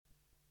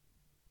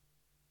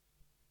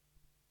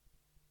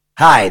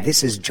Hi,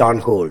 this is John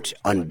Holt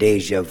on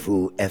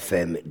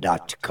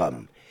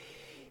DejaVuFM.com.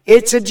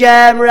 It's a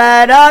jam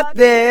right up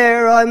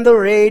there on the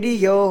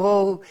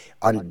radio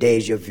on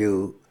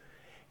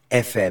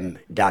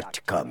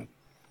DejaVuFM.com.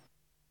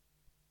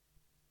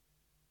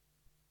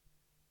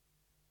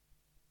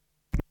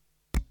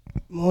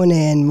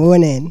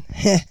 Morning.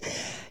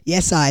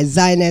 Yes,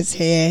 Xioness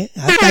here.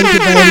 Thank you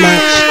very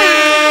much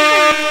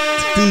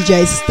to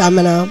DJ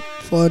Stamina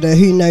for the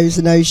Who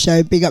Knows No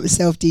show. Big up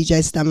yourself,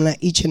 DJ Stamina,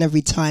 each and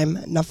every time.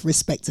 Enough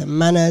respect and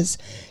manners.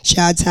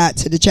 Shout out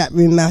to the chat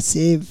room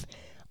massive.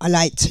 I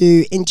like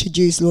to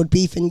introduce Lord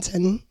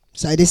Beefinton.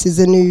 So this is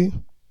a new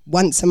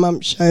once a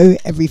month show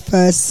every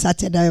first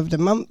Saturday of the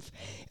month.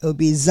 It will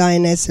be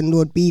Xioness and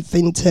Lord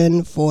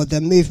Beefinton for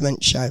the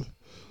movement show.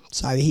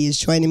 So he is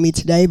joining me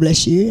today.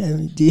 Bless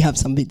you. Do you have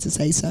something to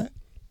say, sir?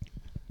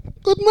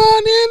 Good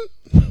morning.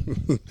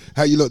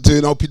 How you lot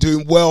doing? I hope you're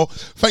doing well.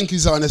 Thank you,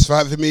 Xioness, for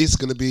having me. It's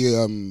gonna be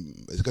an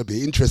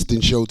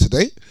interesting show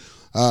today.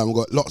 We've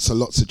got lots and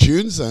lots of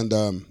tunes, and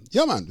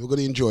yeah, man, we're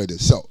gonna enjoy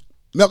this. So,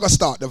 I'm gonna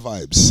start the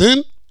vibes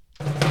soon.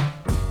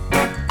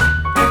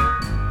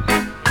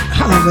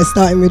 We're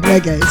starting with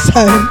reggae.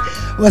 So,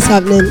 what's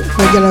happening?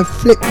 We're gonna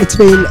flip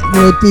between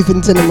Lord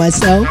Beefinton and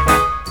myself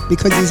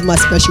because he's my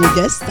special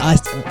guest.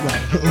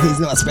 He's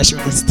not a special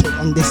guest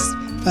on this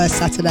first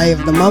Saturday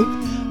of the month,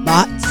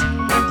 but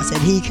I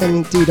said he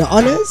can do the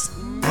honours,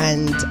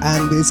 and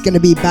there's going to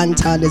be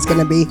banter. It's going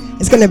to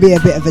be a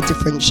bit of a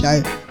different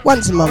show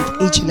once a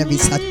month, each and every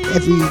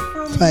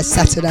first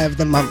Saturday of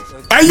the month.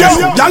 Hey yo,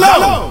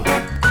 Yalo!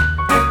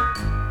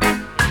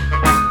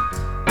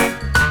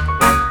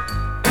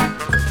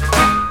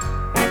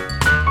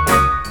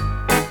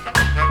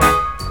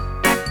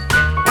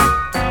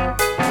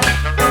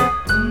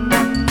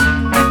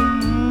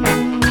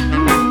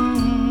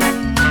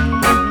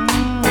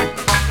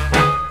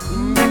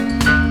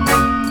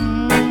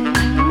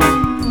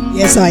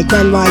 Yes,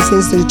 Grand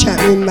Risings to the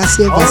chat room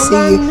massive. I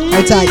see you.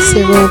 Hold tight,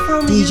 Cyril,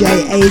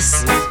 DJ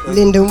Ace,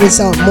 Lyndon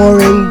Whistle,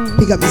 Maureen.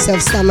 Pick up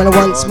yourself, Stamina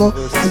once more.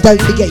 And don't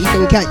forget you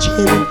can catch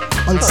him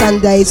on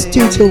Sundays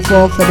 2 till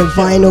 4 for the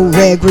Vinyl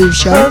Rare Groove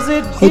Show.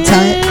 Hold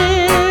tight.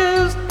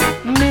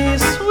 Me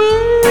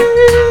sweet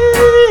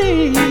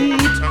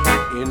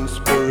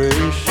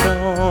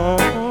inspiration,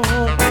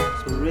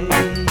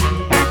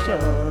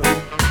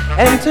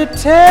 and to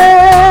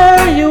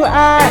tell you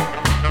I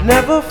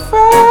never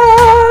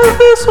felt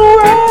this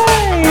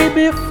way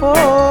before.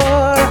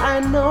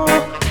 I know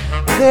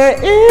there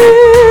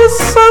is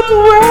some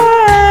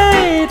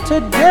way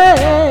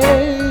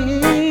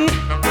today.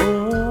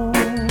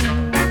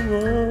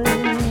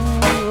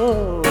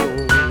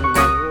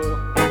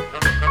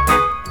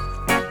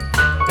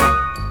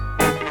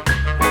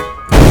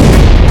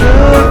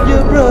 Love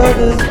your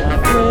brothers, my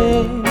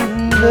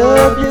friend.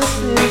 Love your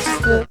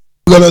sister.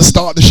 We're gonna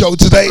start the show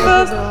today.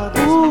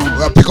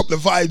 We'll pick up the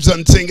vibes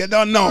and sing it,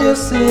 don't know.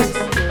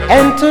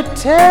 And to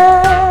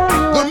tell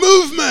you the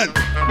movement.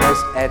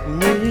 Must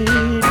admit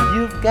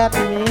you've got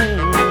me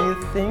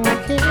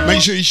thinking.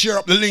 Make sure you share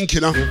up the link,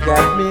 you know. You've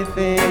got me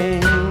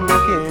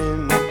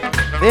thinking.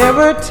 There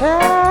were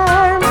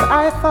times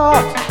I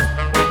thought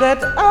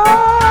that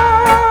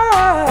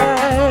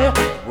I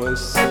was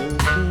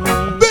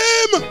sinking.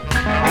 Bim! I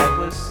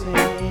was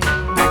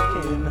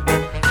sinking.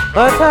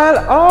 But I'll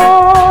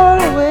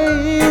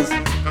always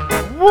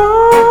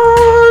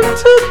want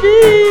to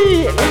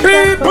be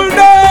people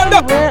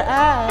where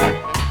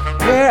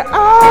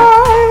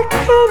I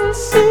can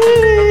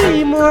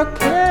see more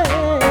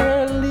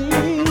clearly,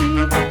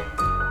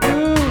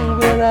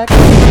 where I can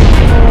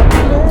see more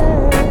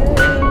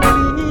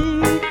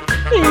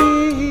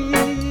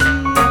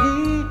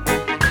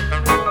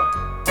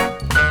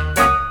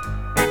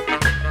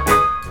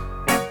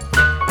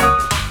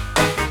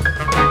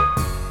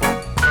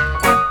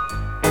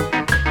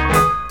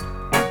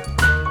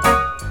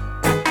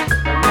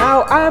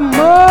Now I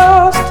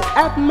must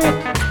admit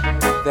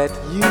that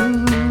you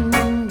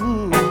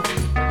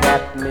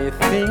got me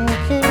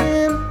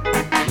thinking.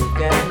 You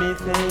got me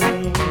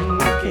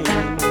thinking.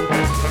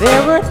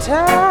 There were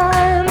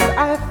times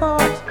I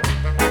thought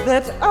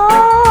that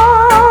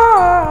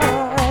I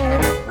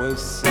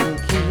was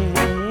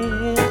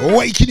sinking.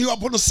 Waking you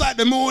up on the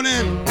Saturday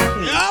morning.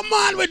 Yeah,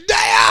 man, we're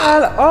there.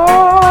 I'll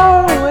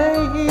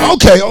always.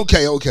 Okay.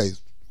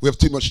 We have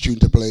too much tune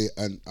to play,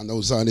 and I know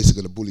Xioness is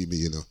gonna bully me,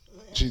 you know.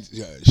 She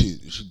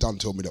done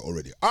told me that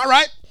already. All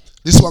right,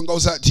 this one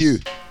goes out to you.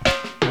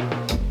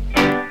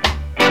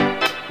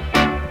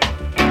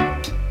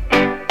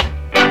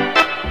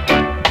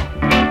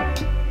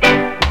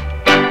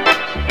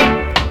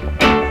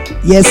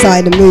 Yes,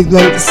 the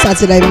movement.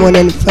 Saturday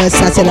morning, first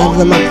Saturday of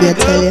the month, I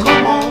tell you.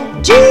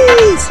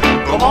 Jeez!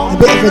 A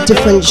bit of a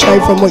different show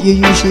from what you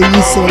usually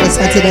used to on a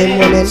Saturday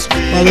morning.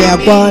 Where we are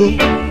gone.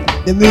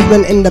 The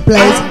movement in the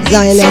place.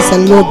 Xioness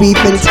and Lord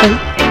Beefinton.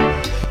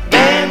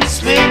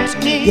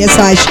 Yes,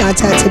 I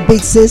shout out to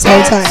Big Sis,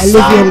 hold tight,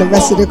 Olivia and the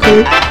rest of the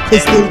crew.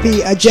 Christine,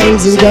 Peter,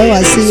 James and Joe,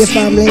 I see your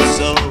family.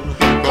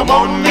 Come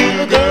on,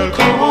 little girl,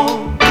 come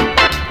on.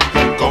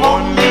 Come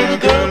on, little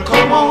girl,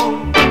 come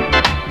on.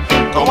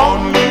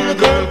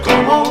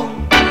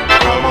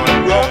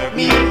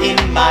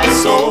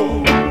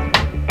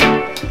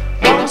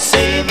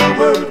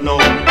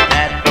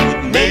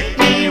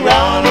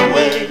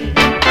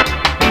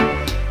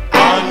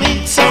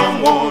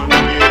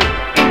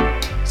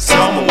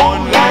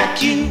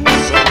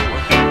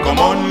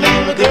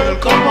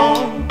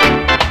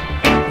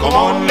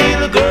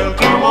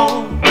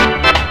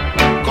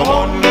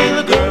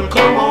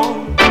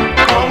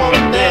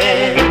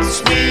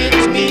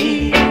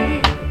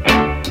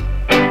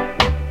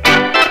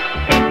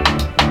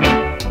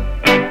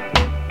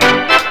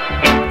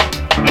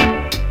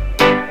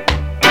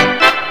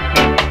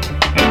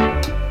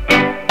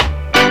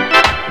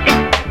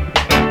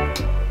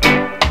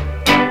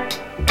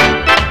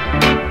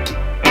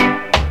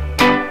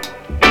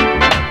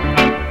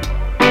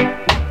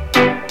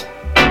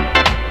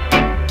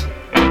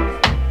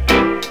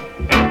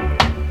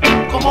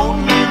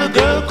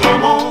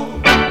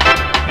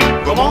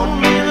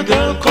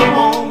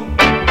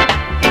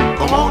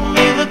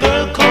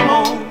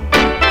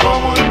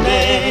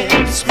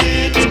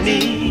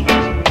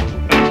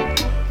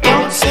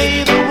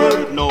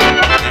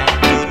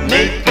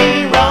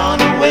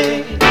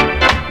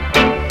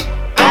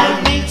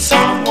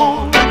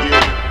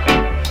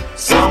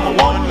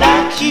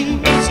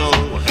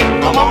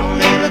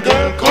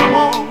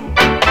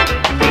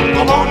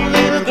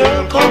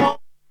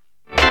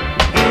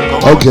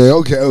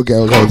 So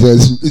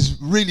it's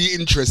really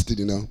interesting,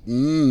 you know.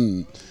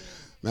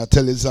 Now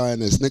tell you,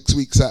 Xioness, next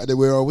week Saturday,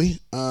 where are we?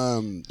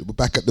 We're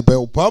back at the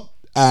Bell Pub,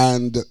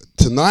 and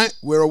tonight,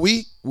 where are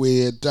we?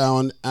 We're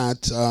down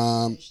at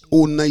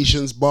All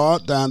Nations Bar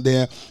down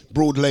there,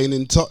 Broad Lane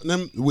in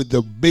Tottenham, with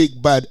the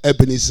big bad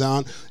Ebony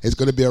sound. It's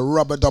going to be a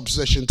rubber dub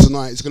session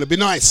tonight. It's going to be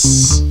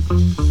nice.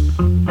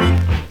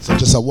 So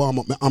just a warm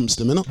up my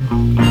Amstel, you know.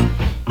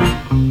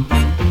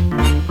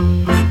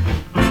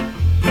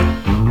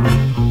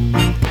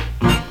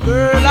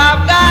 Girl,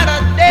 I've got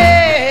a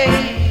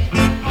date,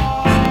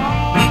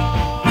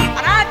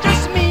 and I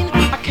just mean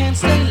I can't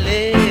stay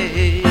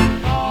late.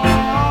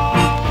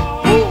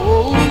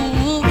 Oh,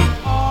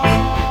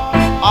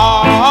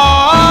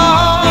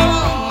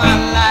 all my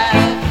life,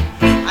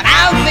 and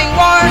I've been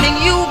warning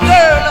you,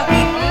 girl,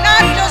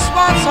 not just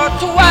once or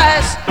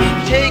twice.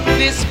 Take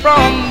this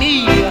from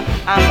me,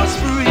 I'm as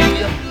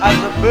free as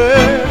a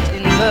bird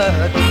in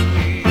the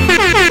tree.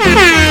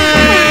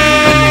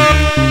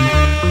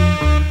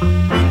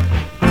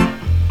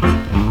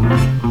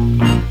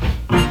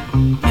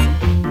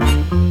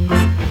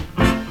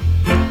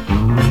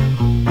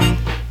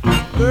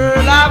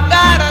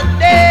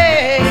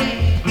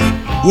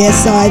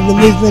 Yes, the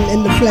movement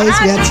in the place.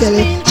 We are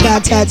telling,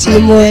 shout out to you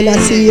more, and I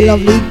see you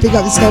lovely. Big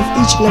up yourself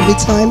each and every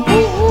time.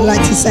 I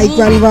like to say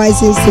grand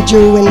risings to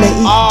jewels in the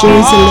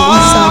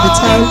east side of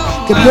town.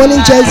 Good morning,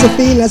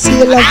 Josephine. I see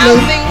you lovely.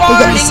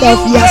 Big up yourself,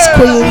 Yas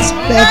Queens,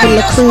 Bevan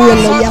the crew and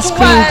the Yas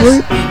Queen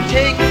group.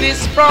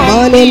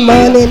 Morning,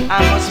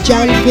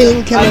 Jan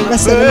Pink and the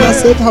rest of the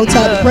massive. Hold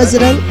tight, the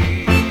president.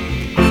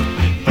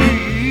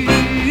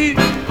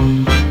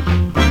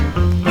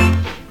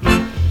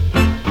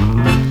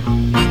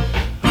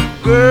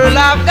 Girl,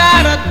 I've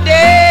got a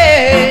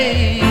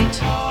date,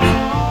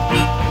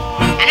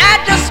 and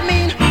I just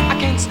mean I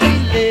can't stay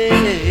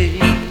late.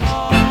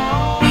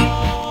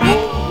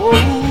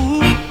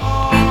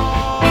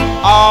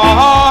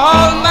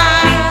 All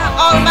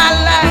my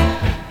life,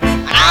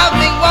 and I've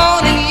been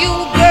warning you,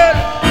 girl,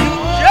 you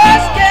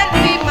just can't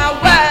be my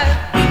wife.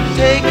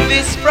 Take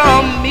this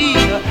from me,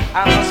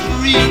 I'm as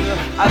free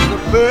as the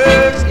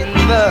birds in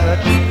the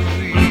tree.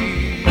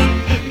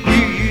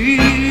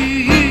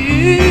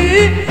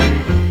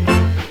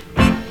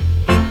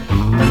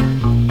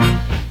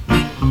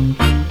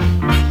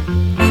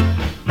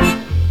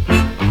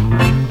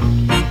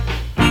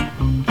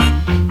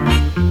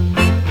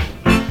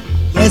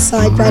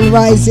 Grand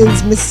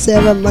risings, Miss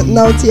Sarah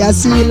McNulty. I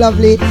see you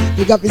lovely.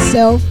 Big up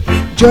yourself.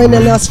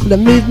 Joining us for the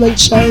movement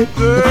show,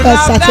 the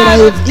first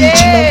Saturday of each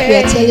month.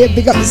 I tell you,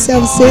 big up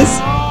yourself, sis.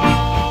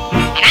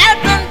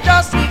 I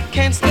just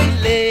can't stay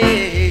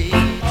late.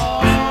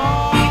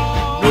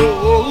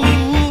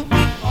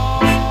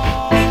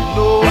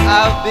 No,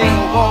 I've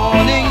been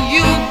warning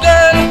you,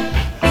 girl.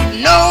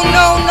 No,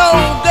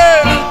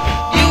 girl.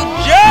 You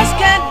just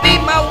can't be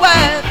my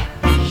wife.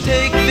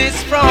 Take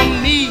this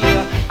from me.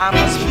 I'm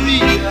as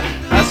free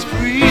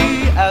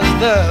as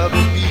the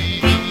bee.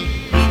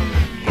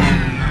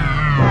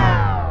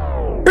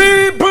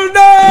 People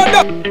dead.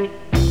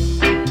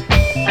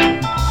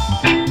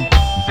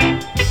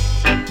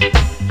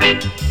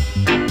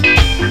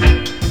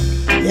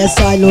 Yes,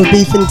 Lord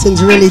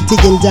Beefinton's really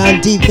digging down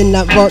deep in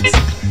that box.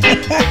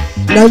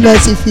 No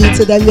mercy for you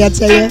today, I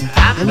tell you.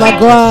 And my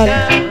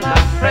grand. My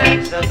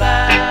friends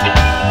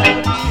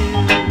about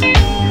you.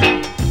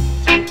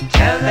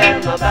 Tell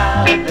them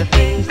about the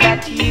things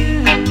that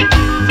you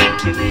do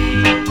to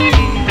me.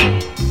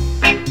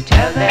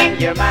 Tell them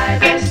you're my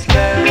best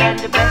girl and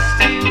the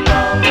best you'll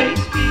always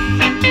be.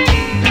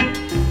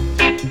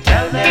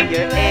 Tell them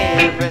you're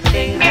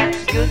everything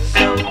that's good,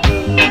 so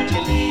good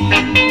to me.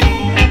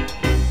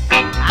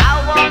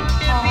 I want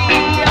to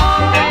be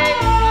always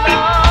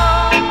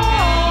loved to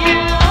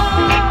you,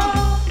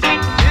 to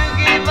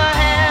give a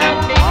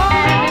helping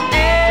hand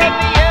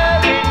whenever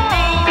you're in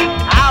need.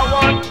 I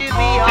want to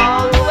be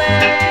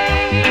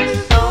always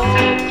so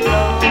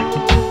close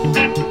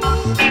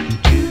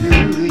to you.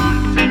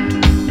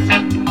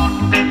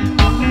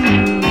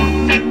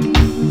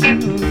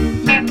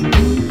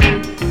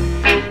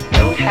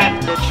 Don't have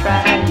to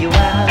try you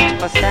out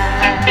for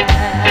size.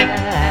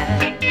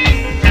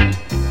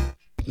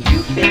 You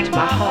fit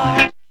my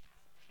heart,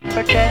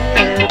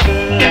 forever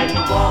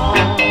and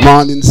warm.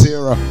 Morning,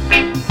 Sarah.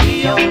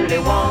 The only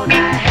one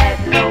I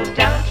had no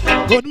doubt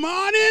from. Good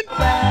morning.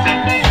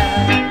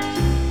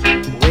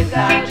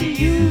 Without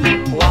you,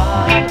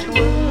 what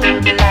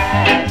would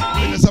life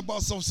be? Let's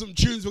bust off some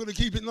tunes. We're going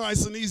to keep it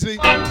nice and easy. Be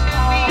always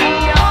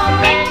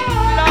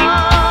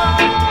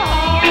lost.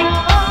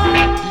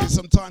 Give you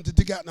some time to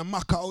dig out the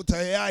mucker out of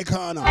the eye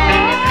corner.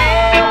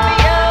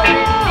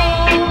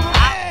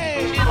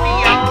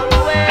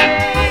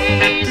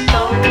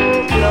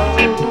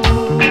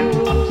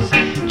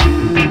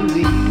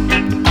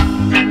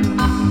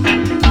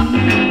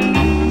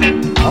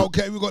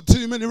 Okay, we've got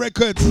too many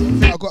records.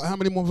 I've got how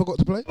many more have I got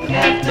to play?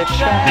 Have to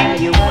try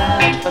you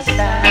out for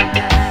size.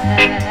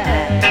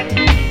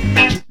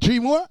 Three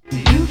more?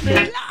 You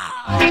feel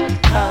All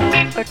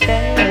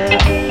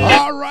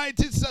right,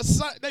 it's a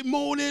Saturday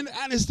morning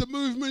and it's the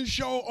Movement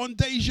Show on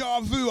Deja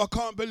Vu. I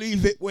can't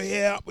believe it. We're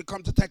here. We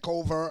come to take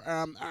over.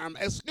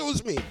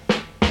 Excuse me.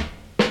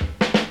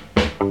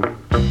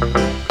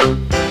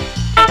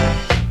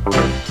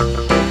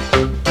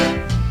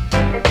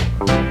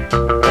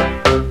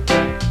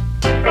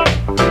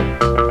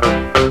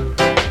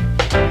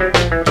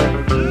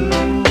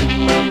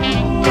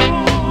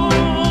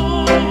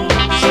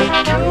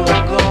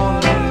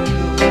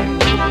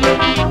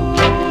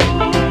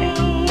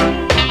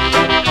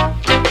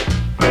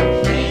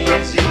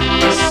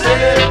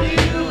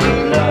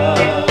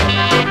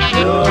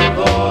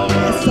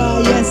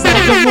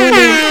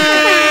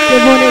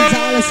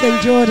 And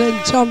Jordan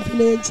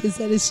jumping in. She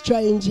said it's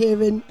strange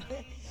hearing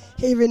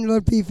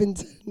Lord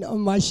Beefinton on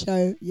my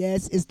show.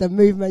 Yes, it's the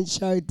Movement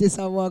Show. This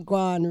I want go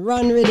on.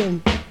 Run with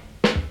him.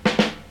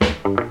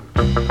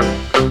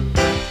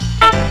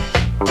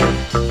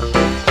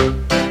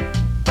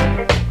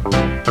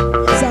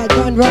 Inside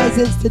Grand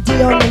Risings to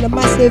Dion and the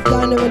massive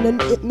diner in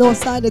the north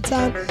side of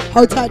town.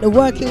 Hold tight the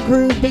working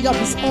crew. Big up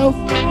yourself.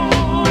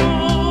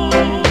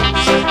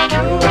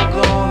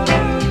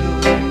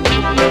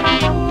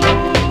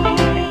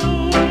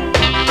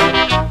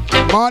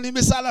 Morning,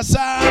 Miss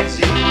Alassane.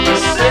 You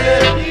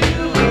said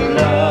you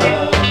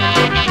love,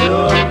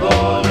 you're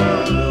gonna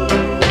lose.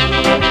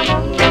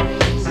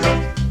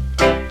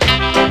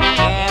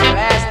 Can't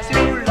last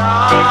too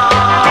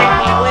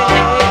long when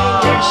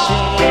you're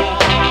shaking.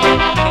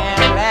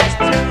 Can't last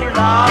too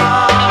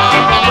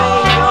long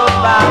when you're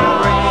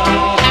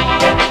vibrating.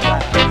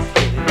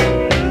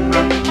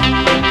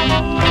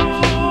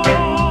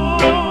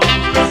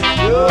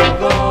 You're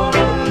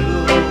gonna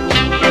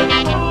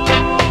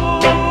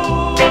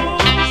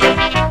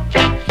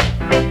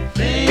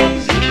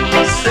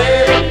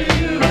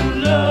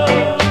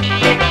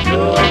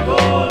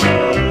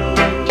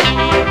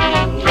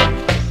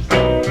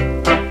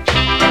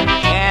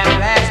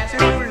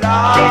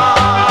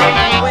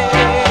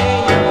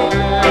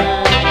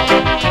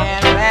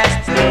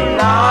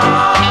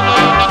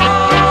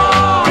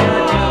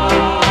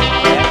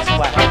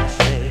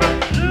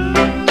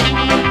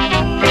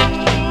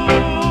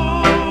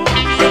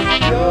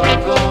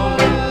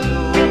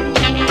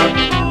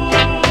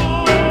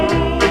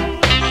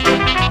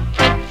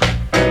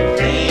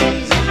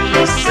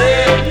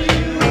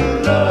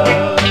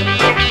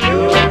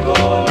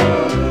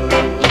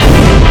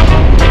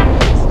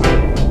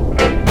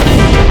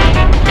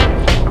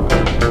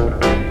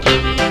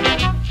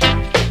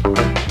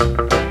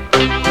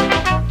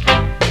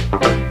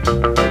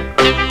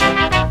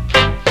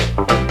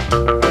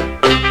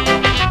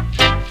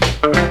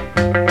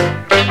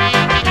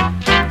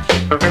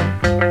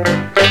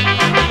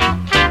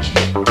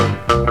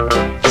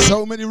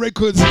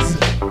records. I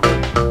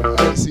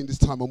haven't seen this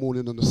time of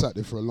morning on the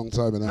Saturday for a long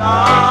time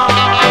now.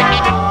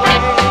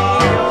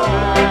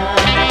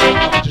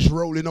 Just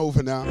rolling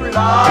over now.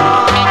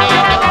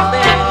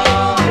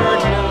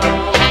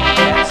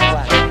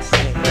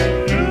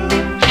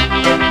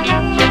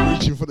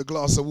 Reaching for the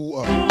glass of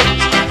water.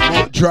 It's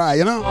not dry,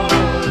 you know?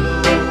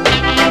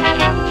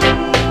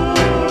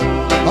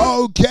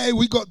 Okay,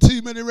 we got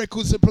too many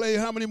records to play.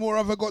 How many more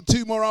have I got?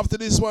 2 more after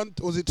this one?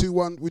 Or was it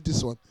 2-1 with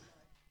this one?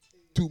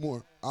 2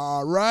 more.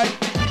 All right.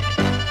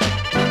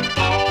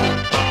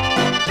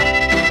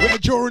 We're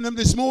drawing them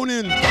this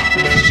morning.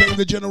 Shame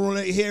the general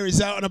ain't here. He's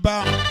out and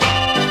about.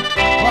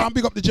 Well, I'm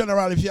big up the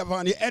general if you have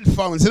on your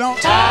headphones, you know.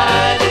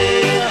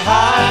 Riding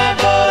high,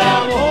 but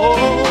I'm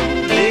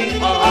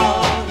holding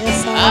on.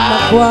 Yes,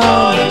 I'm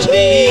gonna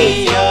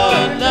be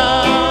your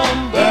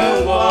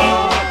number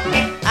one.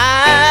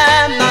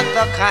 I'm not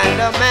the kind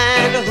of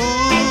man who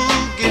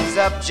gives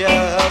up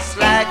just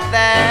like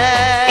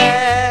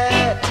that.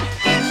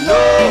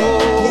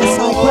 Yes,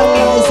 I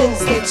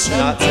It's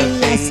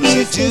nothing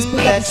you do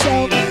that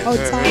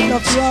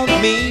hurt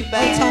me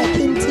back,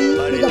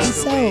 but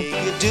it's the way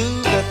you do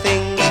the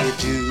things you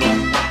do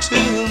to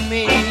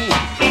me.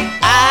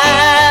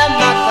 I'm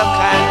not the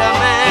kind of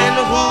man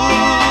who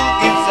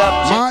gives up.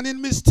 Morning,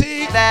 Miss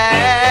T.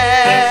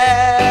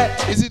 That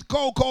is it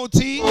cocoa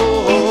tea?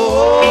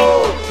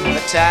 Oh, the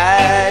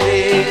tide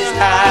is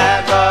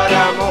high, but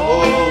I'm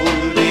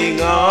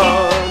holding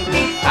on.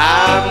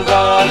 I'm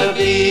gonna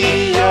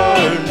be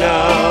your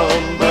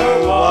number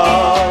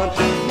one,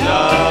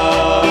 number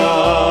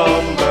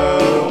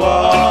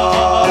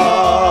one,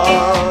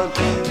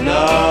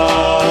 number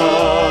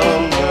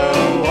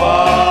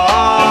one.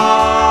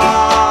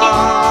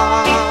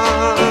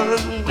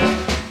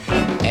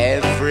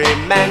 Every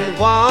man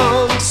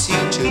wants you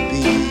to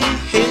be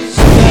his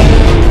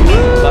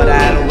girl, but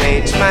I'll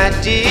wait, my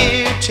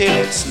dear, till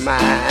it's my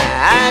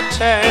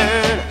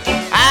turn.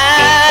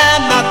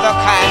 I'm not the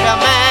kind of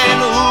man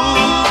who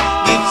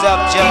gives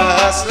up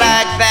just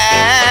like that.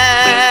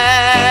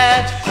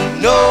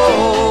 No.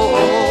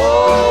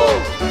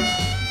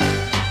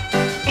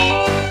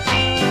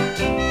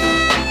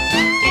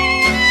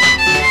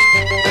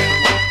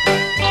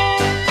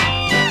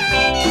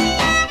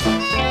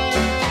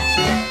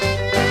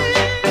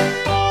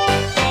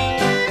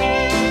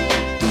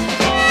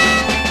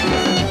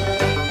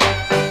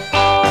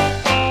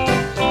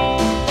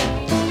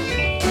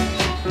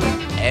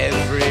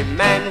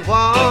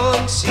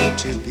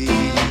 to be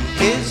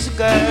his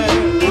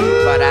girl,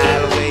 but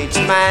I'll wait,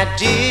 my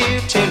dear,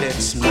 till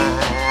it's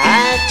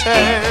my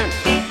turn.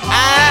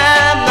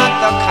 I'm not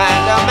the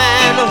kind of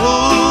man who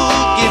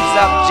gives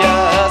up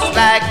just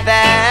like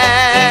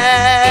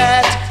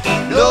that.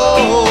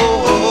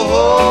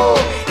 No,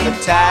 the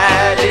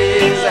tide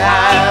is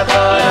high,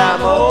 but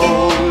I'm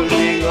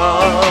holding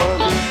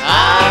on.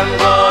 I'm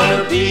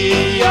gonna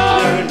be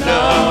your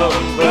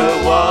number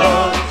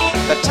one.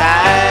 The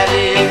tide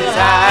is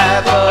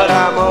high, but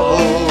I'm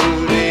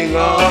holding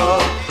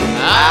on.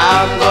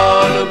 I'm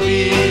gonna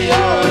be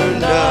your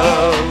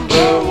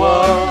number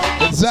one.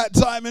 It's that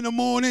time in the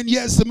morning.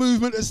 Yes, the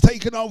movement has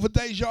taken over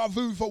Deja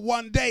Vu for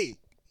 1 day.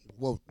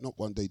 Well, not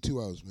 1 day, 2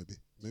 hours maybe.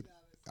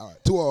 All right,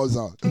 2 hours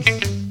out.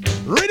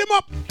 Read them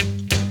up.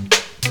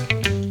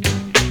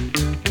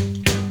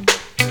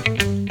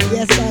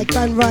 Yes, I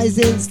can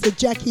risings to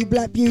Jackie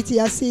Black Beauty.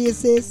 I see you,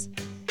 sis.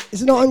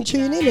 It's not on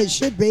TuneIn, it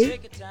should be.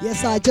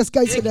 Yes, I just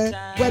go to the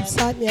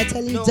website, may I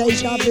tell you,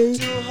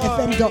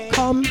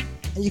 DejaVuFM.com,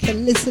 and you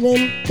can listen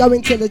in. Go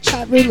into the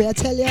chat room, may I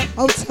tell you.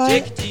 Hold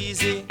tight. Take it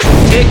easy,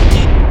 take it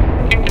easy.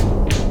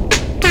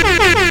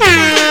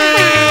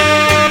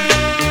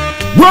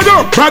 What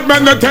up, bad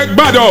man that take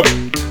bad up.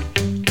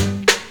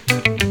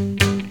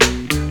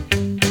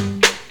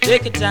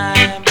 Take your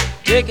time,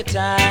 take your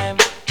time,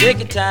 take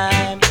your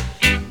time.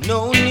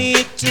 No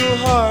need to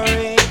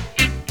hurry.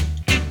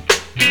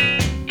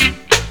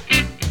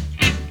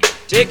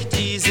 Take it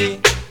easy,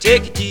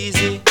 take it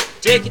easy,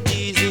 take it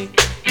easy.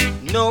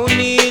 No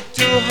need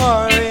to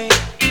hurry.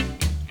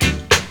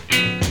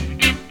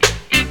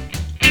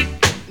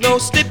 No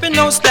slipping,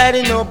 no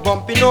sliding, no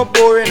bumping, no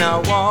boring. I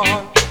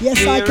want.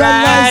 Yes, I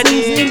can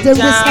risings in the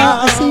wrist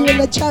out. I see you in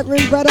the chat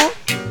room, brother.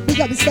 Pick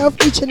up yourself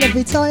each and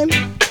every time.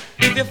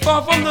 If you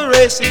fall from the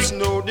race, it's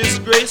no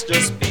disgrace.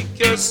 Just pick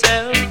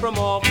yourself from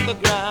off the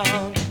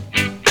ground.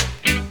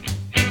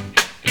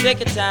 Take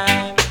your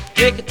time,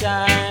 take your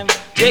time,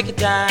 take your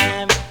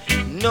time.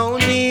 No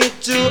need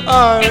to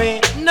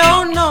hurry.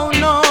 No, no,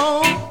 no.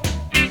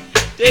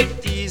 Take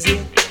it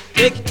easy,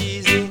 take it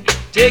easy,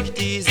 take it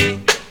easy,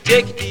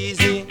 take it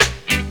easy.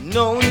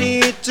 No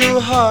need to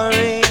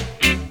hurry.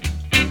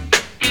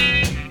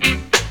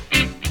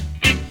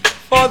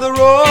 For the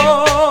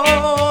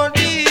road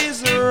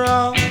is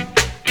rough,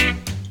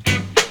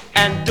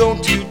 and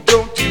don't you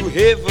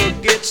ever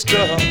get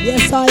stuck.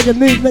 Yes, the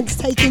movement's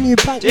taking you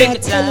back. Take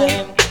your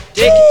time,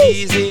 take it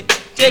easy,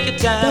 take your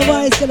time. Don't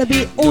worry, it's going to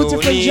be all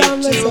different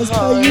genres as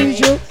per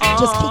usual.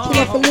 Just kicking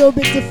off a little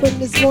bit different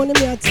this morning,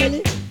 may I tell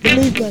you. The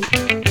movement.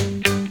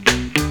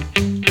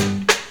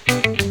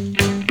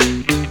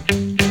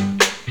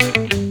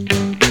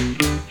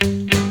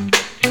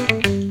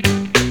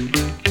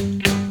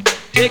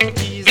 Take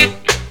it easy,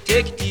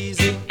 take it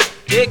easy,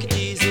 take it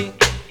easy.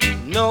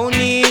 No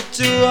need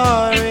to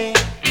hurry.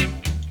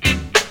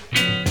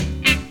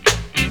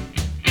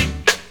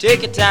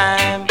 Take your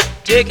time,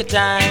 take your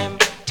time,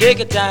 take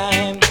your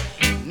time.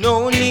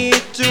 No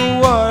need to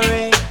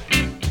worry.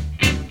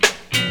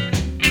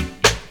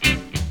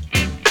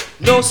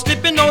 No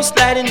slipping, no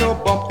sliding, no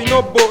bumping,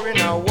 no boring.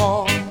 I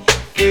walk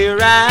here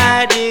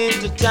right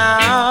into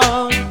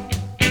town.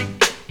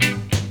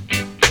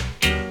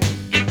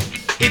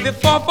 If you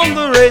fall from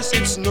the race,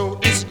 it's no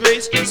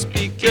disgrace. Just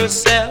pick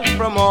yourself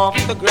from off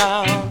the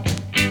ground.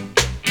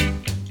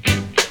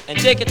 And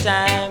take your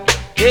time,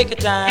 take your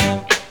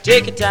time,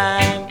 take your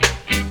time.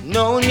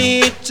 No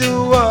need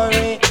to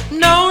worry.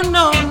 No,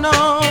 no,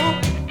 no.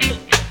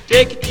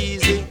 Take it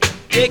easy,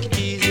 take it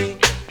easy,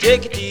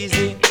 take it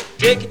easy,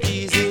 take it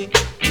easy.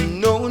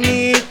 No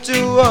need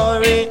to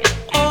worry.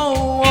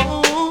 Oh,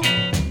 oh.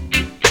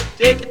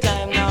 Take your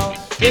time now,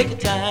 take your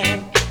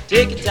time,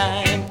 take your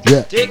time,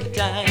 Yeah. take your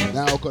time.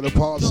 Now I'm going to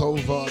pass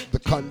over the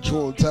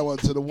control tower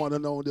to the one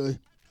and only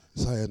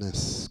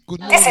Xioness. Good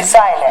morning. This is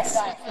Xioness.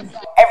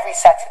 Every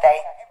Saturday,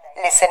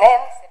 listen in.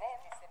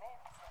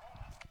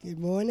 Good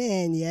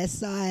morning.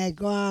 Yes, I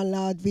go on,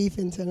 Lord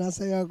Beefinton. I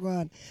say, go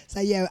on. So,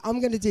 yeah,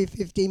 I'm going to do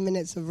 15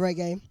 minutes of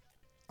reggae.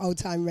 Old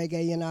time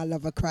reggae, you know, I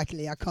love a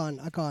crackly. I can't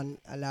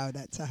allow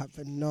that to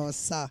happen. No,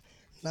 sir.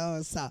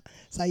 No, sir.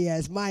 So, yeah,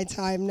 it's my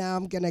time now.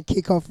 I'm going to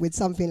kick off with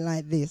something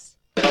like this.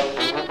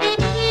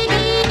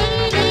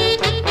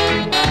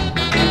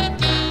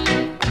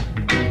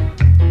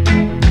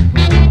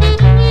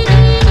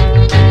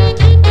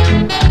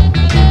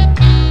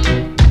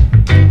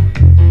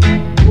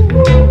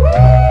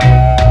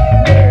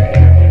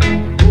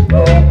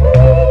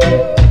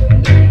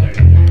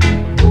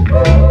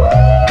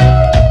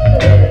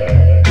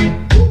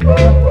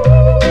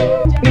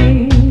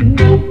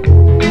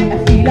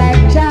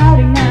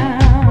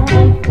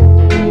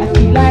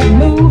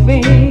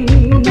 Moving,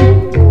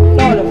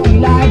 Lord, I feel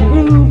like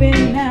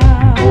grooving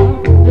now.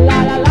 La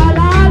la la la.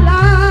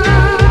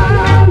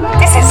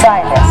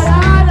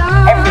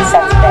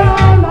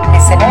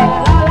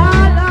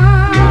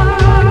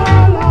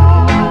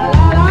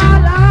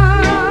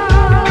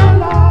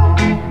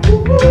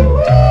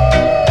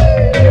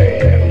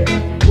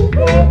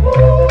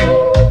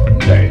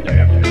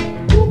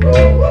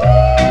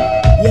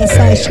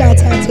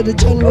 to the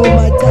general,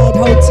 my dad,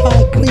 hold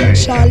tight, Queen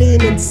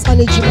Charlene in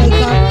sunny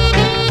Jamaica.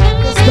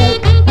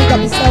 Respect, big up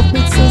yourself,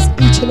 big sis,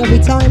 each and every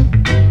time.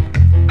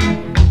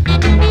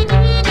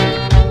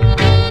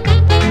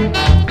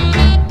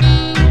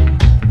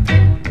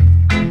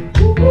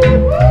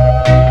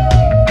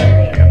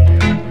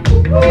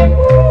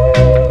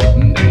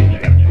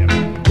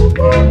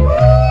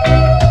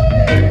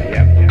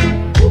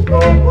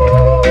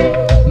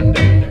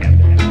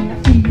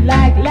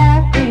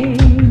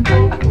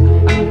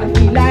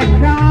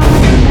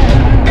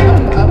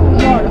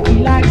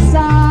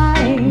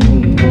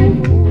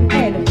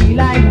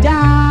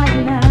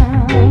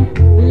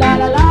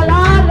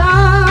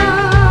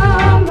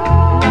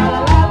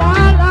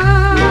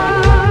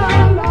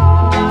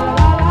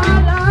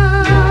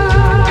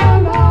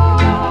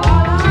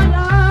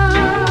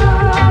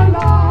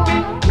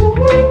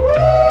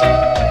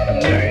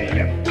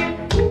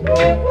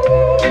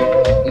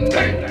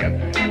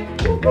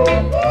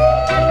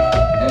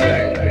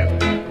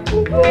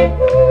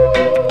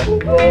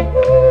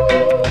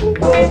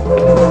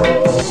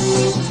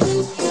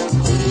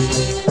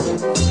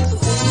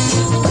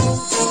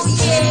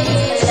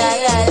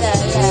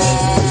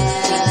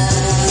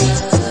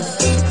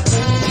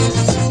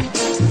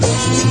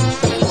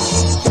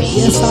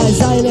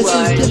 Xioness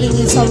is giving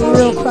you some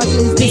real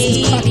cracklings. This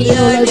is crackling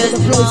all over the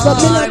place. But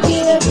we're not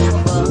here.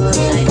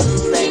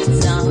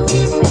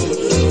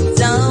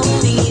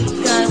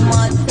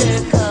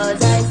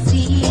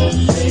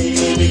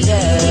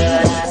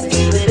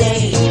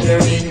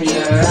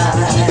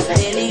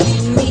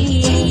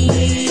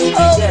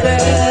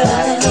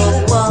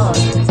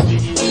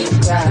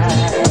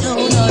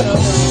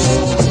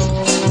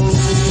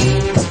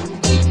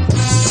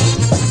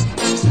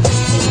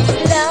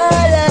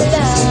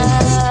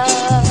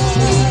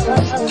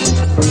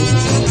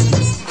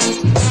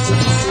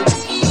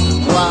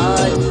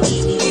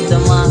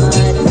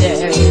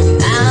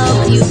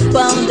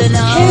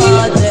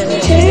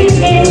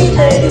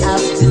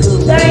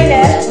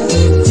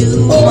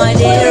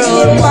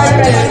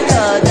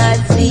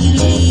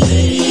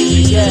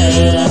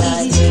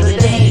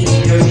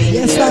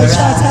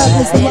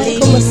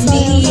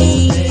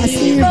 I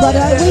see you, brother.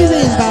 What do you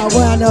mean about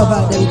what I know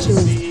about them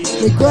tunes?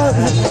 They grow, I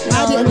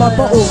had it in my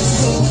bottle.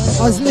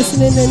 I was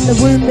listening in the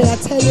room, may I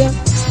tell you?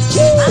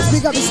 Cheers,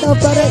 big up yourself,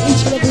 brother,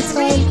 each and every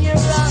time.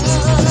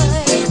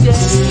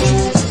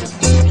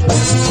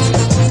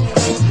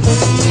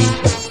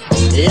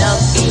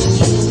 Loving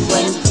you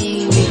and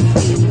being with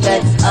you,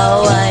 that's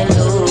how I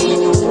know.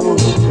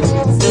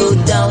 So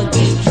don't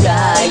you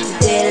try to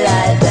tell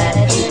us that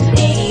it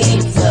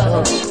ain't so.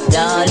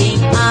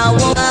 Darling, I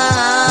want.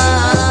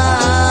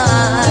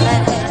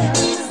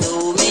 So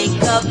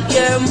make up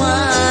your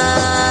mind.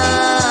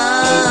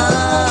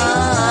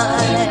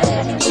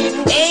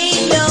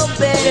 Ain't no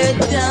better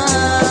time.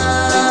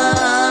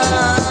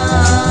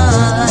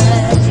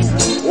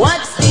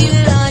 What's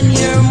still on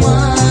your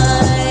mind?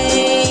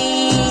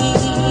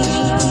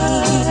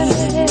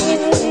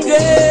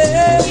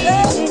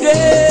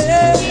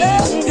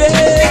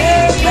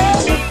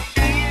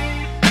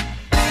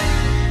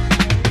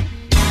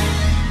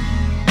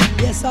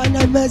 Yes, I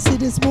know Mercy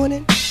this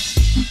morning.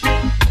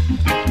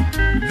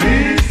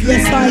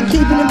 Yes, I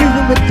keeping it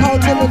moving with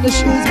Carlton and the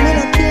shoes. Men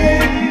up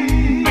here.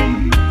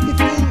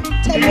 15,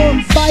 10 more,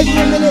 5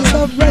 more minutes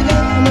of reggae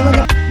and then we're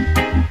gonna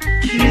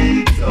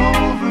keeps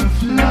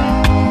overflowing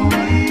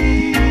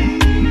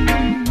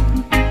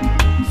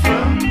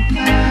from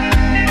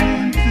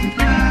time to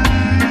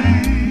time.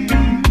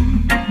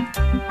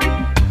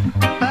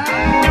 I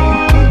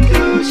want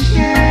to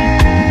share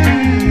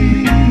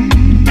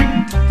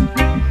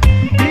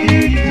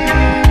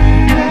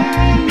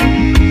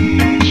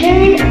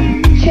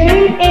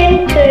Tune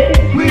into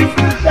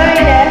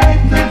Xioness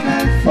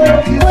for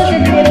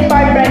positive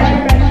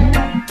vibration.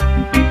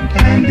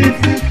 And if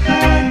the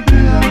heart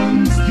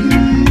belongs to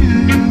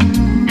you,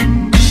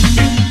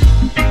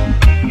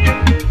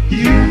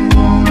 you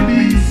won't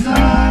be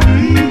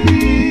sorry,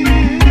 dear.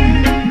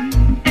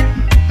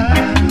 I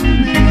will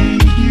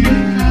make you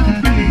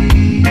happy,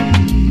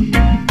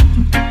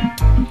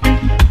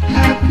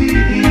 happy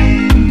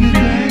in the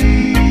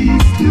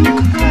days to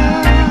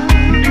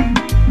come,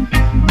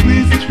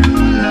 with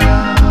true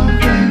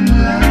love and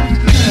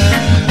laughter.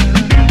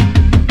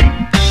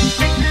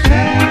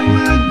 There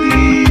will be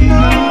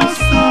no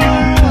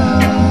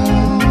sorrow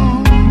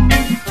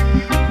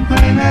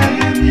when I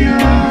am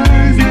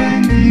yours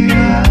and you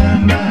are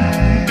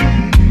mine.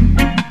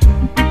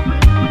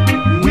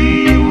 We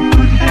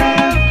would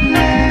have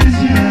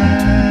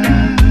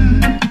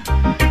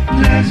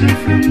pleasure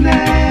from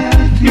now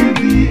to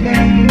the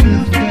end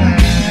of time.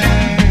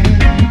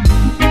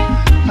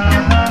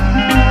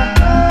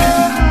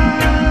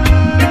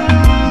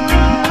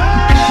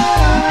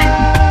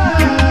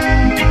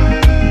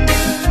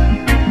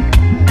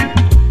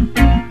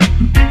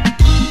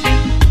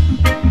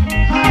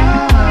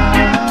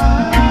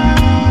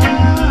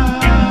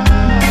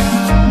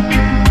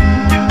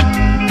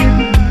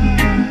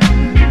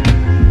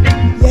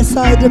 Yes,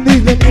 I the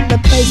movement in the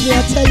place, may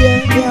I tell you,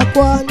 me I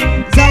go on.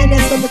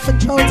 Xioness on the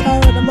control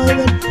tower at the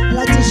moment. I'd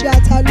like to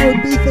shout out Lord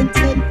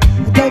Beefinton.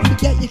 And don't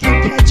forget you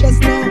can catch us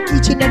now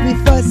each and every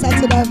first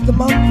Saturday of the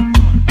month on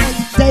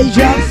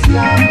Deja. This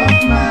love of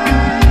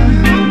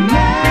mine will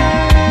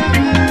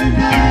never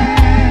die.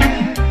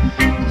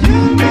 You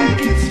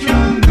make it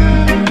stronger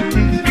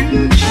if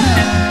you try.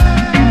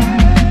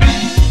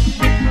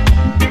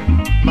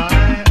 My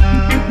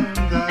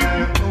arms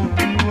are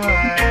open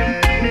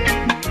wide,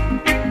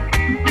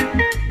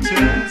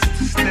 just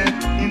to step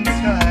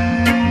inside.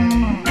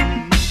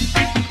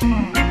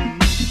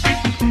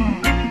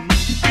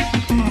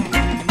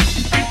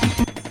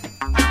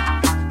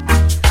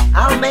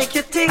 I'll make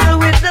you tingle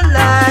with the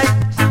light,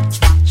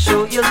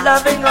 show you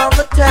loving all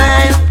the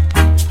time.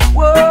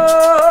 Whoa,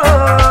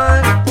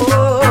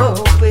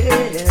 whoa,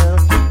 well,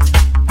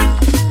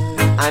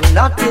 I'm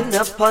not in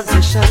a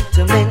position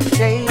to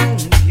maintain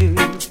you.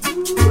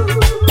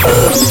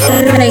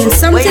 Playing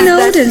something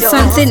old and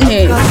something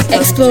new,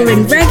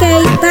 exploring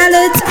reggae,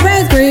 ballads,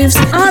 rare grooves,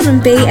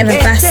 R&B and a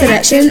vast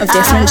selection of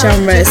different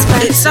genres.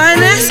 It's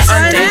Xioness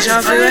on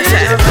Deja Vu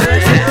FM.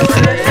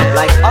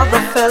 Like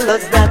other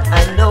fellas that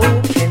I know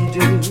can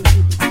do,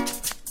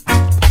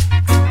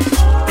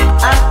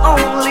 I'm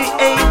only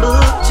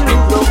able to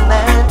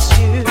romance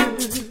you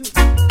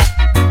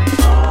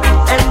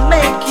and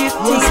make you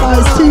think.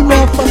 There's two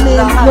more from me.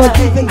 Lord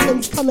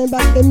Beefinton's coming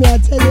back in me, I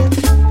tell you.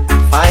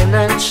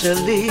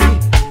 Financially,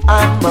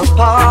 I'm a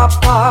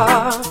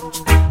pauper,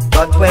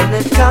 but when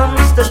it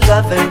comes to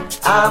loving,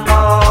 I'm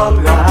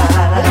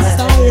alright. Yes,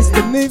 it's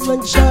the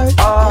movement show.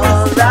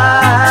 Alright,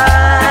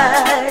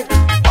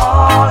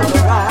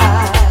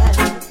 alright.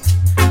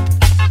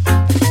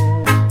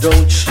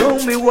 Don't show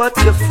me what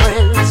your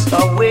friends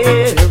are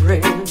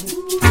wearing.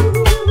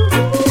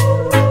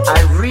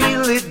 I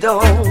really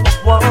don't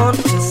want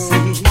to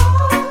see.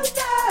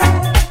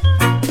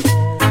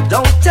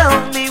 Don't tell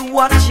me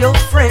what your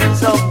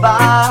friends are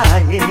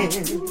buying,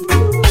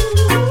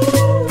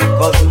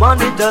 'cause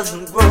money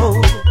doesn't grow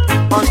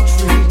on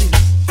trees.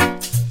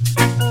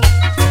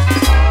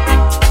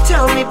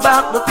 Tell me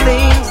about the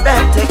things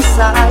that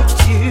excite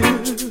you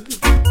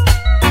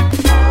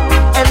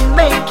and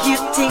make you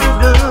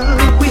tingle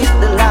with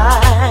the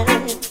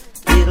light.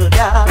 Little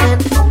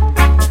darling,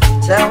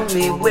 tell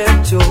me where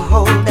to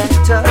hold and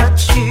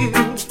touch you,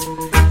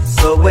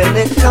 so when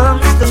it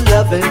comes to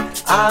loving,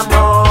 I'm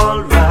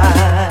alright.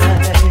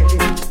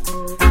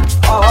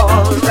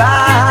 Alright,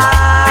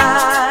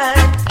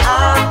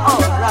 I'm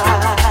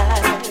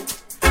alright.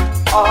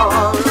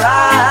 Alright,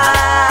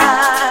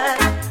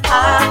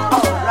 I'm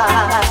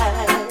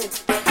alright.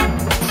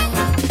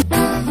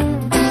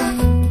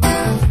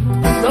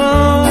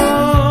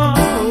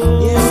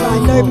 Yes, I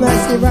know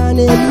Mercy around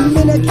here.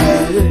 Minute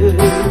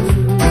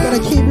gotta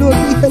keep Lord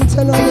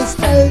Beefinton on his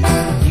toes.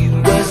 You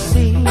were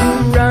seen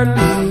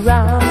running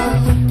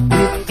round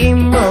with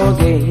him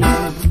again.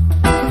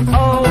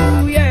 Oh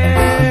yeah.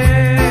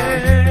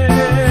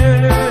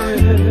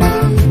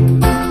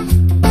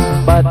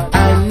 But I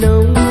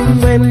know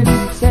when you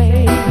say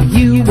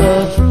you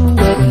were through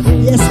with him.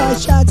 Yes, I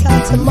shout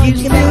out to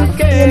Mike and Ian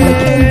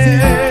McKenzie.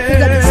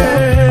 Pick up yourself.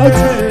 OT,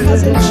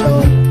 cousin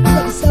Sean. Pick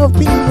up yourself, P,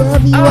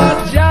 wherever you are.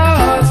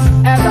 Just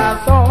as I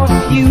thought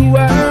you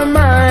were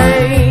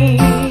mine,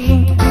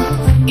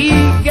 he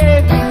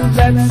gave you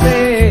that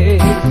say,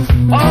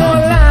 all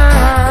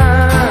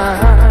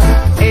line.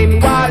 And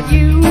while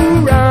you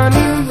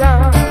running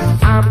round,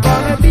 I'm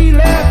gonna be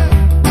left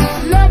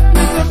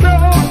with a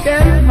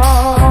broken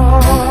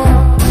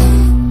heart.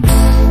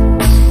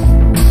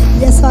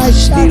 Yes, I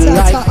shout Feel out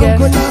like to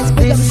Uncle Nas. Pick up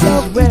this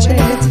yourself is each and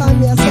every time,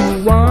 yes, you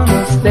wanna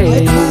stay.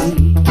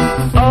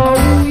 Oh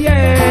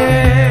yeah.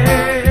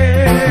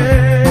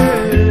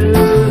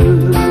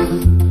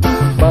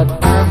 But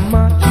I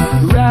much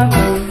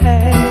rather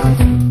have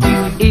you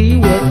here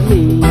with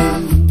me.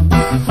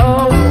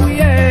 Oh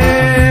yeah.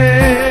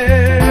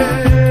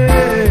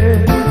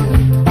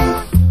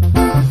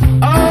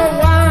 Oh,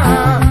 why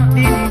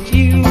didn't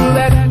you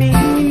let me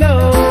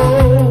know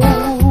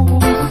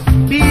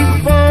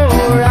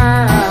before I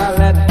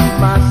let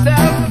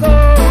myself go?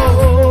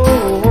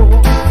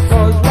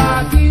 'Cause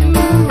while you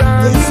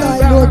run, Yes,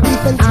 I Lord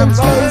Beefinton's I'm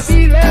gonna face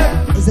be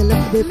left. is a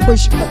little bit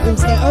push up and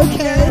say,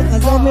 okay,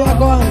 as long as I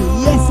go on.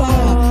 Yes, I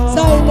are.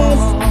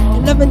 Xioness,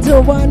 11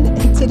 till 1.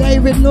 Today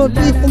with Lord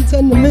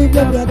Beefinton, the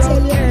movement, I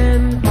tell you.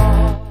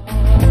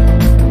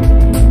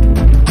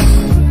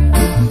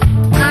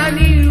 I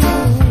knew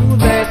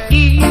that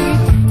he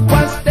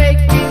was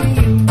taking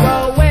you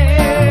away.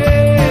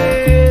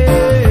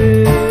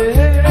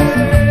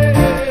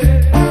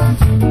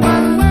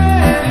 But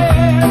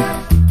when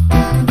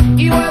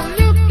he was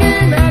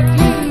looking at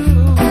you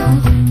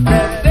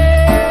that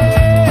day,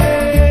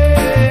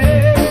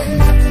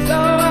 so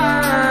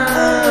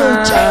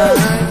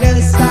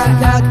Yes, I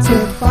got to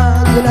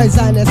find. You know,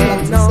 Xioness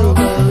love to sing,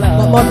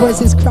 but my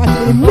voice is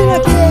crackly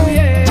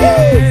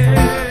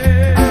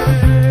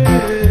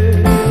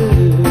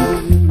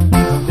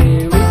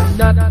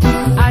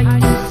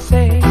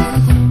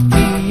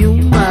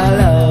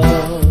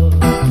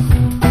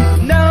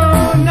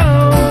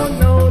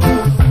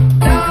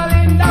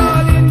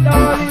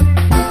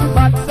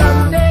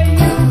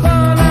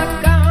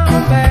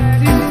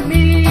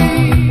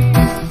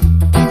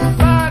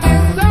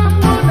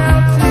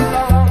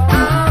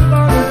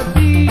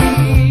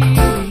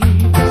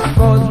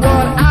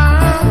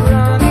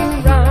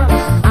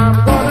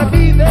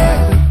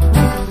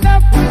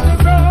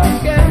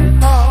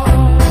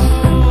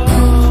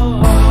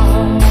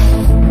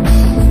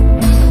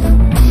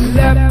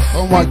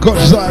my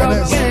gosh,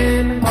 Xioness.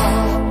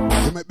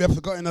 You might be have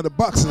to go into the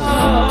box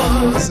now.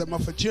 I said, my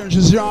for change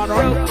the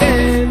genre.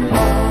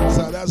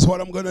 So that's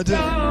what I'm gonna do.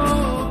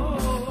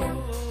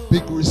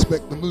 Big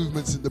respect the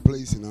movements in the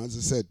place, you know. As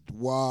I said,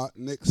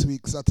 next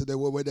week, Saturday,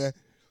 we're there.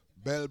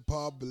 Bell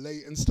Pub,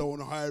 Leytonstone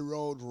High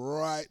Road,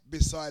 right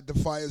beside the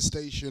fire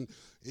station.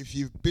 If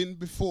you've been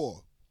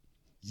before,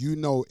 you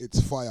know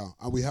it's fire.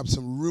 And we have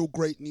some real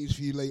great news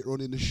for you later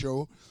on in the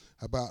show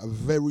about a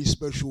very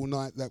special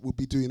night that we'll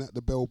be doing at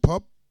the Bell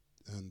Pub.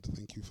 And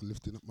thank you for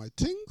lifting up my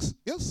things.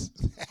 Yes.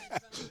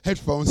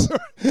 Headphones.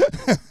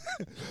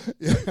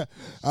 Yeah.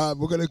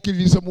 We're going to give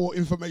you some more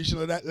information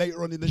on that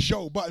later on in the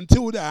show. But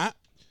until that,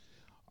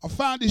 I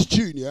found this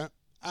tune, yeah,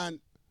 and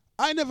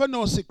I never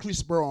know say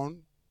Chris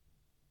Brown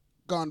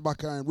gone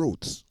back on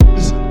roots.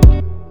 Listen.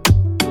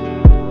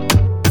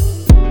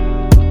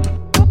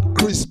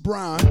 Chris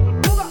Brown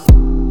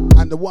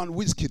and the one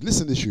Wizkid.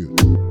 Listen to this tune.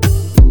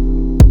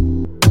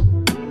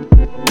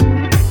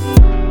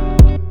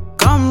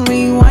 Come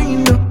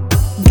rewind,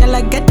 girl,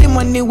 I get the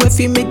money if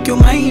you make you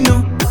mine,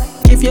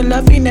 Give you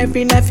love in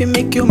every night, you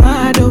make you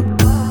mad,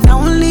 Now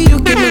only you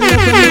give me love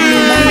and make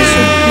me nice,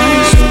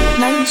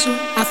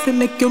 I feel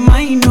make you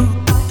mine,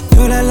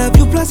 Girl, I love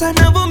you, plus I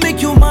never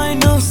make you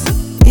minus.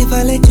 If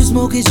I let you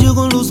smoke it, you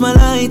gon' lose my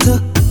lighter.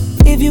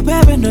 If you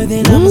paranoid,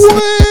 then I'm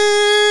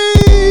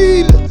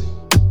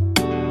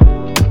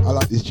I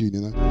like this tune,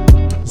 you know.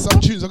 Some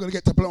tunes I'm gonna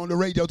get to play on the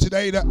radio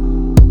today that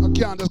I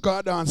can't just go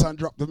out dance and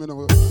drop them, you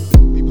know.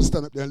 People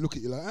stand up there and look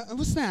at you like,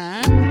 what's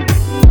that?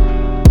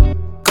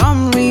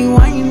 Come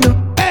rewind,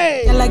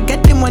 hey. Girl, I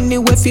get the money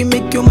if you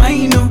make you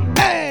mine,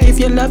 hey. If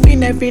you're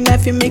loving every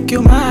night, you make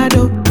you mad,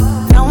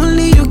 Now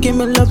only you give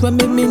me love and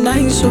make me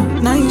nice,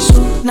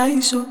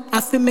 I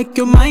feel make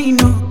you mine,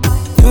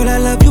 Girl, I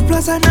love you,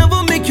 plus I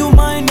never make you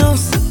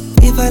minus.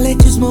 If I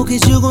let you smoke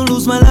it, you gon'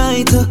 lose my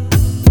lighter.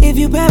 If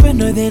you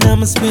paranoid, then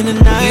I'ma spend the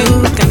night.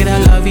 You can get a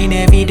loving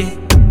every day.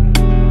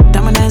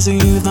 Diamond dancing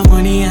you, the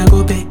money I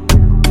go pay.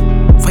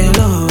 For your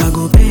love, I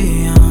go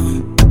pay,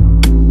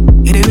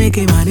 It ain't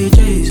making money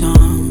chase, I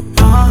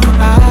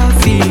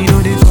feel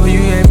all this for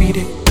you every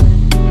day.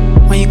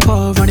 When you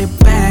call, run it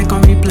back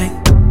on replay.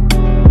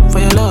 For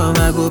your love,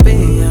 I go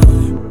pay,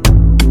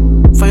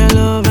 For your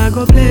love, I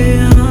go play,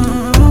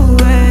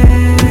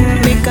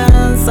 Make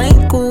a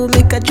psycho,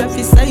 make a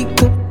traffic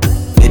psycho.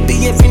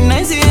 Baby, every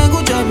night you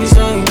go drive me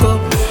psycho.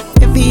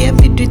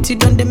 Every duty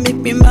done, they make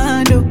me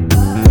mad,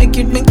 Make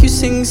you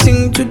sing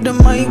to the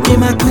mic. Be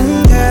my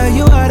queen, girl,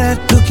 you are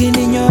that looking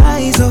in your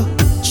eyes,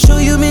 Show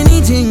you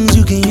many things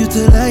you can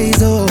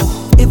utilize,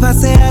 If I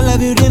say I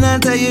love you, then I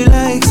tell you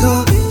like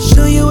so.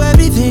 Show you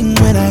everything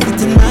when I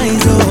get in my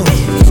zone.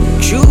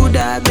 True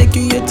that make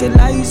you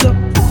utilize,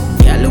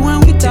 Girl, when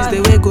we taste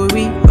the way go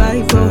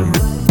revive,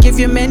 Give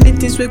you many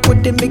things we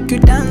could they make you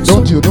dance.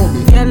 Don't you know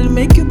me? Girl,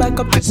 make you back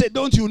up. I said,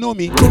 don't you know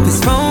me? If his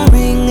phone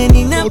ring and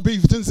he never Lord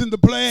Beefinton's in the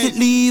place.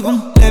 Leave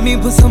him. Let me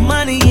put some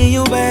money in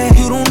your bag.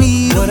 You don't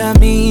need him. What I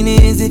mean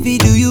is, if he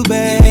do you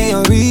bad, ain't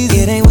no reason.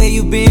 It ain't where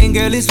you been,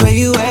 girl, it's where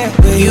you at.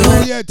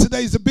 Yeah,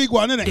 today's the big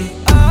one, isn't it?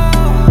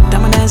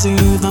 Diamond dancing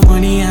you, the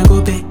money I go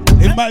pay.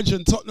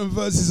 Imagine Tottenham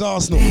versus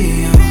Arsenal.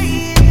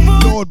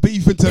 Lord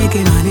Beefinton.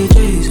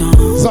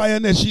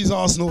 Xioness, she's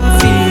Arsenal.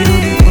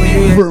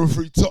 Room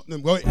free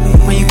Tottenham, go ahead.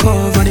 When you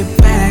call, run it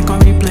back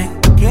on replay.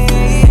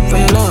 For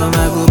your love,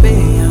 I go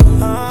pay.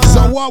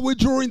 So while we're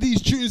drawing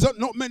these tunes that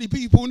not many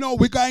people know,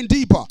 we're going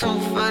deeper.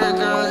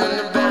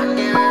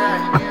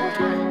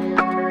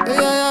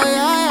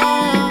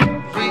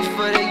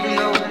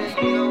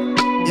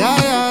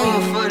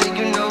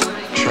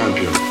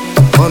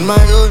 On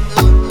my own,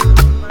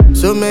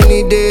 so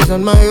many days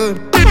on my own.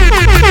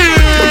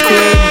 The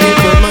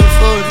credit on my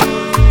phone.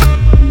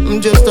 I'm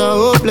just a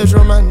hopeless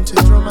romantic.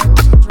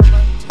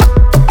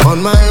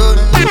 On my own.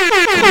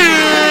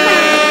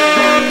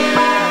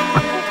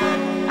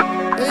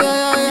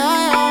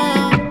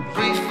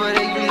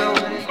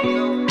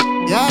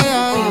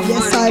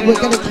 Yes, we're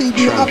gonna keep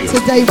you up to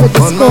date with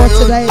the score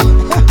today.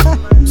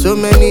 So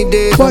many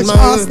days watch on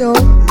my Arsenal.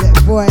 Own.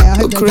 Boy, I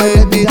hope they don't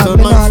let me down.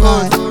 No,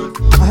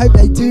 I hope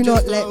they do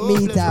not let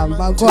me down.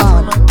 But go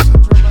on.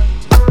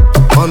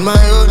 On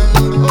my own.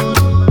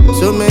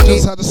 So many.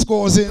 Just had the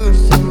scores in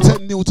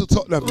 10-0 to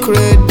Tottenham.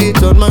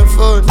 Credit on my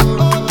phone.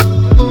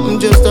 I'm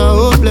just a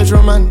hopeless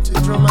romantic.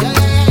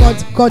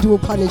 God will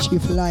punish you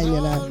for lying,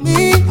 you know.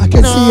 I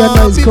can see your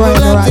nose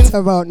growing right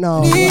about now.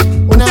 All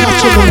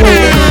touching the wall.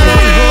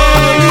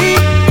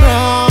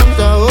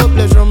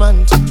 Hopeless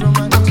romantic.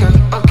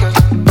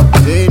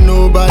 Ain't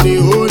nobody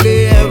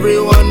holy,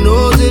 everyone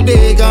knows it.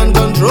 They can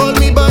control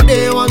me, but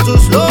they want to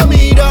slow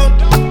me down.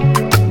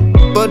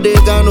 But they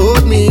can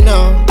hold me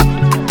now.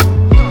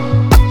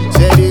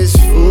 Said it's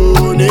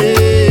funny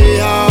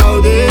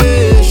how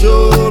they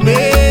show me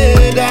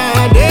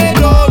that they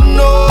don't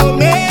know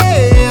me.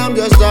 I'm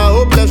just a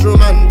hopeless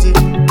romantic.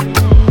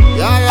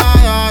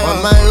 Yeah. On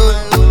my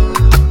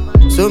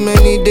own. So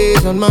many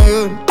days on my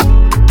own.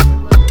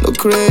 No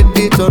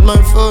credit on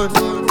my phone.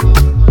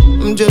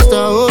 I'm just a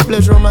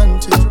hopeless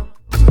romantic.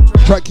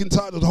 Track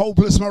entitled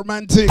Hopeless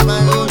Romantic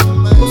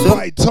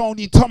by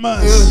Tony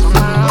Thomas.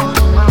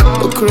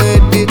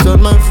 Credit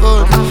on my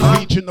phone.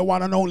 Featuring the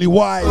one and only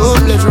Wise.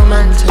 Hopeless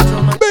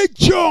romantic. Big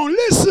John,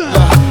 listen.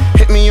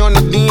 Hit me on the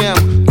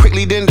DM,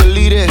 quickly then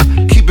delete it.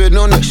 Keep it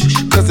on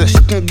the cause the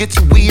shit can get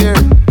you weird.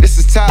 This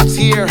is top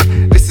tier,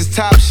 this is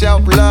top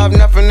shelf love.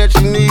 Nothing that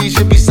you need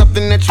should be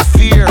something that you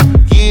fear.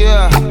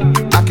 Yeah,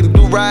 I can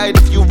do right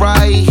if you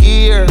right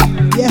here.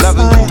 Yes, I've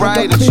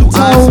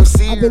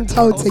been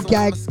told to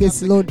gag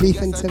this Lord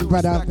Beefinton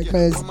brother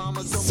because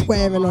he's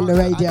swearing on the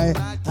radio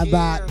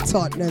about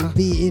Tottenham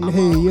beating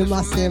who? You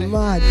must be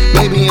mad.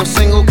 Maybe I'm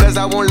single cause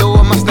I won't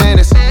lower my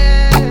standards.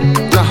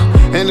 No,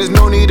 and there's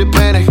no need to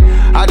panic.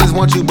 I just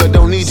want you but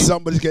don't need you.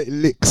 Somebody's getting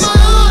licks.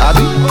 I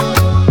be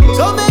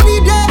so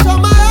many days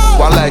on my own.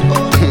 While like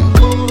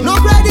no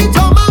credit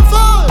on my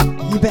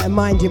phone. You better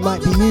mind it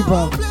might be you,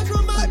 bro.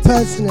 Like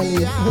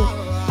personally. I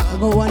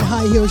got one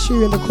high heel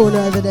shoe in the corner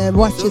over there.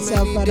 Watch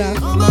yourself, brother.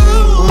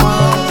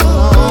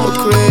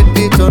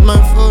 Credit on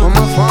my phone.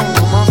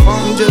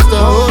 Just a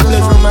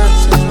hopeless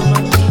romance.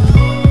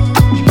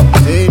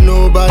 Ain't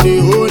nobody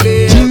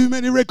holy. Too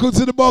many records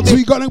in the box.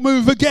 We gotta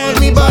move again.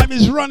 Time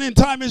is running.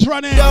 Time is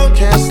running.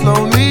 Can't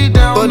slow me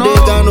down. But they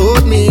can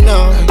hold me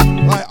now.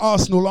 Like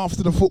Arsenal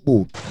after the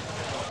football.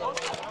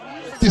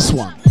 This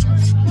one.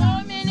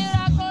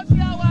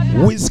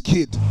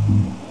 Wizkid,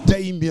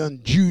 Damien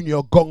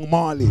Jr. Gong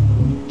Marley.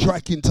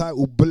 Track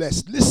entitled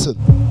Blessed. Listen.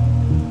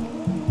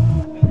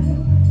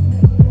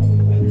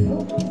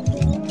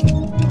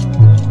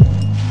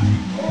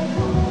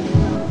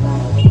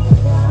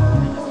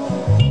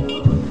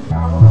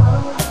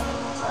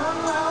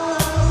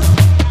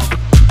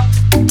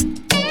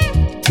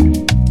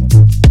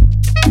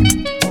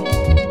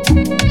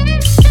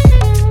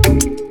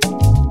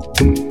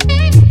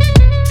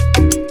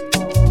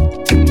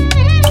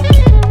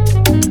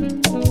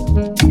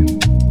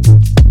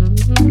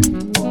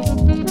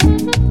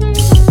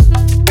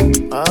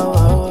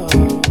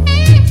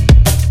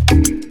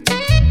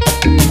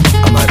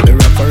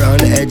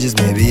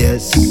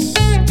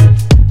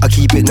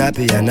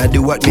 Nappy and I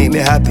do what make me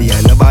happy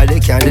and nobody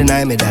can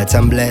deny me that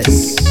I'm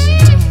blessed.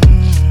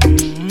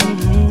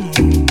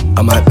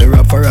 I might be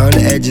rough around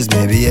the edges,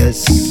 maybe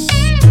yes.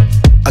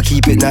 I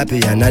keep it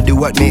nappy and I do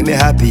what make me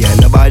happy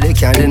and nobody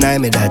can deny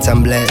me that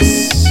I'm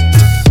blessed.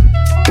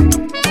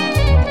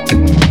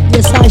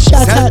 Yes, I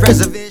shout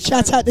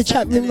out the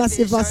chat room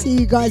massive. I see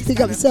you guys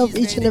pick up yourself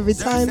each and every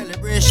time.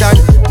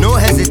 No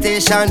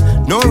hesitation,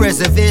 no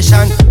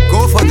reservation.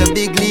 Go for the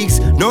big leagues,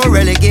 no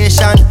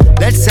relegation.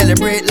 Let's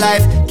celebrate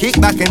life, kick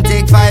back and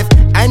take 5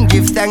 and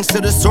give thanks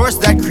to the source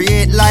that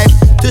create life.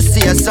 To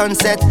see a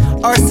sunset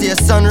or see a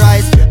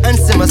sunrise and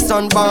see my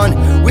son born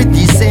with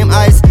these same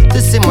eyes. To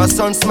see my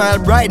son smile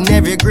bright in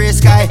every grey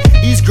sky.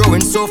 He's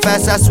growing so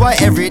fast, that's why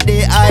every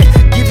day I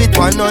give it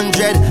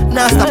 100,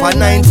 now stop at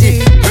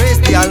 90. Praise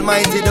the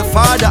Almighty, the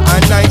Father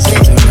and 90.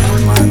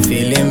 I'm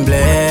feeling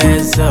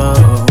blessed,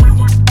 oh.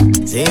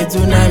 Say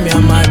tonight me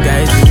and my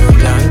guys we go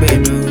down,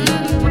 baby.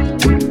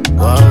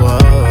 Whoa, whoa,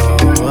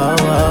 whoa, whoa,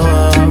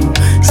 whoa.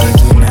 Say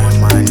tonight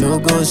man no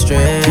go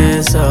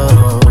stress,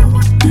 oh.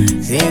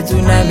 Say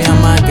tonight me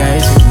and my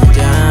guys we go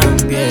down,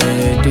 baby.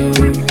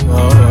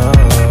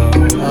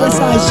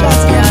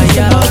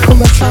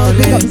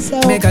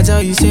 Make I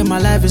tell you, say my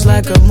life is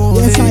like a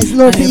movie. Yes, I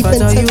Lord and if I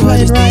tell you all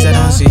these things I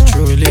don't see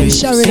truly.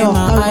 Say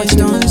my eyes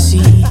don't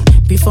see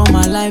before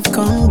my life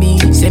come be.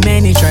 Say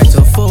many try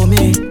to fool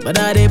me, but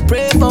I dey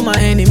pray for my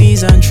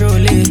enemies and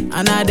truly.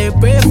 And I dey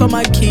pray for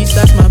my kids,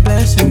 that's my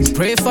blessings.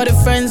 Pray for the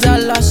friends I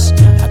lost.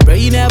 I pray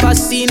you never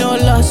see no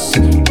loss.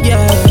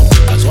 Yeah,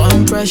 that's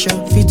one pressure,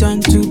 fit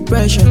on to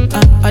pressure.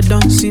 I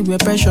don't see where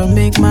pressure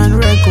make man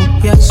record.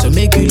 Yeah, so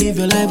make you live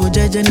your life, oh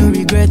judge no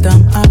regret.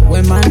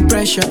 When man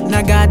pressure,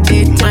 now God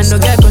did man no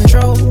get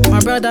control. My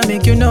brother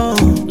make you know,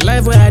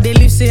 life where I dey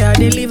live, say I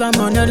dey live, I'm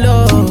on the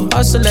low.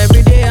 Hustle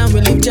every day and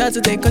we live just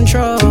to take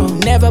control.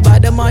 Never by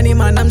the money,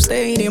 man, I'm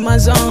staying in my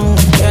zone.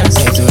 Yeah,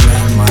 say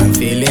tonight, man,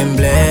 feeling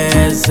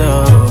blessed,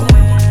 oh.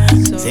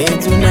 Say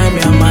tonight,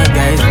 me and my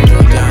guys, we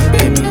go down,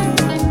 baby.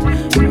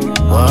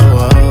 Whoa,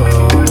 whoa,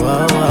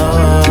 whoa,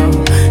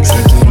 whoa.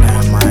 Say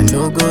tonight, man,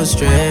 no go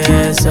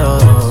stress,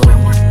 oh.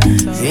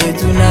 Say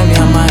tonight, me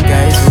and my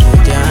guys, we go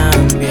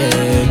down,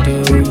 baby.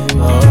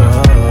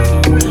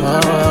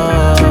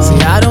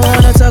 See, I don't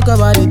wanna talk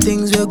about the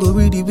things that go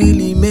really,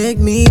 really make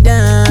me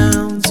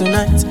down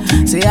tonight.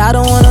 Say, I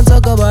don't wanna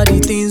talk about the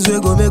things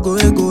that go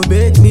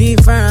make me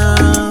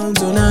frown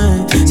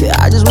tonight. Say,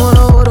 I just wanna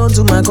hold on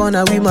to my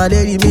corner with my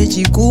lady, make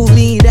she cool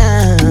me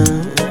down.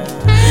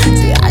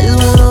 Say, I just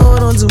wanna hold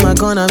on to my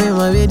corner with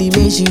my lady,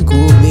 make she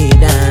cool me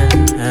down.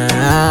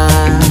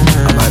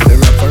 I might be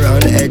rough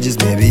around the edges,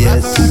 maybe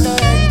yes.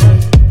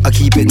 I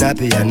keep it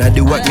nappy and I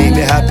do what make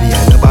me happy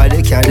and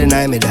nobody can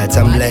deny me that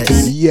I'm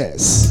blessed.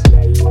 Yes. I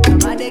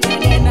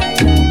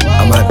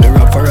might be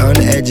rough around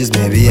the edges,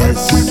 maybe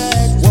yes.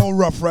 Well,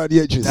 rough around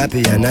the edges.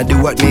 Happy and I do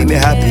what make me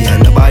happy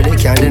and nobody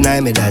can deny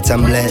me that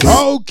I'm blessed.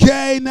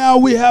 Okay, now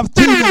we have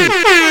 2 minutes.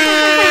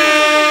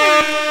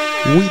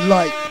 We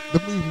like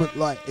the movement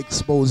like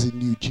exposing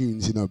new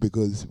tunes, you know,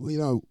 because you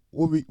know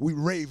we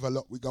rave a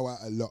lot, we go out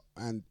a lot,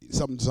 and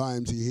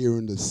sometimes you're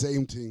hearing the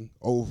same thing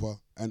over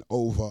and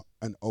over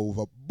and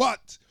over.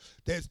 But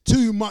there's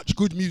too much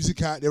good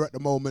music out there at the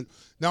moment.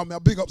 Now, I'll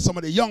big up some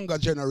of the younger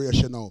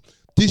generation now.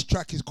 This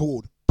track is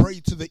called "Pray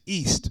to the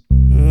East."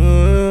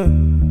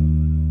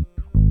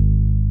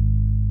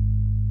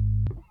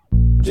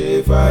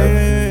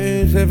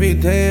 J5 every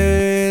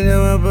day,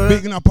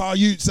 bigging up our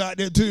youths out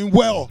there doing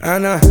well.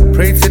 And I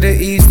pray to the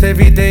east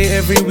every day,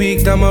 every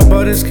week, that my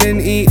brothers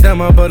can eat, that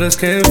my brothers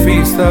can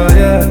feast, oh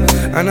yeah.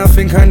 And I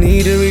think I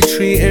need a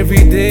retreat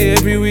every day,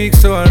 every week,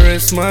 so I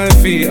rest my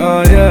feet,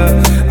 oh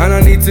yeah. And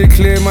I need to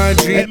clear my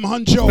dream,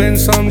 spend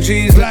some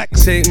G's, like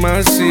take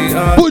my seat,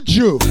 Would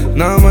you?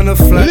 Now I'm on a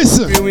flight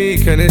every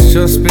week, and it's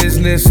just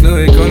business, no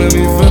economy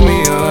for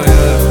me, oh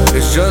yeah.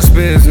 It's just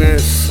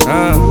business,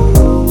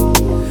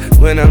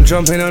 when I'm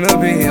jumping on a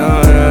beat,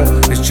 oh yeah,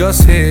 it's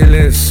just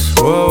hitless,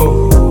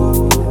 whoa.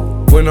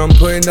 When I'm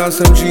putting down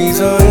some G's,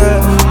 oh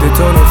yeah, they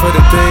turn up for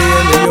the day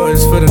and the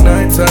yours for the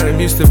night time.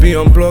 Used to be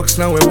on blocks,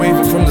 now we're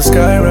waving from the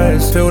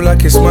skyrise. Feel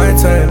like it's my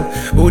time,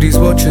 all these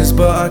watches,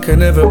 but I can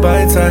never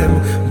buy time.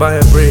 Buy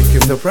a break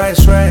if the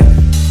price right,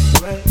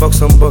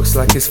 box on box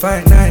like it's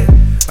fight night.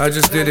 I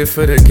just did it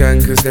for the gang,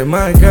 cause they're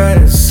my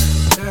guys.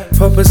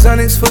 Papa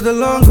Sonics for the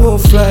long haul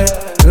flight.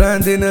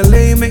 Land in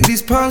LA, make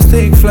these pounds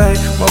take flight.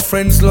 My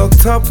friends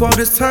locked up while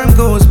this time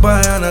goes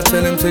by, and I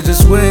tell them to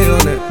just wait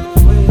on it.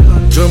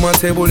 Join my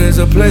table, there's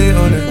a plate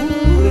on it.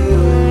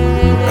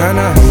 And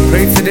I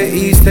pray to the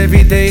east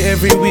every day,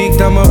 every week,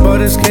 that my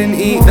brothers can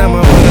eat, that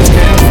my brothers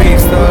can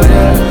feast, oh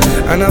yeah.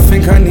 And I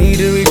think I need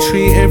a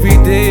retreat every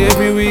day,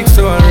 every week,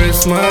 so I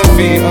rest my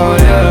feet, oh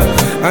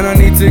yeah. And I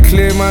need to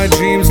clear my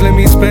dreams, let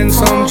me spend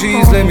some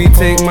G's, let me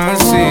take my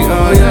seat,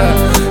 oh yeah.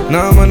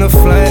 Now I'm on a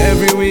flight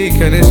every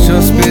week, and it's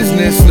just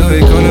business, no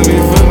economy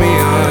for me,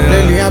 oh yeah.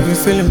 Lately I've been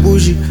feeling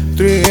bougie,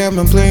 3 AM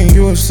I'm playing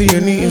UFC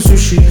and eating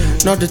sushi.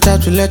 Not the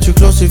type to let you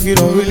close if you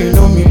don't really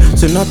know me.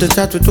 So not the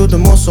type to do the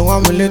most, so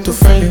I'm a little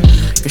friendly.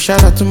 A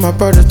shout out to my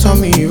brother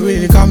Tommy, he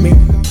really got me.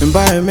 Been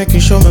buying,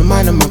 making sure my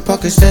mind and my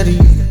pocket steady.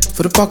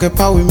 For the pocket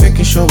power, we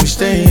making sure we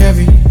staying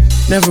heavy.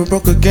 Never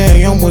broke again,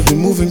 young boys be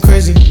moving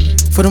crazy.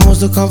 For the most,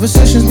 the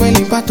conversations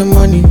mainly about the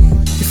money.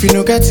 If you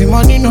no getting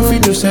money, no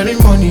fit do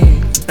ceremony.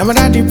 Now my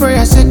daddy pray,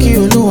 I say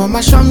Kiolu,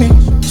 I'ma show me.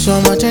 So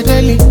I'm at a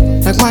daily,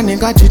 like my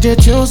nigga DJ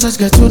Jules, let's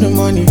get to the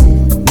money.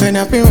 When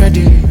I've been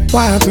ready,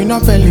 why I've been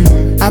up early.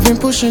 I've been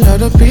pushing out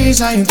the peas,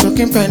 I ain't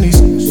talking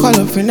pennies. Call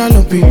up in a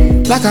lumpy,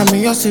 like I'm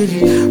in your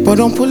city. But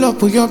don't pull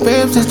up with your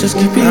babes, let's just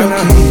keep it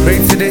low-key. Pray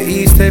to the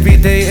east every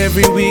day,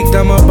 every week,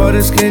 that my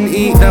brothers can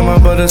eat, that my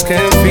brothers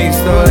can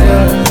feast, oh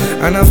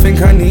yeah. And I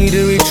think I need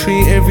a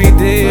retreat every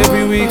day,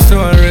 every week,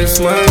 so I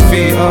rest my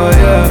feet, oh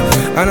yeah.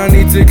 And I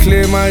need to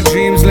clear my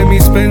dreams, let me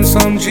spend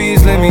some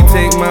G's, let me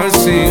take my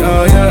seat,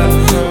 oh yeah.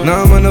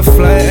 Now I'm on a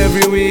flight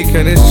every week,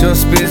 and it's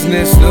just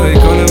business, no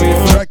economy.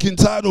 Track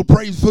entitled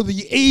 "Praise for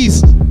the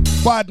East."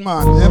 Bad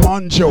man, them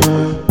Anjo.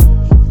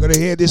 You gotta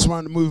hear this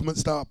one, the movement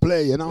start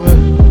play, you know.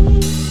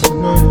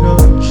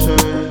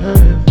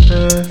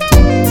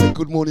 Say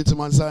good morning to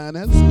my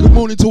Xioness. Good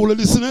morning to all the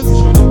listeners.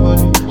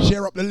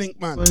 Share up the link,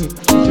 man.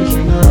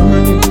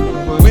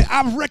 We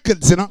have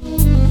records, you know.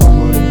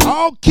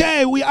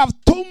 Okay, we have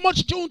too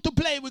much tune to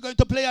play. We're going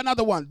to play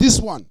another one.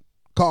 This one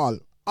called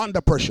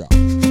 "Under Pressure."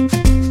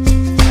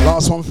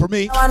 Last one for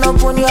me. I wanna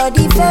open your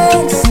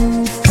defense,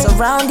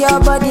 surround your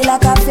body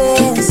like a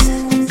fence.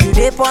 You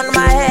dip on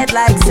my head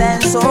like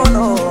sense, oh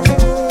no.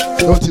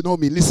 Don't you know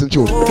me? Listen,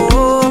 Joe.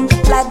 Oh,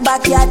 like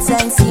backyard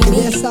sense, see me.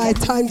 Yes, I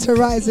time to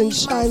rise and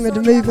shine with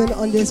the movement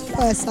on this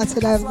first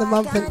Saturday of the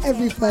month and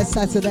every first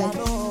Saturday.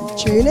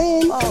 Tune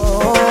in.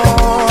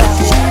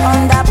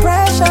 Under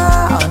pressure,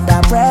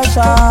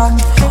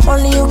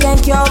 only you can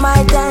cure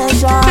my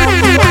tension.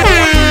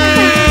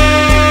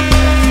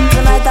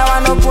 Tonight I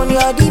wanna open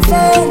your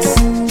defense,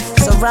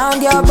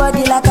 surround your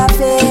body like a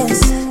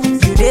fence.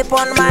 You dip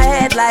on my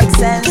head like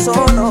sense,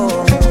 oh no.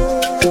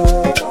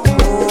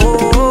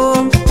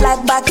 Oh,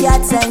 like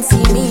backyard sense,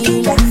 see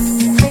me.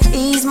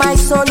 Ease my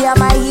soul, you're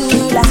my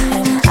healer.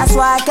 That's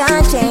why I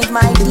can't change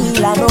my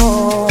dealer,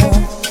 no.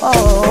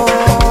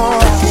 Oh,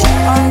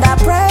 under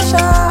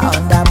pressure,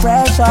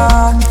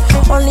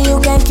 only you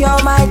can cure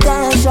my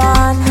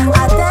tension.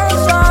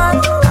 Attention,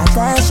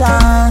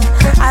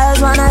 I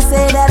just wanna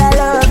say that I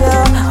love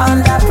you.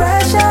 Under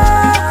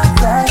pressure,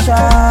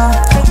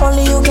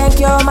 only you can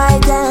cure my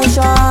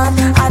tension.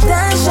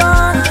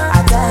 Attention, I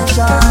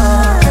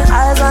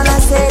just wanna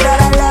say that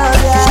I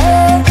love you.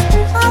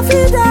 I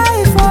feel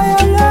die for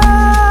your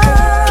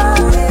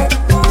love.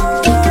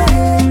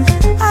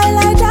 I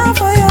lie down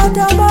for your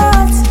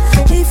domot.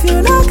 If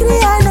you no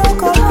agree, I no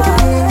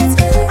comment.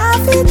 I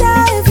feel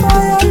die for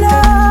your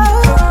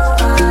love.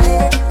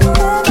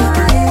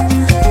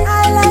 I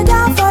lie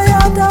down for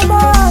your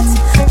domot.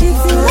 If you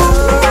no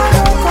agree, I no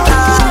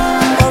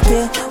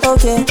comment.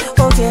 Okay.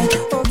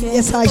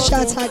 Yes, I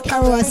shout out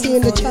Carol, I see you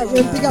in the chat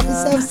room. Big up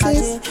yourself,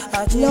 sis.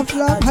 Love,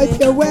 hope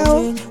you're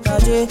well.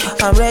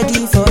 I'm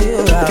ready for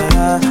you.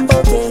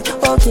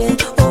 Okay.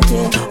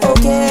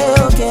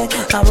 okay,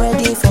 I'm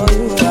ready for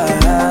you.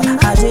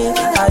 Aje,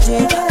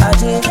 I'm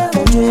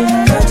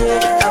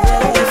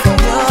ready for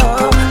you.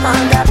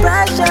 Under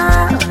pressure,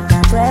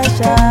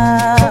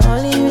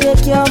 only you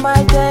take cure my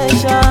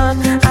tension.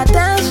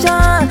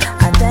 Attention,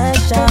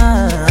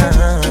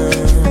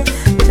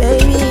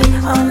 baby,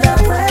 under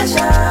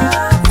pressure,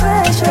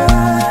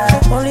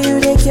 only you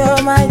take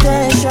cure my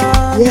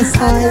tension. Yes,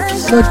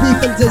 Lord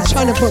Beefinton's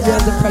trying to put me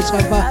under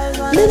pressure, but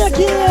me not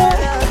care.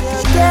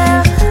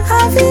 Yeah,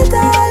 I feel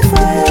die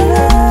for your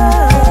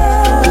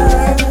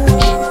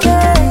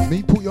love.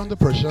 Me put you under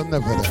pressure,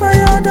 never. For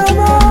your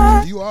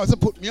love. You also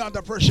put me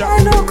under pressure.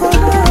 I know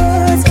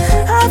colors.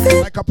 I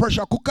feel like a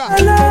pressure cooker.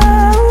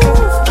 Love,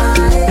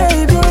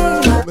 baby.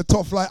 Me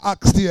tough like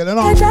oxtail, you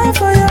know. I die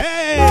for your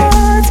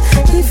heart.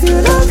 If you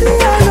love me,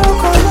 I know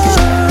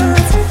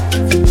colors.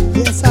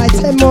 Yes,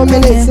 10 more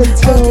minutes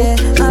until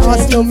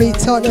Arsenal meet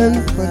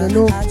Tottenham for the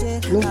North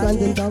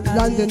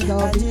London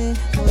derby.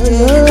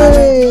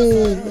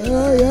 Okay.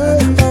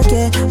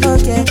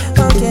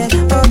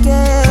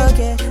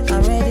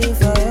 I'm ready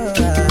for you.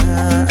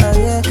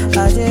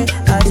 Aje,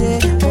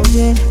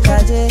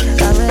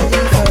 I'm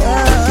ready for you.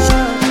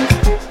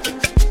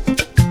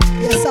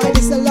 Yes,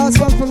 this is the last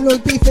one from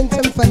Lord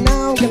Beefinton for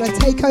now. I'm gonna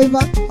take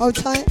over. Hold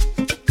tight.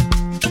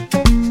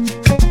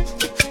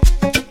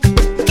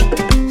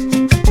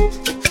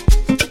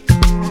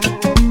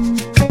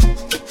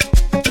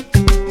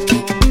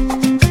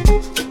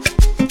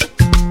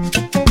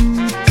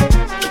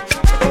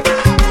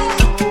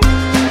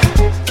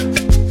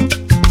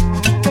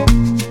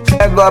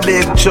 Let go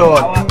big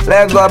chord,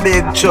 let go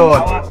big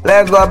chord,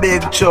 let go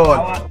big chord,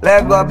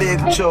 let go big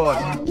chord,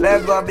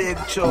 let go big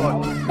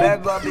chord,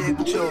 let go big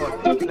chord,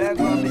 let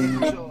go big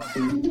chord.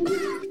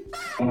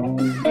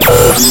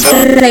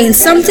 Playing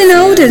something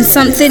old and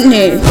something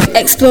new,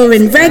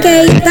 exploring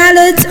reggae,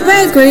 ballads,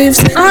 rare grooves,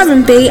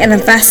 R&B and a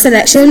vast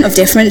selection of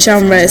different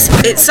genres.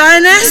 It's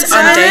Xioness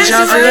on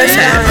Deja Vu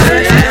FM.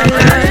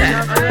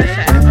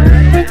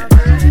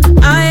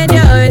 I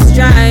always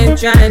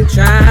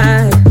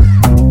try.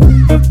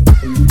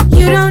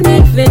 You don't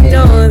even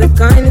know the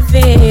kind of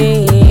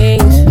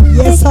things.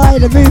 Yes,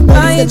 the movement.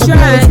 Are you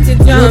trying to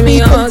tell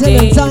me all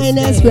things?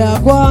 Xioness, we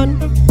are one.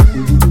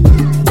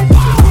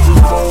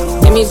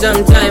 Give me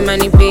some time, I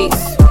need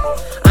peace.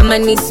 I'ma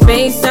need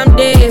space some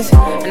days,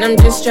 and I'm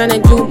just trying to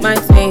do my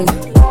thing,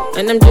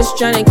 and I'm just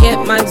trying to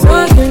get my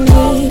way. You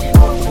need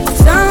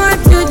someone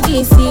to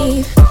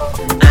deceive,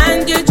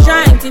 and you're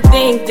trying to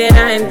think that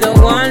I'm the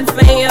one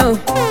for you.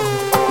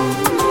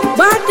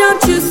 But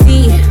don't you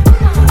see?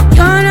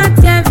 You're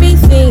not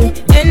everything,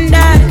 and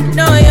I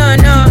know you're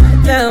not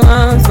the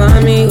one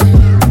for me.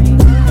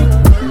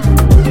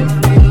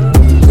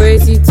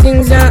 Crazy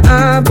things are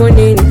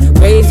happening,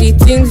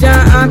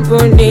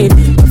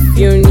 If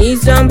you need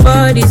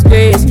somebody's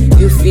grace,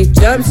 you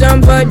fit up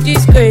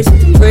somebody's grace.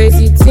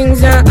 Crazy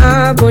things are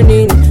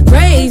happening,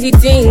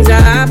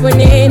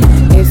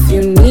 If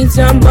you need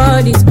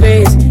somebody's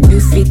grace, you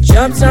fit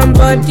up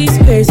somebody's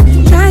grace.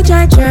 Try.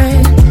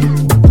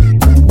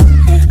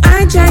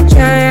 I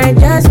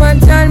just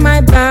want on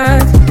my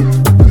back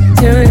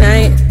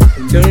tonight.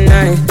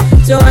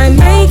 So I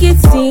make it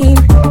seem.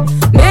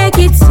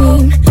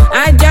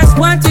 I just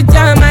want to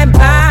turn my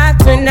back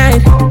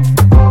tonight.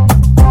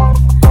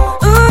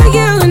 Oh,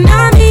 you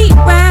know me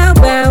well.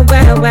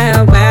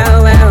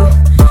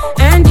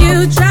 And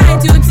you try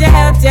to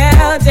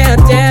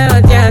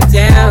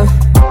tell.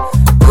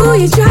 Who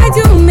you try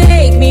to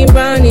make me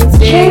run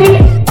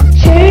insane.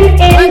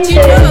 But you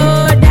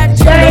know that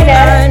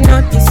you're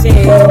not the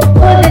same.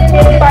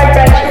 I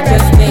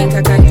just think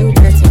I can do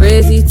better.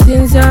 Crazy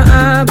things are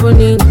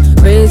happening.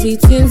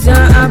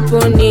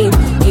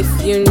 If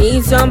you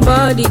need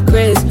somebody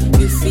grace,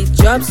 you fit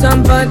drop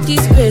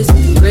somebody's grace.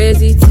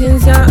 Crazy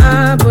things are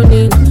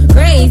happening.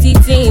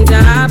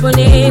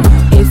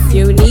 If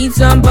you need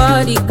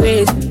somebody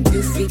grace,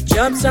 you fit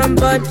drop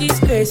somebody's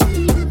grace.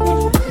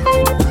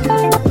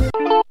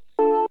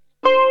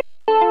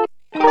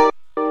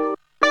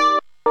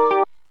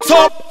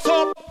 Top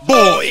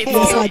boy.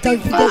 Yes,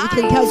 don't forget you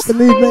can catch the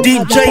movement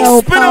at the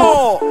Bell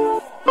Pub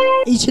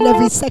each and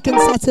every second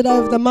Saturday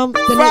of the month.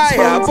 The next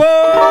one,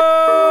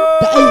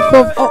 the 8th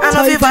of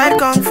October,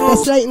 the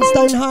Slate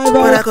Stone High Road.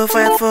 But I go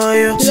fight for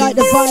you. You like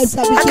the vibes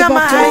that we I give got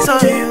my off eyes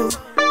on you.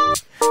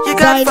 You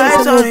got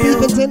vibes on you.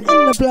 Beefinton in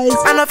the place.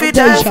 I know if you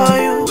die for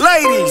you,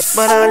 ladies,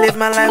 but I'll live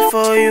my life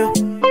for you.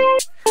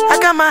 I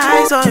got my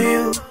eyes on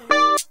you.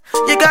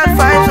 You got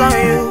vibes on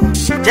you.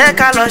 Jẹ́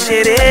ká lọ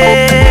ṣeré.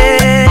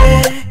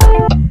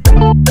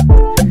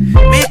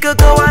 We could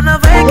go on a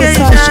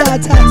vacation.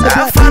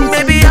 Have fun,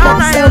 maybe all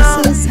night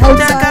long.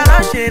 Jẹ́ ká lọ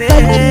ṣeré.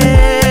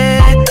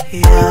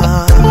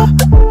 Yeah.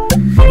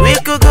 We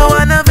could go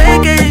on a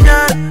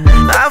vacation.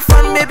 Have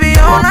fun, maybe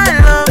all night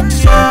long.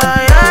 Yeah.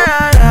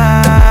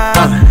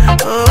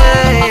 Oh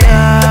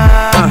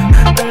yeah.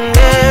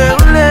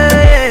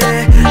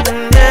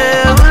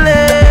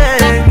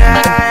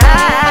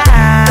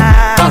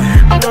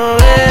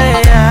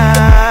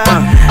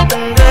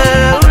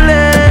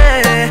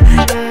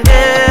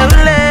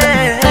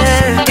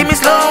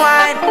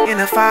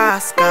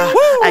 Alaska.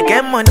 I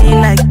get money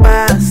like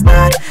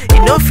bastard.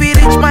 You know, if you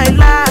reach my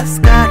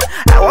last card,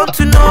 I want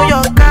to know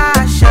your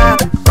cash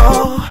app.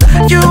 Oh,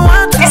 you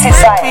want to make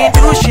me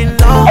do she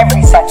know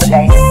every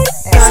Saturday.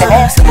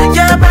 Listen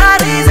your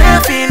body's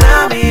a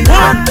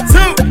phenomenon.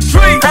 1, 2,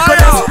 3, I go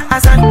dance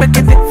as I'm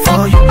breaking it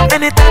for you.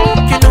 Anytime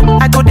you know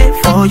I go there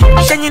for you.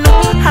 Then you know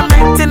I'm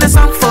writing the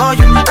song for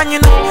you, and you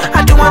know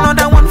I do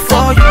another one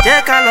for you.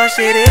 Jack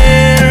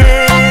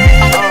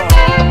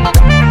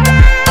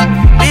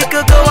we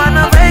could go on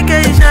a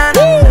vacation,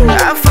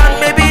 have fun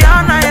maybe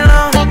all night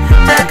long.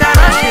 Jack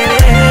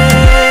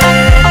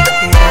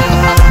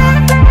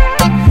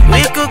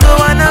we could go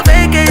on a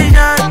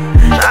vacation,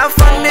 have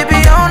fun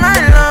maybe all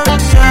night long.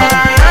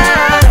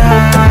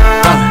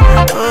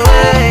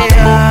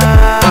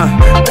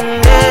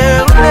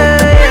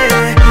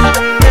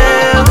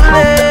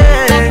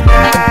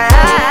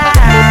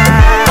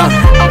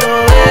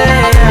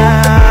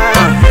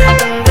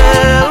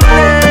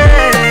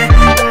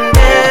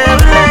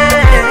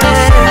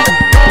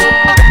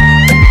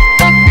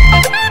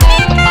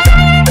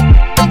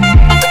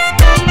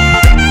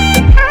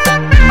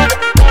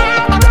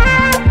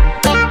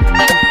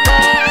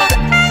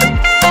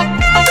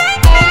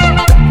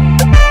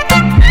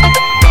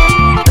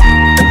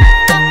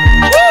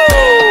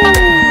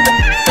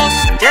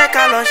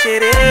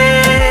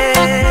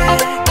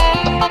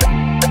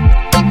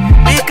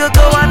 We could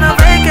go on a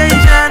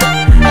vacation,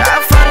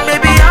 have fun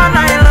maybe all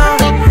night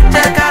long.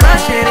 Check out our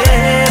shit,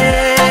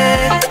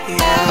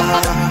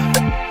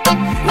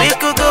 we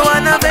could go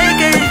on a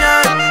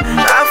vacation,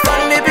 have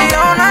fun maybe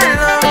all night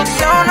long,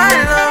 all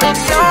night long,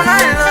 all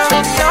night long,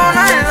 all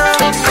night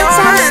long, all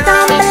night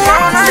long,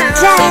 all night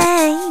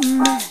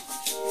long.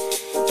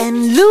 And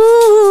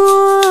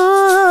lose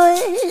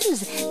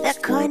the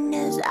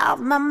corners of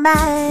my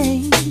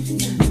mind.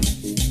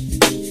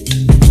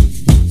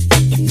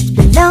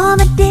 Below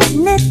my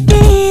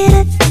dignity,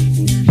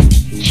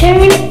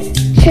 tune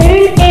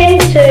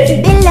into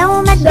below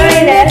my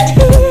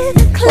dignity,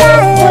 the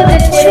climb a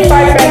tree.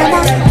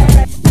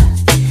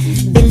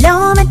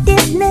 Below my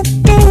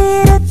dignity,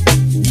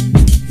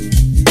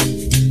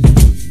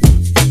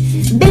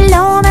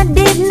 below my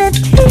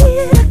dignity,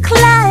 the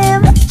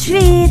climb a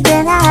tree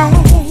that I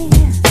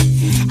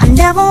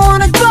never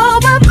wanna grow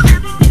up.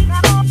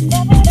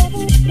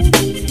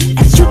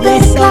 And you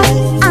better climb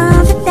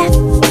under that.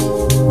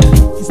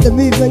 The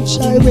movement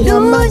show with our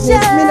madness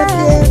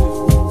Minapir.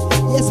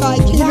 Yes, I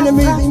keeping it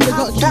moving. We've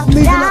got to keep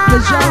moving up the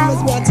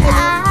genres, what I tell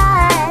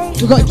you.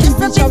 We've got to keep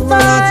each other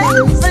on our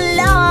toes.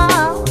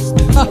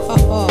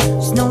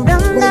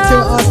 Wait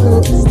till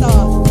Arsenal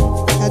start.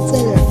 I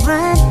tell you.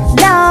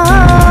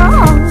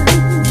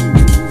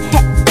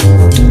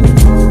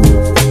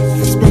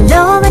 It's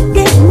below my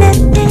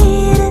dignity.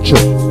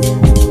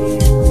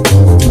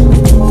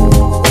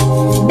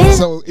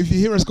 So if you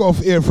hear us go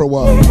off air for a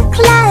while,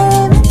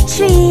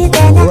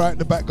 we're out in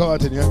the back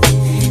garden, yeah?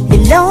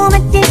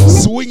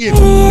 Swinging.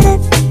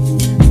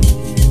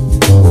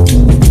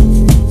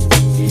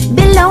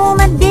 Below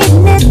my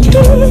dignity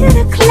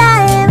to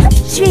climb a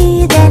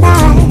tree that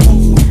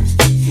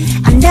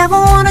I never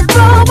wanna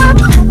grow up.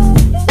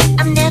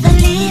 I'm never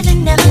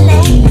leaving, never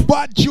late.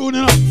 But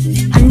tuning up.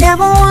 I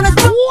never wanna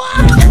grow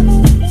up.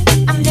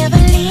 I'm never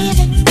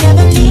leaving,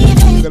 never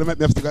leaving. You're gonna make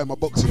me have to go in my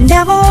boxing.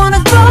 Never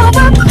wanna grow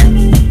up.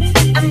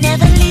 I'm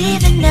never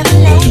leaving, never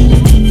late.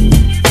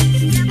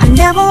 I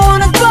never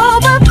wanna grow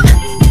up.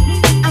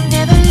 I'm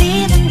never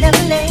leaving,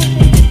 never late.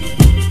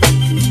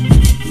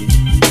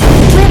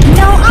 With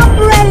no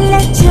umbrella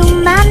to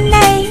my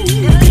name,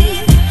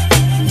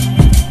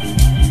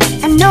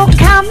 and no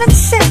common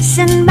sense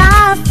in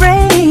my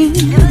brain.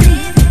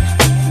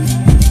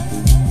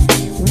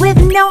 With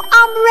no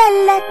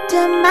umbrella to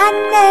my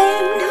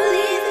name,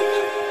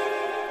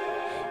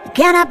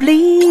 can I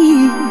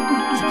please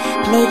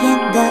play in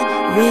the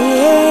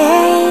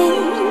rain?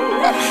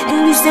 And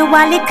you say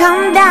while it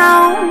come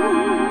down,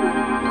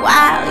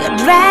 while you're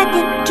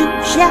dragging two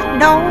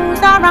shadows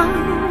around.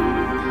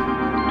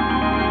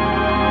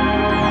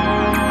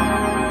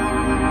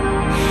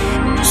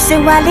 You say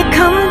while it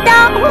come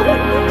down,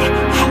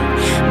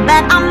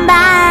 but I'm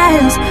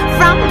miles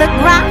from the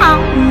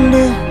ground.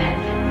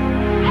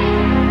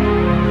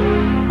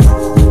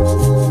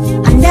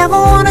 I never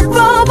wanna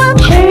grow up.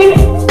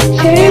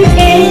 Tune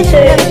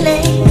into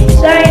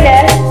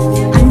Xioness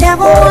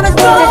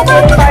Lord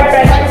Beefinton.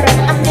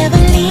 I'm never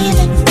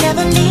leaving,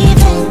 never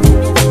leaving.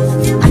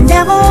 I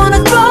never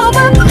wanna grow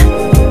up.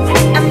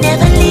 I'm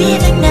never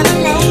leaving, never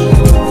late.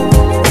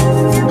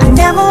 I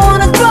never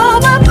wanna grow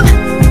up.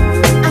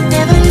 I'm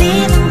never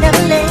leaving,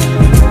 never late.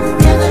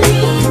 Never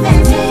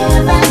leaving,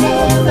 never,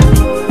 never.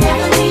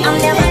 Never leaving, I'm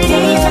never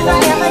leaving,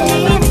 never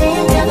leaving,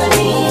 never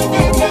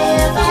leaving,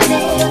 never,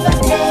 never,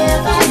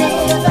 never,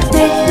 never.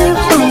 Make me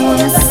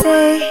wanna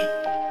say,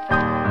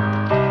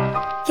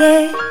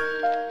 yeah.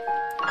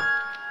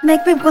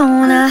 Make me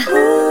wanna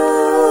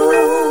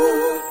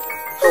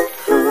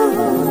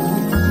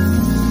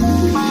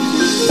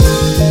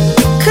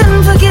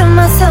couldn't forgive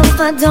myself,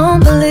 I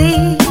don't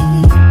believe.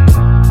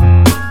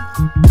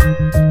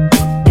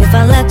 If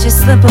I let you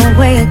slip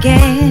away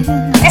again.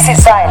 This is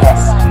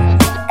Xioness.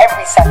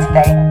 Every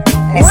Saturday,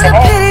 What listen a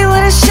in. pity,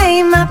 what a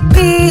shame, I'd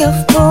be a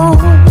fool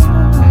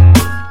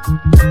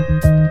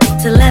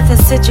to let the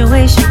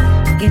situation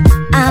get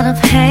out of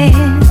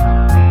hand.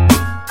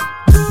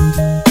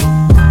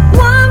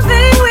 One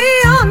thing we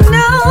all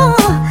know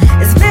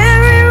is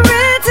very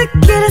rare to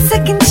get a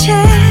second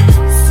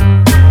chance.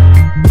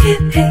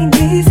 It ain't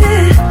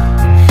easy,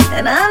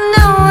 and I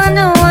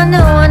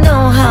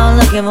know how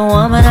lucky of a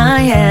woman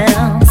I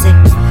am. See,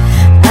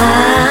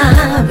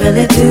 I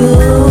really do.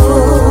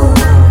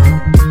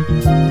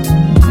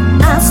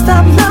 I'll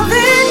stop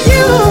loving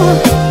you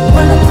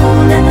when the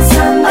moon and the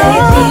sun they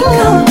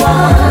become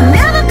one.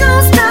 Never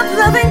gonna stop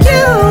loving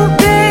you,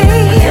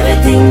 babe.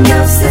 Everything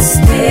else is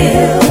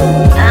still.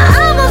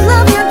 I'ma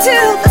love you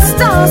till the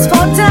stars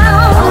fall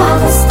down.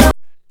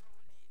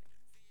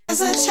 As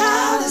a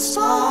child is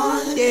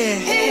born,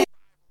 yeah.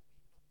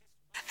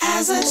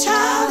 As a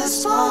child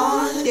is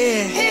born,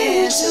 yeah.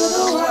 Into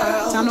the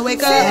world. Time to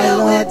wake Hold on,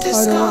 up.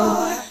 hold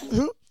on.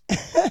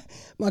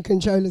 My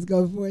controller's got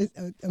a voice,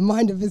 a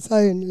mind of its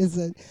own.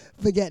 Listen,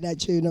 forget that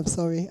tune. I'm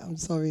sorry.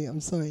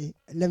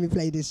 Let me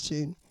play this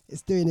tune.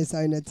 It's doing its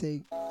own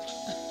thing.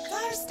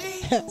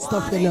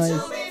 Stop the noise.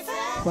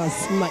 Before I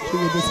smack you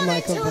with this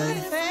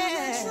microphone.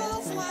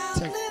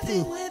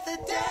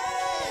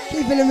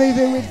 Keeping it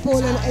moving with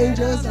Fallen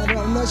Angels.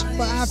 I'm not sure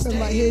what happened,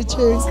 but here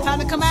tunes. Time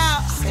to come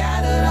out.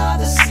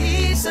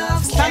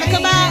 Time to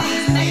come out.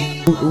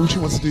 All she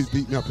wants to do is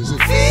beat me up, is it?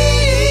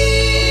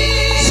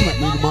 Smack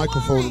me with the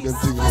microphone and them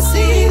things.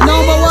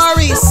 No more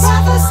worries.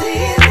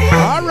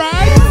 All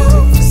right.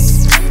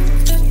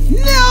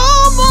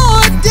 No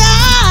more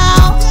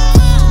doubt.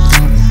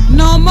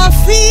 No more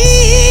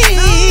fear.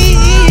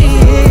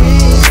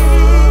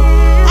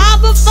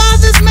 Our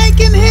Father's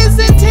making his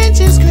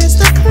intentions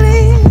crystal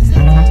clear.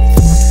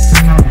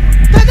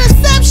 The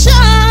deception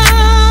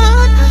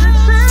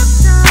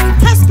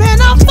has been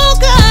our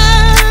focus.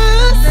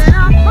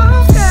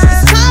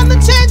 It's time to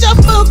change our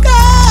focus.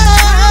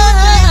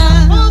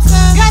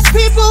 Got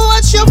people,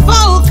 what's your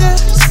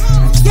focus?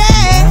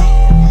 Yeah.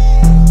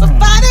 We're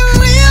fighting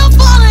real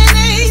fallen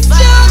angels.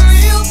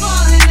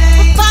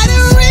 We're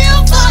fighting real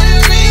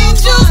fallen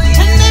angels.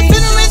 And they've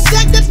been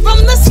rejected from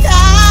the sky.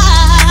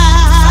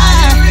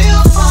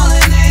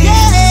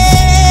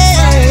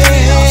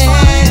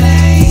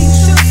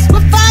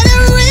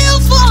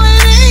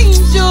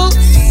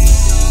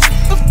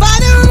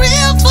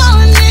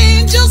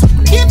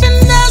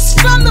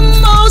 From the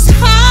most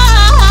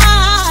high,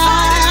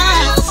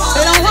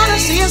 they don't wanna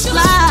see us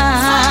fly.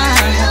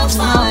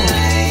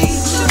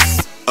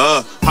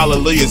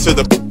 Hallelujah to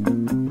the.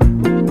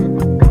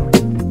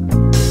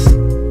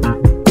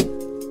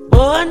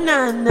 Oh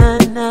na na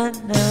na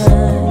na.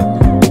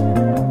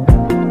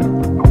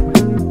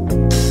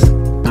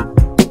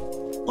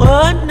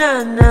 Oh na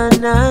na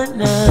na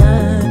na.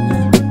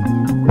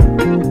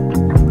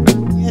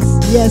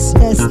 Yes,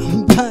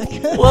 I'm back.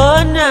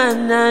 Oh na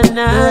na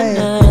na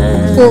na.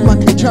 Thought my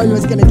controller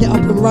was gonna get up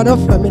and run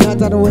off from me. I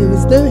don't know what he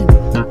was doing.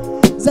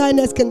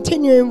 Xioness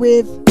continuing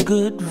with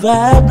good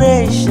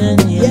vibration.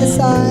 Yeah. Yes,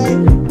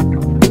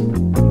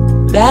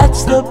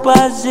 that's the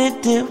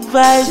positive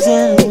vibes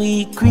and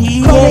we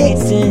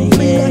creating.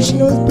 Yeah.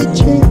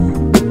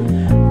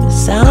 The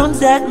sounds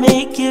that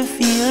make you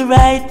feel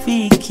right,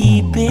 we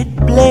keep it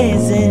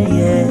blazing.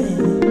 Yeah.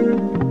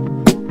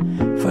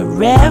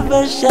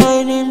 Forever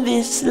shining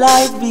this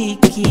light, we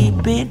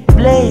keep it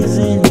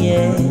blazing.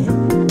 Yeah.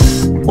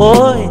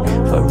 Boy,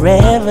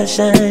 forever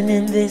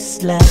shining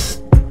this light.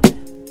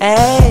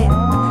 Hey,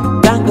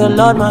 thank the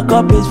Lord, my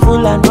cup is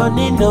full and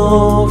running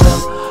over.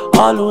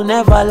 All who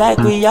never like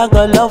we, I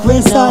got love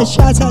with now.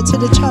 Shout out to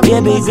the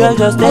champion. Baby girl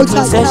just text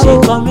me, say she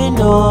coming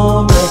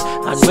over.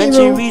 And when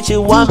she reach it,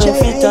 want me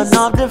fit turn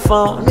off the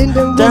phone. Turn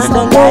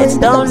the lights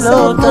down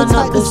low, turn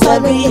up the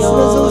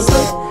stereo.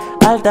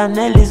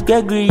 Altanellis,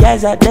 Gregory,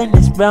 Isaac,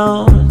 Dennis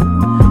Brown.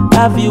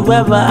 Have you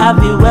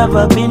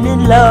ever been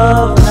in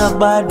love? No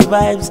bad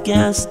vibes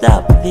can't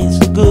stop this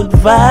good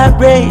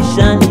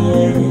vibration,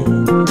 yeah.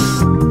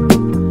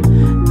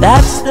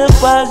 That's the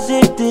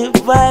positive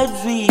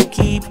vibes we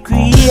keep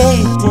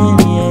creating,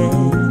 yeah.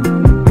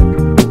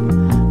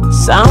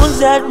 Sounds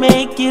that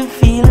make you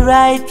feel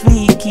right,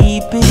 we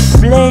keep it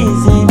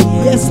blazing,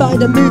 yeah. Yes,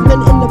 the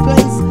movement in the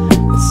place.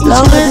 As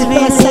long as we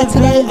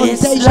live in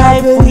this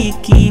life, we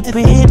keep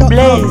it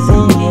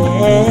blazing,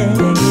 yeah.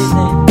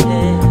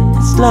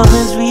 As long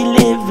as we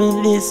live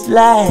in this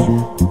life,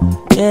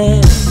 yeah.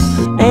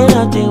 Ain't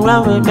nothing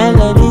wrong with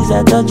melodies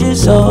that touch your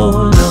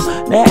soul, no.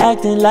 They're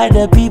acting like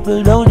the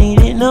people don't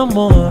need it no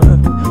more.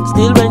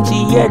 Still when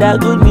she hear that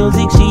good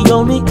music, she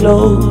hold me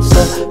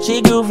closer.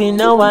 She groovy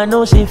now, I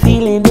know she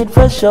feeling it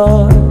for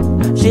sure.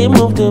 She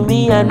moved to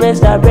me and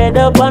rest her head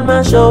up on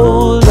my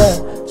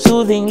shoulder.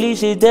 Soothingly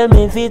she tell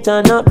me if it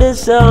turn up the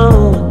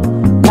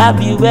sound. Have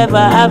you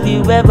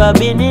ever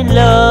been in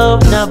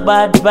love? No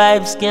bad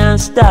vibes can't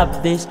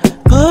stop this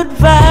good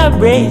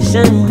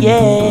vibration,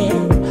 yeah.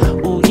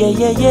 Oh yeah,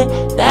 yeah.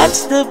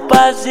 That's the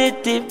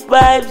positive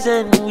vibes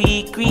and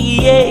we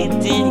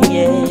creating,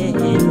 yeah.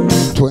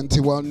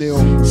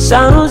 21-0.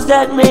 Sounds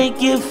that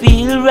make you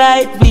feel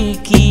right, we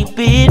keep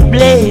it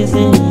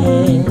blazing,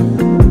 yeah.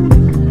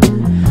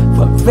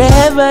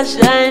 Forever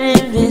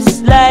shining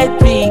this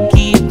light, we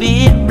keep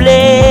it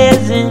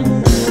blazing,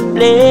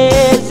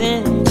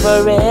 blazing.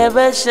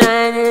 Forever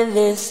shining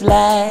this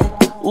light,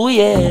 ooh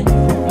yeah.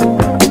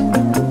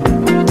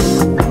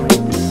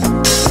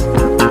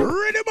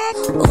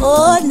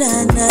 Oh,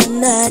 na na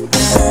na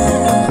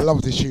na. I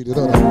love this shooter,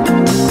 don't I?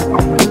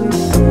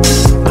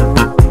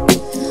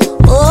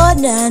 Oh,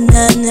 na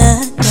na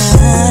na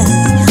na.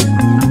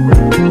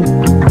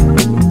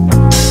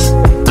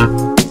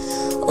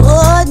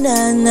 Oh,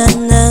 na na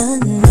na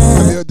na.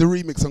 Have you heard the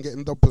remix on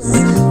Getting Dub Play?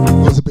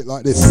 It goes a bit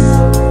like this.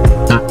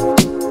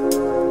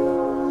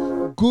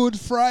 Good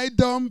fried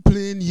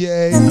dumpling,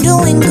 yeah. I'm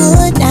doing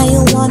good, now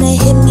you wanna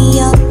hit me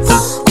up.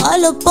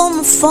 All up on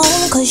my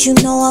phone, cause you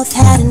know I've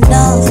had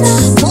enough.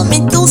 Put me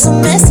through some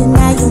mess and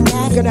now you're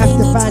mad. You're gonna have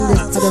to find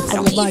this other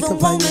from the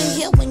microphone,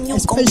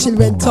 especially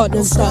when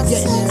Tottenham start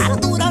getting there.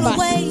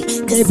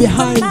 They're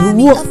behind the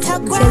whoop. How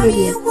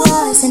grimy it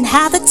was, and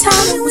how the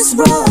timing was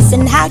rough,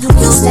 and how you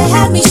used to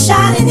have me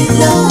shining in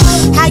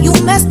love. How you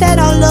messed that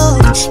all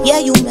up, yeah,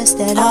 you messed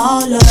that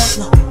all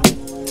up.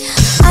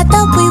 I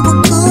thought we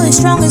were good,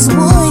 strong as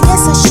wood,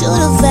 yes I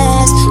should've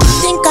asked. You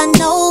think I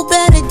know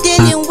better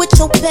dealing with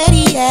your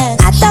petty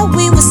ass. I thought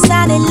we were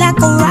solid like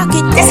a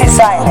rocket. This is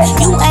Xioness.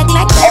 You act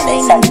like that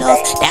ain't enough.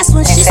 That's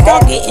when shit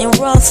start getting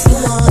rough.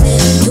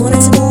 You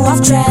wanted to go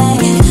off track,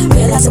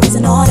 realize it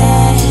wasn't all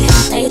that.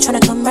 Now you're trying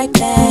to come right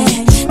back.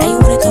 Now you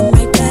wanna come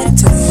right back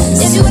to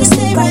me. If you would've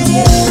stayed right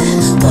here,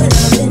 would've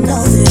never been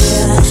over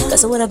there.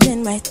 Cause I would've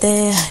been right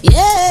there.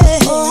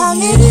 Yeah. Oh, how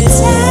many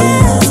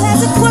times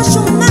has it crossed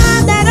your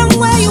mind that I'm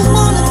where you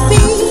wanna be?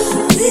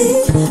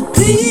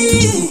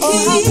 Oh,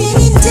 how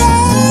many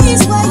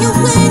days where you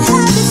went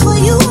high before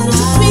you wanted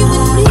to be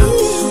with me?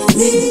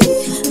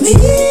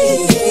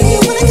 You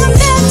wanna come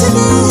back to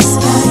this?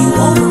 Now you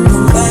wanna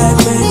come back,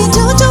 baby. Need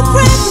you to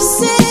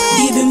practice it.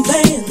 Even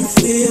playing to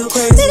feel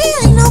crazy. Did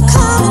it ain't no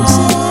common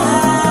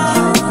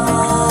chance.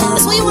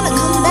 That's why you wanna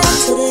come back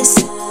to this.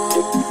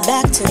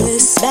 Back to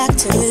this, back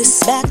to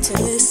this, back to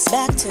this,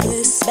 back to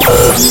this, back to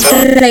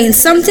this. Playing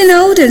something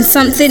old and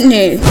something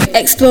new,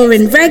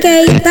 exploring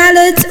reggae,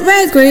 ballads,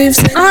 rare grooves,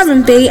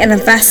 R&B and a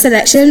vast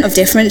selection of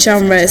different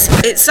genres.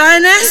 It's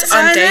Xioness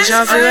on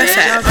Deja Vu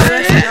FM.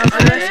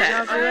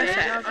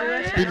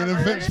 It's been an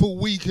eventful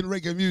week in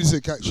reggae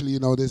music, actually. You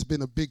know, there's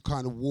been a big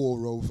kind of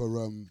war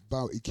over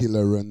Bounty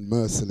Killer and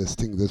Merciless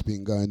thing that's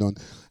been going on.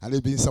 And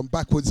there's been some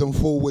backwards and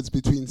forwards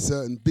between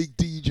certain big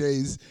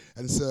DJs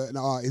and certain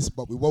artists,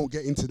 but we won't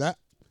get into that.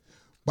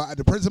 But at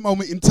the present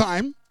moment in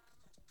time,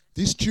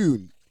 this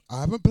tune, I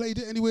haven't played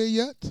it anywhere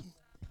yet.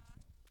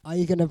 Are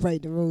you gonna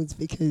break the rules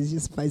because you're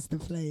supposed to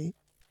play?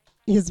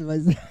 You're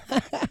supposed to.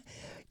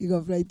 You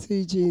gotta play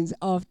 2 tunes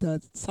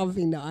after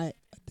something that I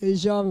do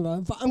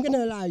genre. But I'm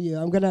gonna allow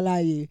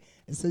you.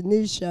 It's a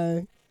new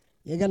show.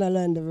 You're gonna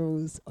learn the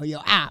rules, or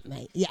you're out,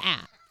 mate. You're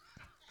out.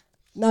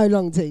 No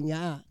long thing. You're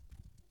out.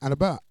 And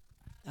about.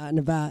 Out and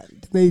about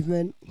the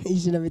movement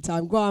each and every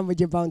time. Go on with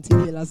your Bounty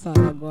Killer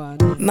song. Go on.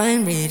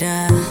 Mind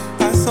reader.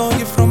 I saw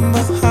you from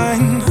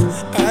behind.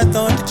 I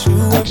thought that you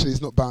were. Actually,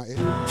 it's not about it.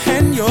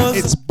 And yours.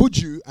 It's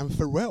Buju and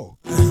Pharrell.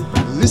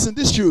 Listen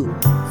this tune.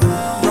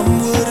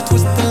 From wood to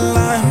twist the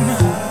lime.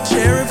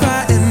 Cherry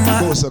pie in my.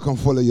 Of course, I can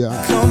follow you.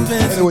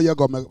 Anyway, you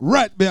got me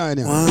right behind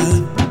you.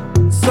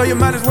 So you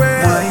might as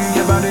well. Wind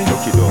your body.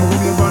 Move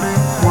your body.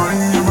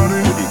 Wind your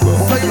body.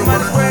 So you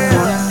might as well.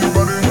 Wind your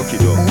body.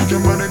 Move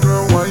your body,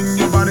 girl. Wind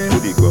your body.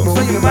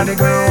 So you might as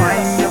well.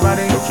 Wind your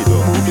body.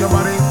 Move your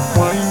body.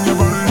 Wind your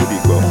body.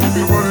 Move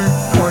your body.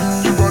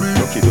 Wind your body.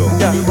 Move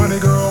your body,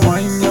 girl.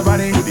 Wind your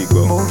body.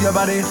 Move your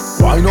body.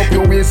 Wind up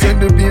your waist, set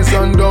the bass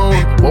and down.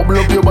 Bubble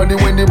up your body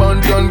when the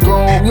band can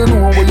come. You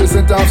know where you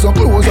set off, so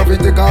close up it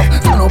take off.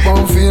 Stand up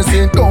and face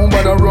it, down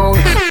by the road.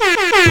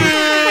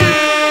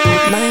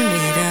 Mind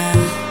reader.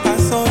 I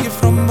saw you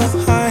from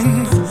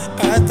behind.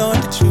 I thought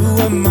that you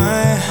were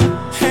mine.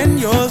 And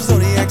your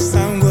zodiac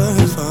sign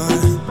was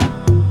fun.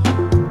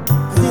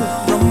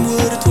 From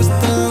wood to twist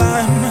the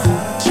lime.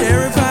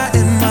 Cherry pie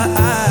in my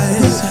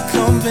eyes.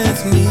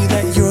 Convince me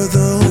that you're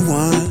the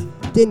one.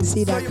 Didn't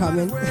see that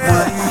coming.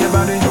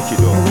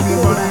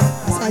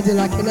 Sounded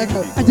like an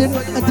echo. I didn't.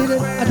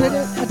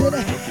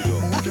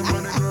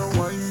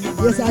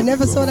 Yes, I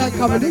never saw that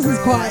coming. This is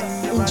quite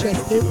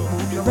interesting.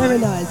 Very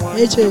nice.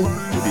 Hey, tune.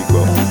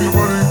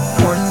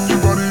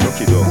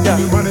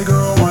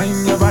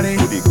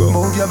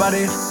 Move your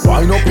body.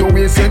 Wind up your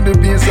waist, set the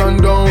bass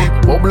and down.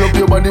 Bubble up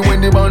your body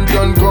when the band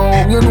can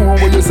come. You know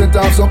where you set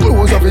off, so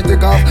close up it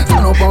take off.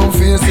 Stand up and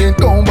face it,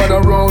 down by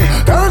the road.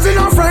 Girls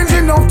enough, friends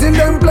enough, till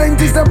them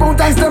plenty. Step out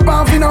and step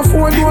off in a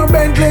 4-door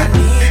Bentley. I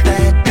need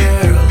that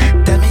girl.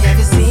 Tell me, have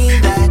you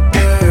seen that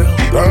girl?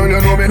 Girl, you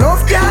know me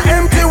enough can't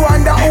empty.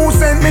 Wonder who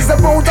sent me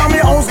step out of me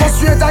house, go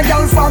straight to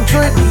girl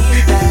factory. I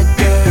need that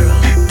girl.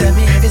 Tell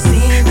me, have you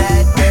seen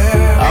that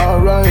girl?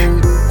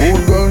 Alright,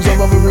 good girls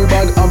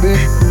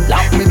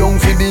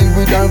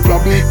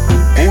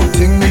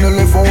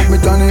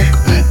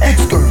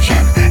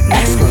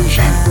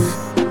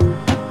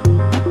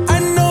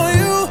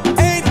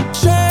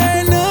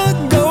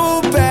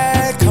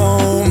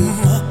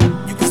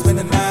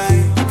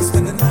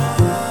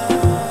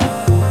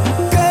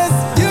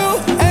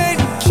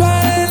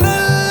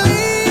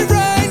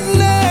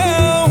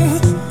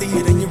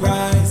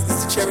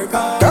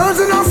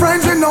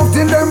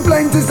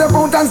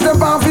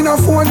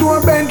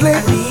 4-door Bentley.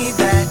 I need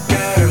that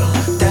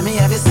girl. Tell me,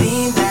 have you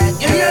seen that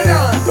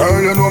girl?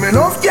 Girl, you know me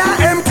enough,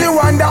 yeah, empty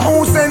wonder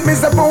who sent me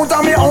the boat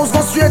on me house,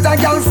 go straight to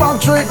girl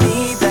factory. I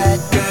need that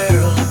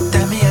girl.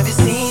 Tell me, have you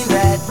seen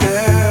that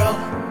girl?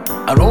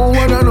 I don't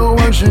wanna know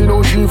when she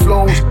knows she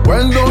flows.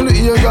 Well down the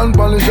ear and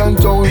polish and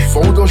toes.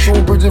 Photo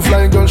shoot pretty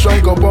fly girl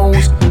strike a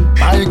pose.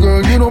 My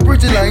girl, you know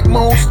pretty like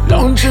most.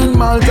 Lunch in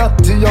Malta,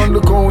 tea on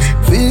the coast.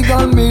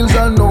 Vegan meals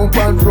and no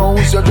pat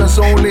roast. You dress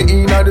only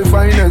in the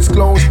finest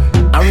clothes.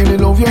 I really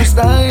love your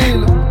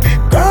style.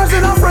 Girls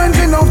and her friends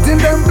enough till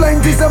them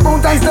plenty. Step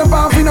out and step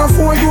off in a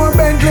 4-door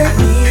Bentley. I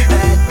need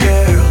that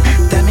girl.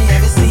 Tell me,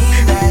 have you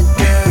seen that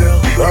girl?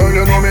 Girl,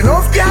 you know me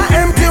enough, yeah,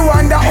 empty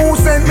wonder who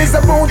sent me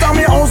step out of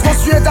me house, go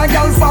straight to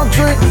girl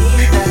factory. I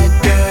need that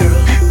girl.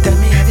 Tell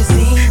me, have you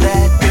seen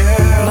that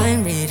girl?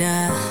 Mind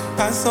reader.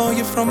 I saw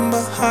you from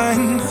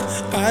behind.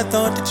 I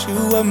thought that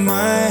you were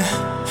mine,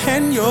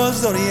 and your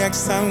zodiac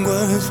sign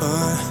was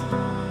fun.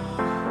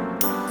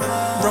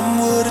 Rum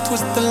with a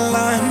twist of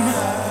lime,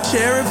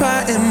 cherry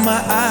pie in my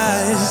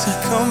eyes,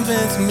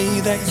 convince me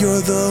that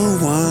you're the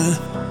one.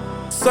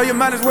 So you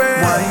might as well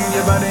Wine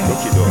your body, move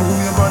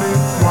your body,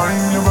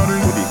 wine your body,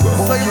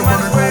 so you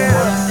might as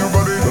well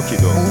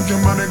move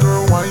your body,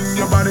 girl, wine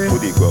your body,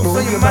 move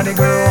your body,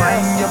 girl,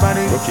 wine your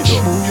body,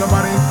 move your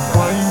body,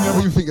 wine your body. What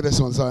do you think of this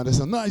one, Zion? It's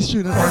a nice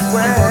tune, isn't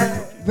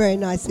it? Very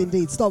nice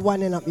indeed. Stop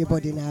winding up your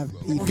body now.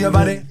 Move your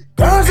body.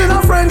 Girls and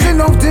her friends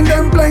enough till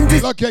them plenty.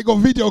 Lucky I got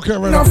video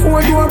camera. Enough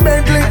 4-door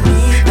Bentley. I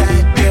need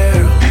that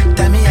girl.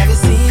 Tell me, have you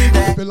seen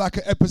that? Been like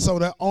an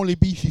episode of Only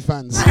Beefy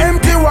fans.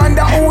 Empty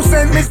wonder who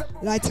sent me.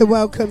 Like to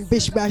welcome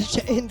Bish Bash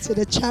into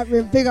the chat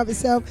room. Big up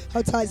yourself.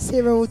 Hold tight,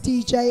 Cyril,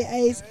 DJ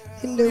Ace,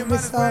 Hindu,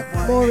 Mr.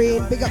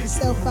 Maureen. Big up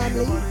yourself,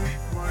 family.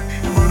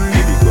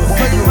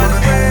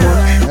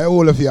 Hey,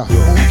 all of you.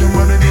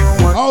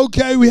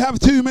 Okay, we have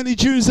too many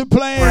tunes to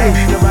play.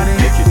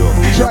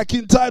 Track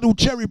entitled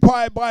Cherry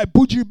Pie by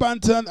Buju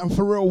Banton and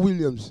Pharrell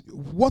Williams.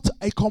 What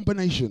a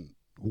combination.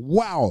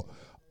 Wow.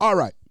 All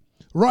right.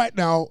 Right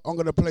now, I'm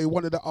going to play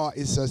one of the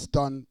artists that's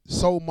done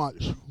so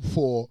much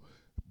for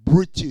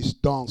British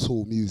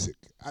dancehall music.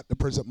 At the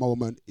present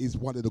moment, is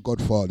one of the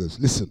godfathers.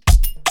 Listen.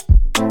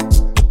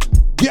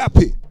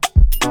 Gappy.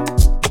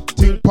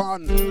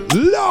 Timpan.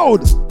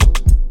 Loud.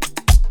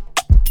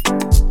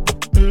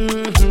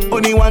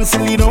 Only one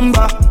silly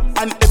number,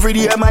 and every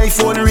day my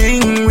phone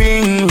ring,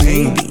 ring,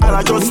 ring. And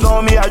I just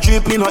know me a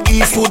drip, me no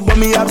eat food, but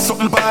me have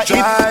something for it.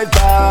 Drive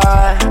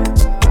by,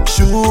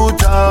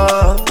 shoot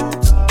up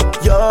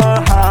your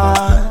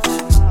heart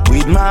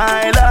with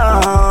my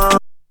love.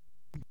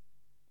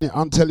 Yeah,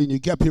 I'm telling you,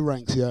 Gappy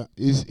Ranks, yeah,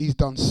 he's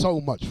done so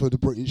much for the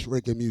British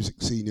reggae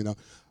music scene, you know.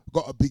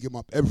 Gotta big him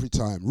up every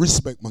time.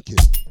 Respect, my kid.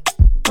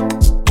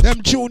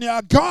 Them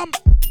junior come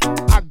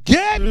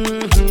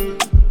again.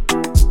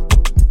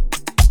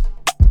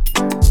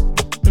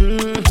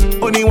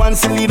 Only one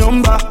silly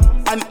number,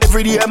 and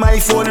every day my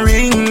phone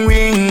ring,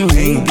 ring,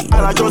 ring. And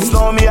I just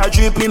know me a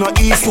drip, me no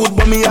eat food,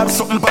 but me have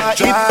something for it.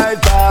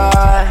 Drive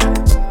by,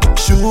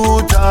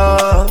 shoot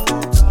up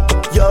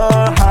your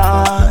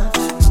heart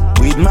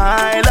with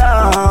my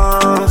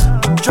love.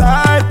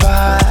 Drive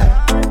by,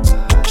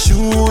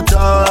 shoot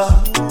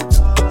up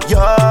your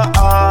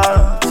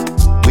heart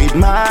with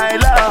my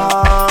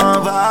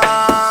love.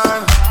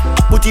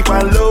 Put it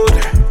on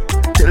load,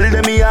 tell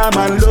them me I'm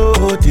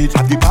unloaded.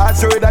 Have the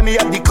password and me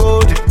have the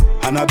code,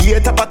 and I be a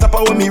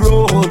tapa when me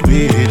road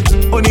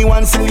with. Only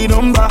one silly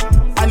number,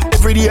 and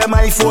every day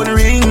my phone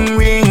ring,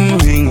 ring,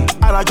 ring.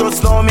 And I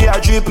just know me a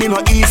drip, me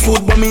no eat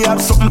food, but me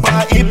have something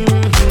for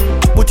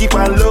it. Put it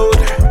on load,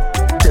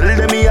 tell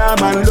them me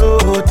I'm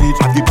unloaded.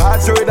 Have the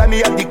password and me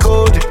have the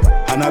code,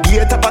 and I be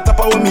a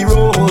tapa when me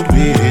road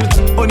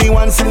with. Only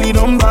one silly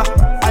number,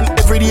 and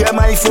every day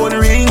my phone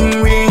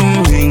ring,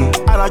 ring, ring.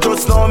 And I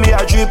just know me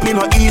a drip, me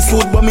no eat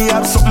food, but me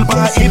have something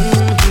for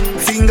it.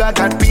 Finger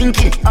got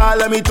pinky,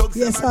 all of me talk.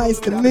 Yes, it's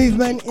the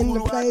movement in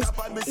the place.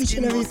 Each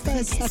and every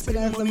first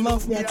Saturday of the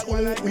month, we are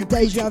telling you, in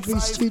Deja Vu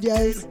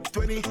Studios.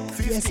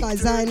 Yes,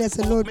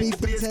 Xioness Lord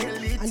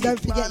Beefinton. And don't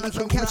forget, you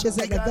can catch us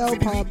at the Bell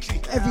Pub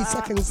every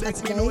second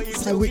Saturday,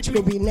 so which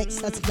will be next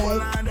Saturday.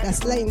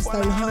 That's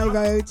Leytonstone High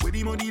Road,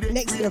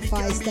 next to the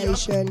fire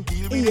station,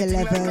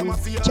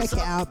 E11. Check it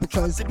out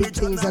because big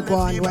things are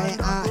going way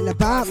out and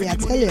about me, I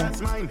tell you.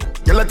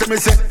 Y'all tell me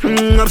say,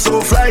 I'm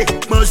so fly,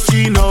 must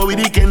you know with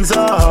the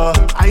Kenza.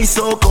 I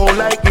so cold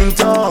like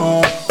winter.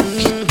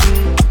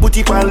 Put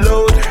it on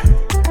load,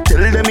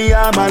 tell them me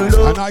I'm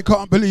unload. And I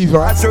can't believe,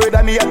 right? I saw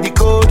that me have the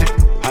code,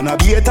 and I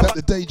be a that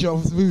the Deja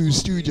Vu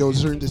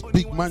Studios are in this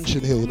big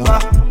mansion here, you know.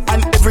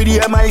 And every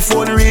day my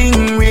phone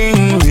ring,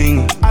 ring, ring.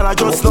 And I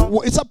just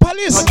know it's a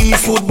palace. I eat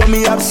food, but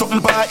me have something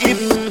for it.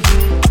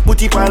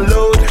 Put it on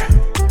load,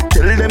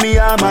 tell them me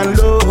I'm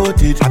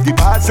unloaded. Have the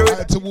password. I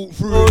had to walk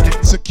through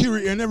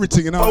security and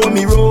everything, you know. Follow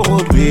me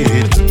road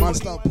with. Man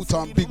start put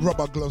on big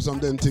rubber gloves on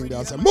them thing there.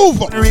 I said,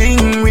 move up.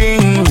 Ring,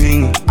 ring,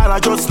 ring. And I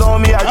just know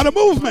me and the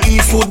movement.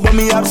 Eat food, but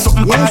me have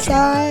something for it.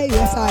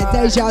 Yes, I.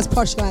 Deja's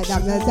posh like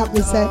that, man. That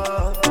we say.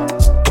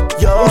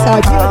 Your Yes,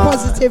 I pure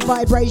positive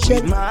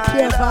vibration,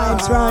 pure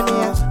vibes round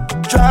here.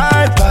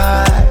 Drive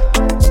by,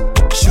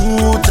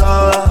 shoot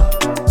up.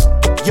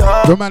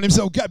 The man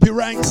himself, Gappy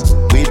Ranks.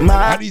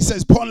 And he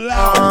says, Pon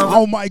loud.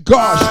 Oh my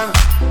gosh.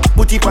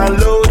 Put it on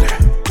load.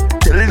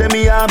 Tell them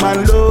me I'm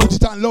on load. Put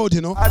it on load,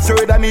 you know. I saw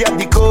that me have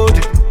the code.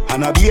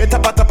 And I be a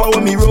tapa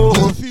when me roll.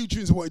 There's a few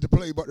tunes I wanted to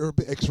play, but they're a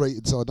bit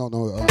X-rated, so I don't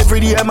know. Every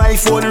day my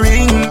phone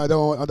ring. I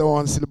don't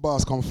want to see the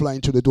boss come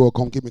flying through the door,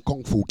 come give me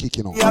kung fu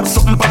kicking on. You have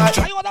something bad.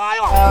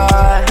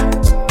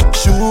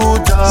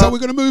 Shoot up. So we're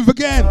gonna move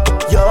again.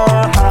 Your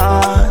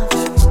heart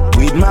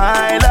with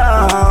my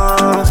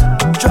love.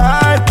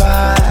 Drive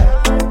by.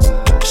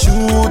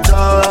 Shoot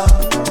up.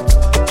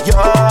 Your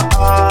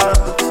heart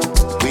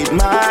with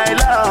my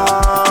love.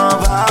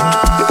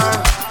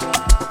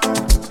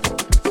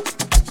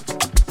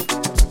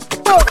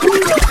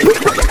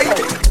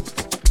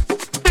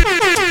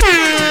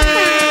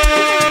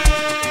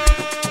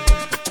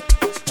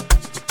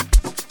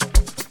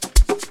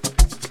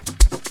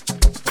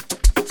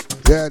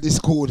 Yeah, this is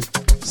called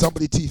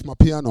Somebody Teeth My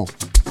Piano.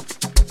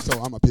 So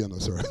I'm a piano,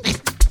 sorry.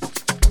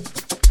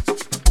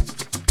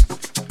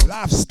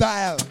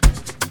 Lifestyle.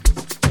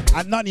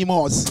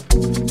 Anonymous.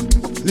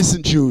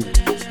 Listen, tune.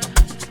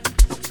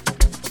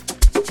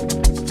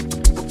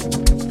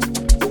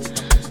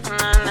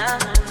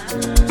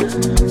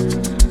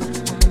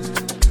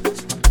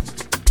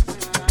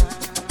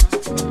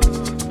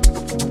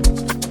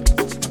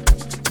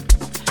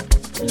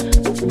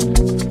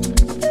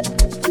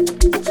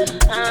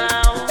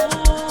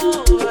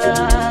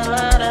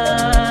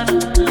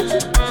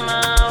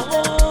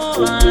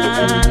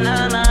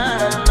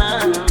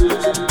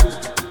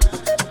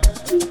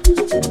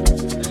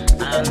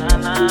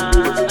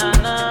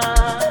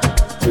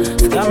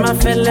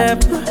 Philip,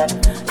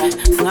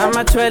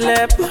 Snama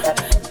Twelep,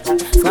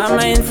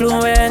 Snama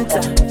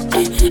Influencer.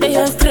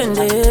 Eya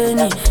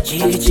strendeni,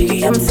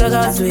 chigi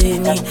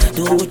emsakazweni.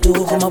 Du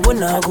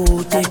kumabona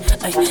kude,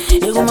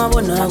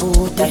 kumabona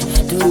kude.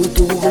 Du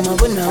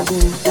kumabona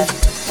kude.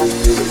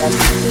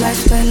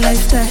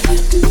 Lifestyle,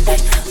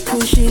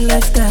 pushy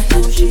lifestyle,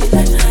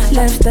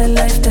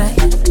 lifestyle,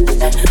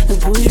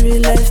 pushy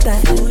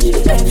lifestyle,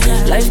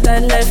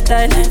 lifestyle,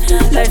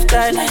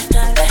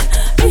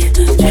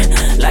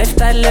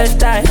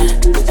 lifestyle,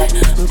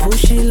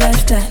 pushy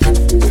lifestyle.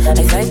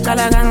 I say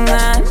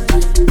kalagangan,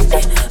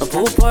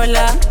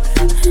 pupola,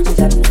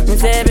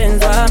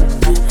 msebenzwa,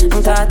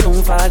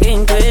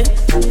 mkatumfagintwe,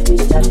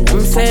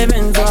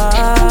 msebenzwa,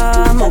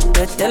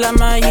 muketela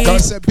mayi. Gotta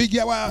say big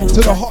yeah out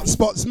to the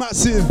hotspots,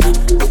 massive.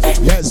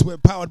 Yes, we're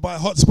powered by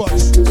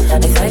hotspots.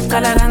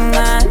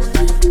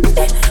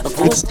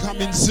 It's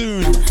coming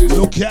soon.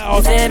 Look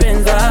out.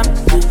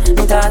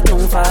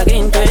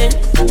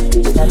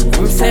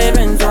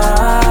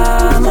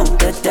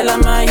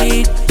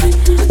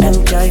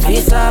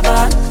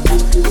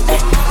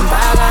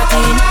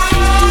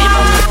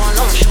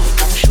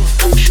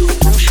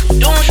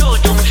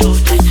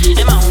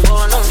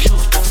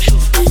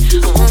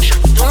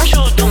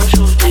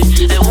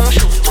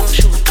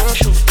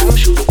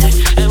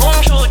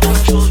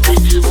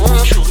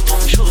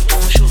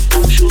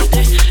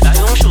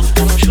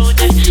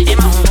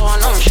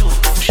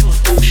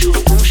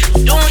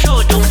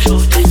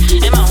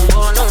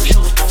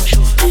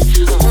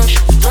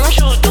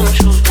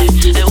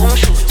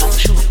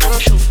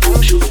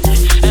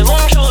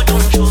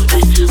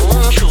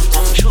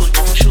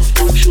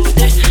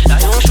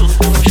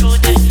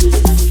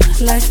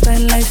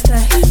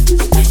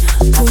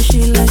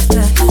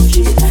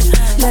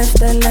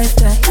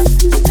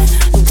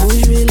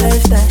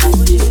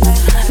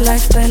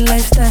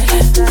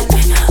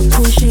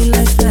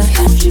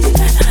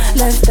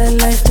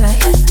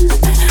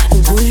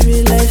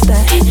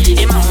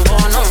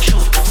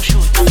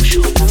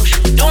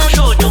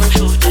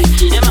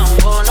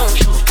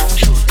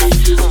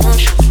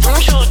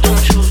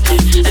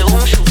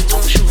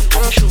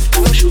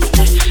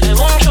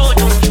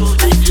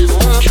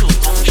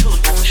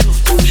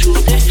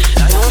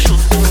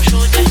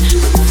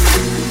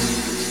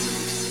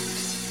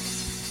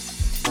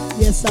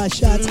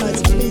 Shout out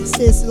to Fleet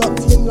Sis,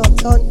 locked in,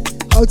 locked on.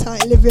 Hold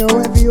tight, Olivia,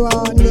 wherever you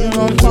are, near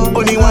or far.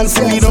 Only one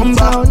silly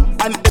number,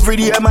 and every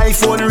day my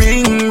phone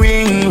ring.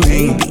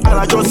 And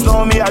I just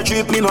know me a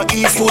trip, me no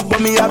eat food, but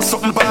me have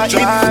something for eat.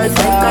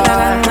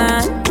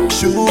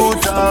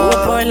 Shoot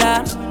up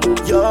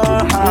your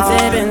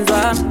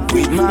heart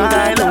with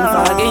my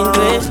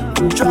love.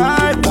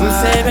 Drive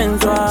by.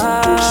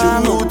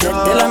 Shoot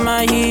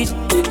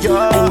up your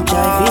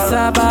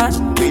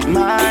heart with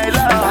my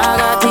love.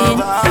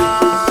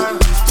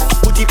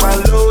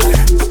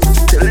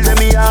 Tell them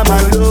me I'm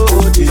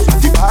unloaded.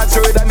 The parts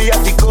heard that me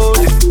have the code.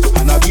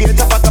 And I be a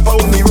tapa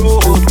on me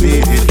road,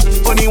 baby.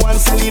 Only one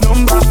silly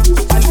number,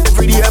 and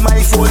every day my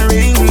phone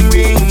ring.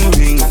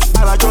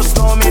 And I just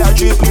know me a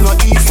drip, me no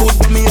eat food,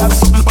 but me have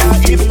something for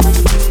him.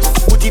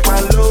 Put it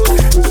on load.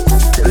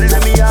 Tell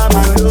them me I'm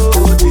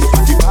unloaded.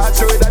 The parts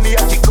heard that me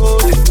have the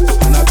code.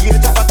 And I be a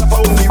tapa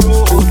on me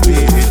road,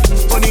 baby.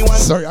 Only one.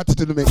 Sorry, I had to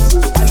do the mix.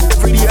 And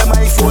every day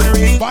my phone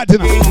ring.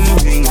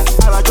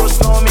 And I just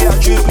know me a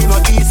drip.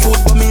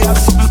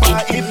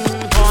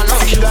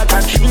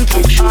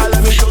 All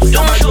of me shoot,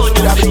 don't shoot,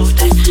 don't shoot.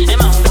 They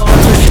won't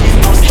shoot,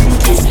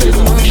 they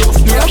won't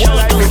shoot,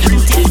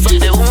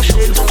 they won't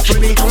shoot,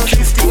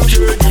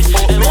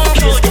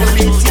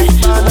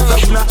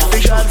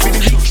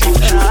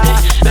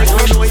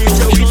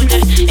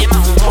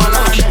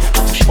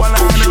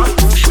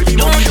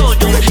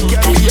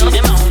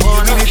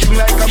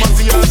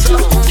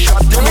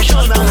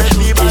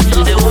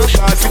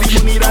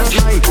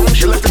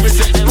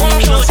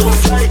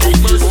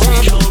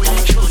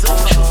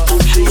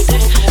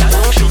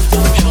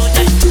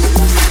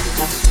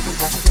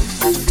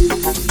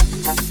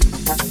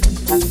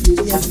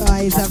 Yes,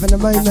 he's having a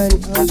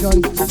moment. Hold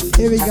on.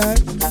 Here we go.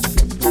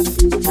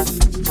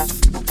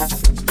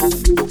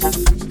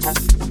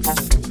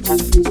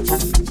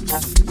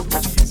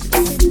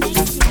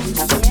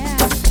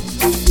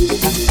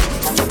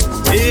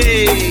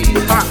 Hey,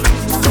 ha.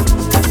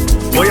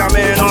 Boy, I'm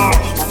in oh,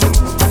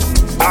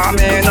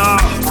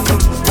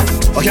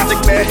 can't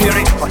take back here.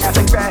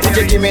 If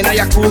you give me now,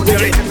 you're cool here.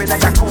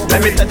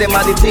 Let me tell them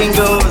how the thing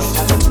goes.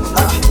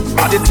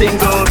 How the thing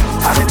goes.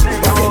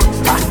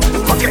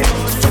 Okay.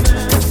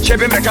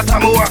 Chevy make a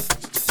tamua.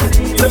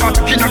 Say my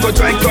kid go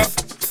drink up.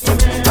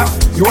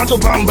 You want to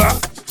bamba?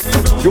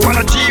 You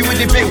wanna G with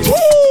the big woo?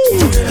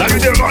 Now you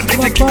the run, get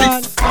the kitty.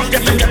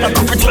 Get a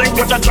coffee drink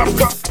with a jump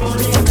cup.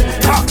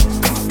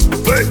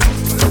 Hey,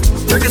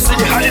 you can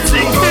see how the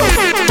thing goes.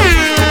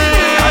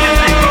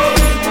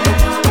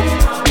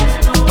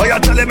 Oh, you're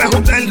telling me who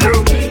been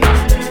through?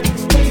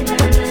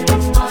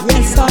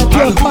 Yes, I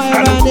pure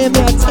fire around here,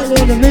 man. I tell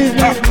you the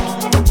movement.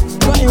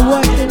 Got him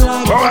working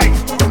like. Alright,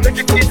 take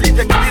it easy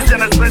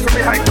and let's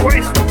behind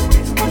voice.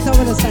 I don't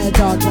want to say a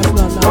dog, that's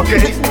not nice.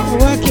 Okay.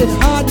 Working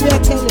hard, me, I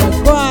tell you.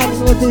 Grind,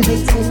 Lord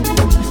Beefinton.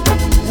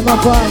 And my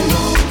grind.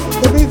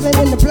 The movement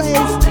in the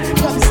place.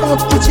 Got myself,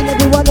 each and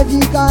every one of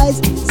you guys.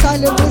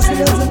 Silent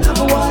listeners and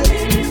otherwise.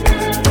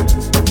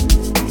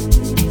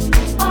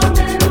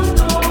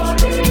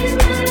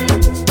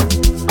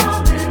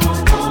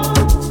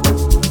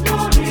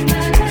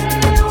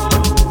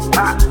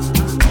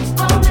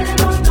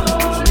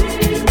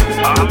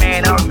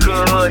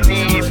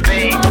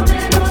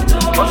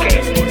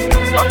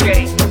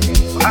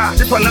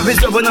 This one of his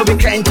job and we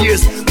can't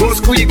use. Go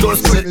school, go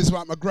school. This is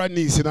like my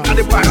grandniece, you know.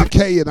 It's a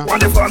K, you know.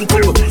 Want the fun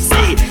too.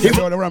 See, you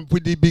want to ramp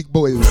with the big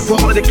boys. For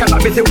all the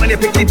cannabis when you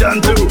pick it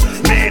down too.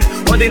 Man,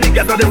 all the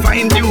niggas don't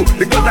find you.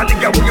 Because that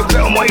nigga when you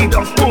play on my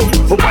don't move.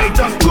 But why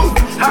don't move?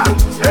 Ha,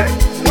 hey,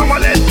 mama,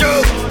 let's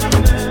go.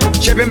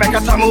 Chevy make a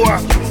tamua.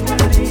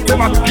 Say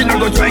my kid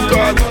go drink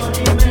up.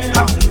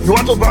 You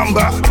want to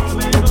bamba?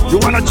 You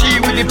wanna G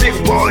with the big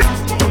boy?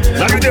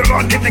 Now you the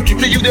wrong, get the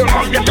kitty, you the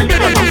wrong, get the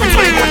kitty, I'm going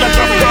to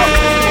jump up.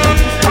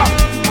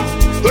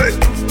 Hey,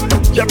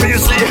 yeah, you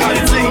see how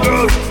the thing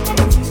goes.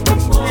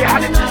 Yeah, how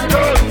the thing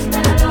goes.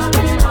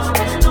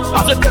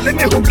 I'm just telling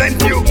me who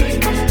blamed you.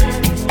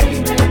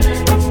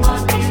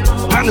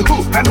 And who.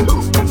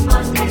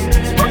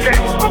 Okay.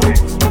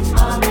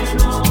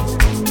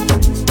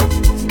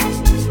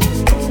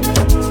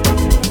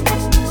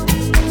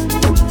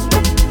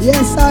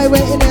 Yes, I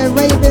went in there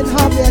raving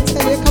hard, I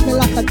tell you, coming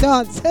like a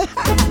dance.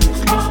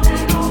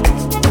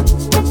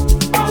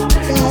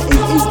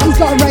 He's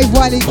got to rave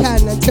while he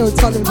can until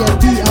Tottenham get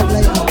beat up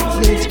later.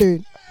 Get a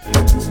tune.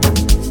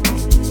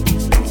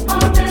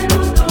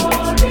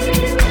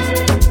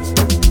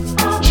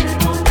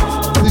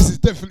 This is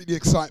definitely the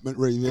excitement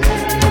rave, yeah?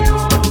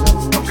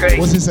 Okay.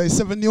 What's it say?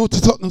 7-0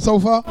 to Tottenham so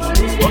far?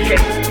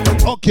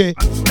 Okay.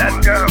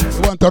 Let's go.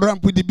 You want to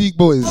ramp with the big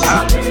boys?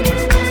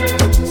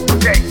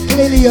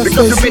 Clearly you're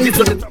still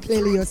sleeping.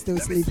 Clearly you're still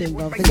sleeping,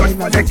 bro. The game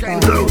hasn't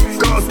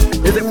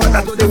started. Is it what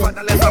I do, the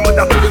motherless, I'm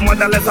the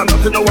motherless, I'm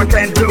not to know what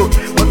I can do.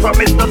 But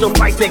promise not to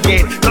fight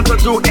again, not to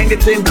do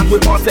anything that we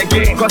want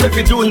again. Cause if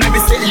you do, never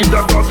say you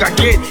don't talk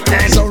again.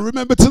 So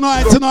remember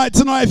tonight,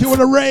 if you want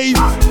to rave,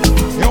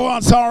 you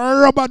want some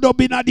rubber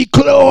dubbing at the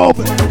club.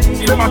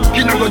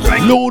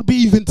 Lord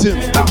Beefinton,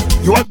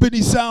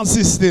 Ebony Sound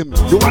System,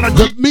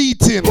 the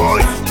meeting,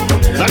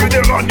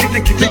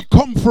 the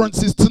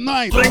conference is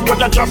tonight.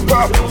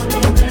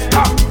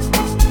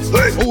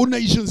 All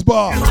Nations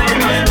Bar.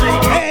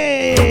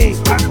 Hey!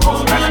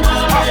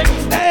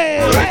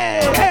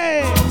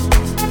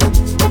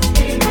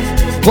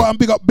 Go and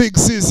big up Big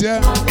Sis,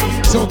 yeah?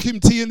 So Kim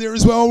T in there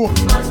as well.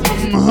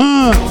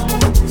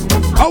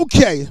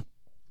 Okay.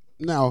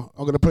 Now,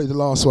 I'm going to play the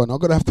last one.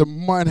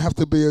 Mine have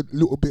to be a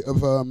little bit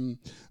of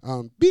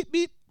beep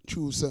beep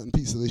through certain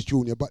piece of this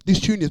junior. But this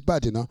tune is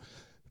bad, you know.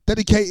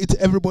 Dedicated to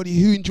everybody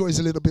who enjoys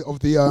a little bit of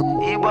the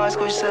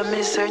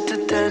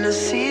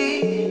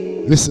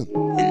listen.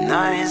 And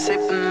I ain't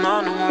sipping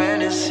on no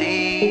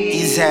Hennessy.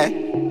 Just as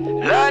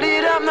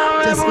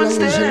long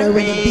as you know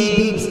when the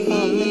beat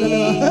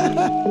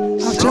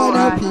beeps. I'll try and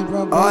help you,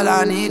 bro. All I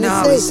need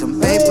now is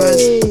some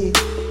papers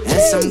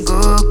and some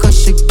good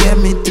cause you get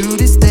me through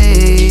this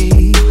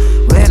day.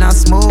 When I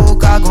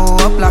smoke, I go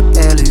up like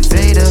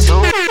elevator.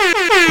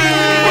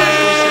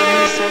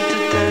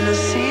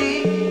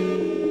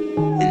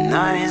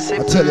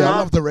 I tell you, I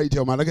love the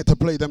radio, man. I get to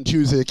play them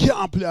Tuesday. You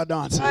can't play a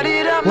dance. Well,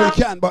 you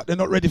can, but they're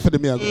not ready for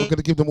them yet. We're going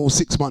to give them all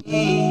 6 months.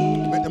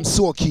 Make them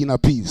so keen a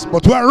piece.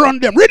 But we'll run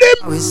them.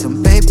 Rhythm! With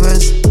some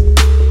papers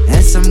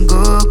and some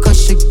good,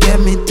 cause you get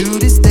me through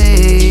this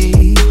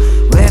day.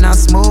 When I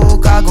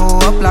smoke, I go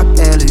up like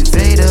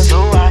elevator.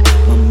 So my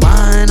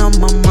mind on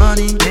my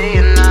money, day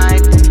and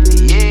night,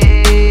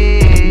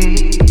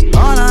 yeah.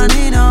 All I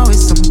need now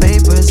is some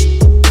papers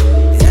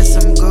and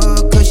some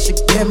good, cause you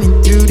get me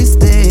through this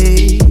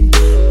day.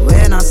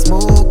 When I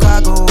smoke,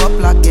 I go up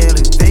like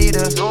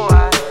elevator. So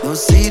don't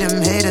see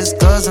them haters,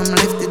 cause I'm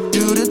lifted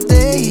through the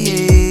day,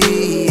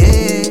 yeah.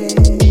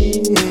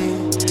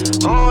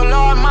 Oh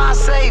Lord, my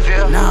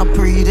Savior. Now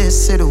pre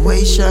this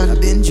situation,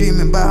 I've been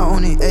dreaming about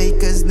owning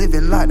acres,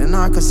 living like the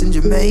Narcos in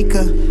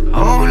Jamaica.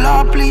 Oh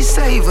Lord, please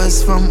save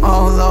us from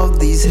all of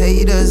these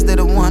haters that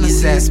don't wanna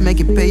see us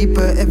making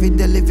paper. Every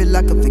day living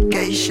like a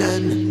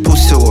vacation.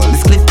 Pussy hole,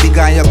 this cliff big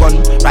on your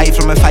gun. Right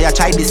from a fire,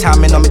 try this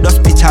hand, me know me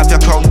just pitch off your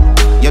crown.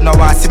 You know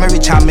I see me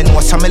rich and me know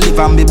some me live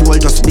and me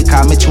bold just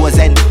because me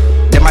chosen.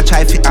 Them a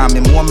try fit on me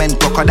moment,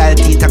 crocodile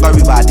teeth I go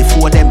reward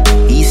before them.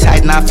 East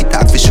side now fit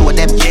out for show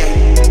them.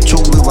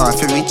 True we want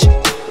to reach.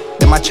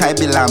 Them a try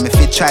belong me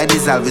fit try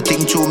dissolve. You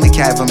think true me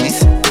can't ever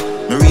miss.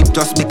 Me reap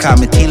just because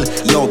me kill.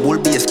 Yo bull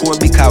be a score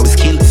because we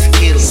skill.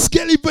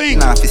 Skelly bang.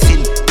 Nah fi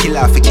sin, kill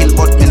off fi kill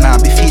but me nah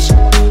be fish.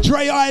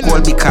 Dre Island.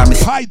 Gold because me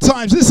high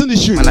times, listen to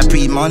shoot. Man I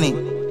pre money.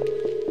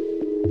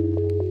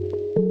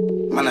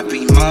 Man I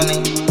pre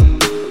money.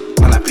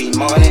 Man I pre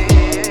money.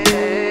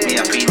 Me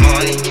I pre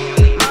money.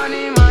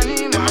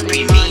 Them I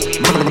pre me.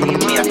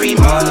 Me I pre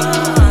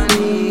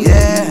money.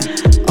 Yeah,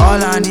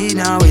 all I need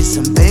now is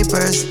some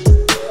papers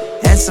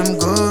and some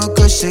good,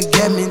 cause you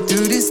get me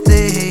through this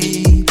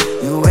day.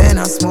 And when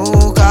I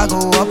smoke, I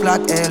go up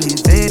like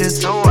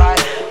elevators. So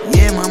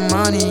yeah, my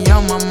money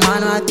on my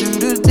mind right through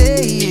the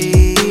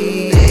day.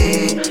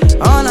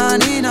 All I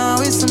need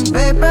now is some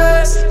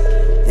papers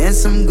and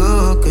some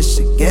good, cause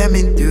you get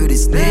me through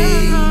this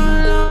day.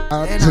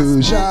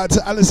 Shout out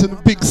to Alison,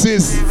 big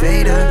sis.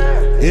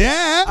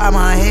 Yeah. All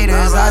my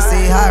haters, I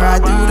say hi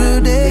right through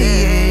the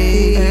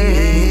day.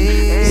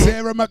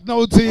 Sarah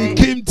McNulty,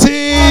 Kim T.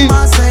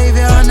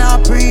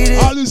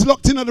 All who's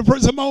locked in at the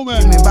present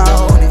moment.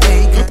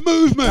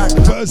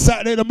 Movement, first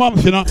Saturday of the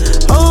month, you know.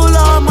 Oh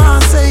Lord, my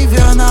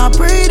Savior, now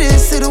pray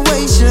this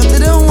situation. They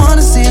don't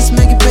wanna see us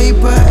making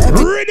paper.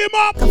 Read him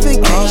up.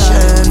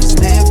 Vacation,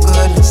 live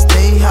good,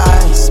 stay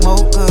high,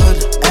 smoke good,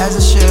 as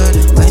I should.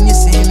 When you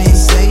see me,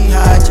 say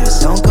hi.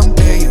 Just don't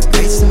compare your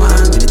grace to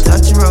mine. When you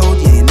touch the road,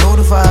 yeah, you know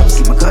the vibes.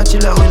 Keep my cut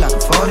you low like a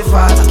 45.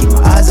 I keep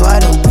my eyes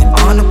wide open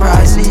on the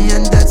prize.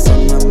 And that's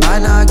on my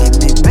mind. I give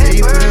me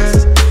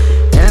papers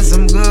and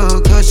some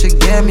good, cause you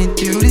get me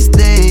through this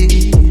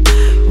day.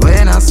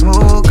 When I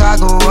smoke, I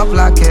go up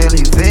like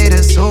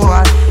elevators. So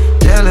I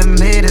tell them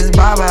haters,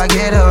 Baba,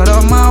 get out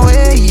of my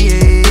way,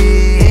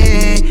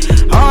 yeah.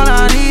 All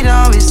I need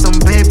now is some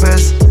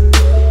papers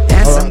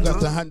and some I'm going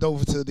to hand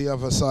over to the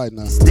other side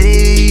now.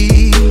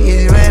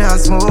 When I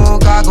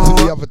smoke, I go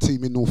to the other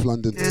team in North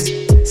London.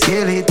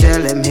 Skilly,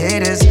 tell them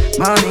haters,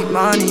 money,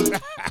 money,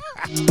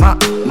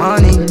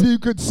 money. If you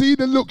could see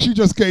the look she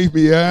just gave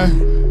me, yeah?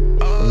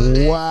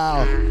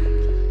 Wow.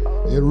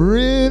 It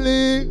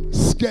really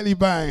Skelly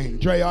bang.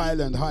 Dre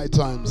Island, high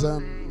times.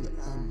 This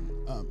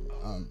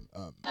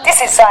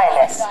is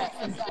Xioness.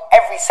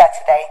 Every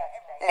Saturday,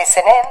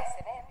 listen in.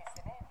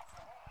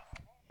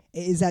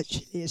 It is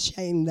actually a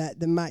shame that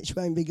the match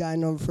won't be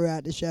going on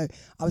throughout the show.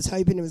 I was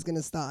hoping it was going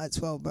to start at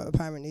 12, but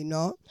apparently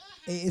not.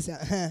 It is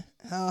a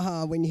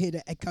ha when you hear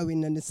the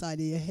echoing on the side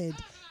of your head.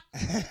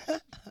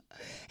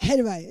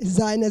 Anyway,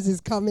 Xioness is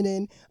coming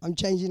in. I'm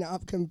changing it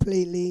up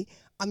completely.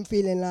 I'm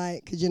feeling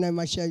like, because you know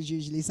my show's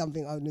usually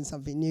something old and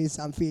something new,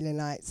 so I'm feeling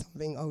like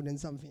something old and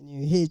something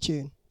new. Here,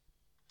 tune.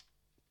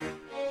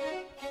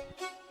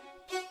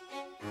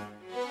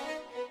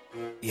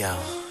 Yo,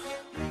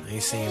 I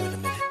ain't seen you in a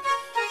minute,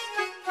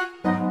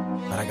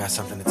 but I got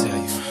something to tell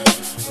you.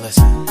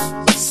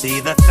 Listen. See,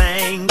 the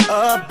thing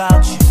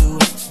about you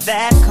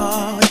that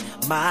caught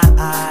my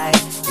eye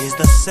is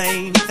the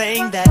same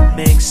thing that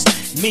makes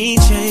me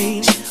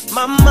change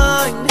my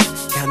mind.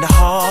 Kinda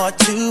hard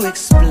to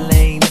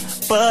explain,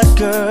 but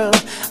girl,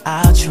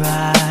 I'll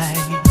try.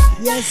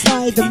 Yes,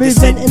 hi, the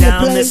movement in the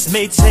place.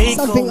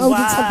 Something old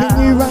and something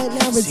new right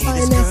now with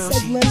Xioness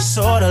segment.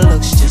 Sorta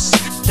looks just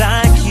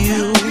like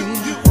you.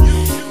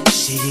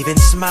 She even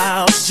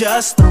smiles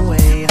just the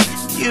way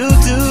you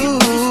do.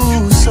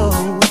 So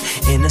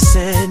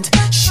innocent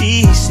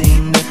she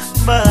seemed,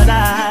 but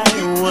I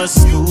was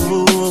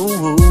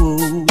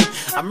fooled.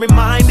 I'm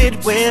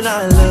reminded when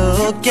I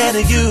look at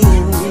you,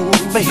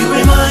 but you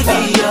remind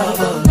me of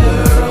a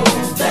girl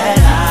that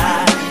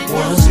I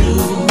once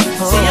knew.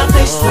 See your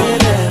face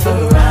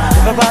whenever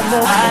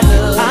I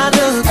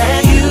look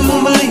at you.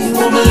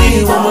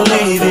 Won't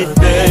believe it,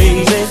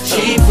 baby.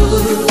 She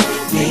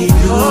put me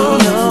through.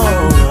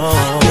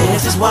 No.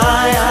 This is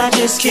why I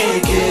just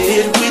can't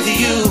get with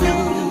you.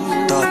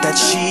 Thought that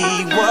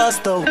she was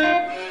the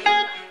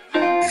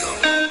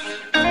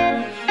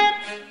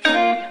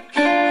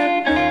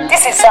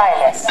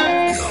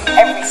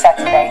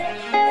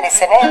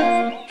Listen in.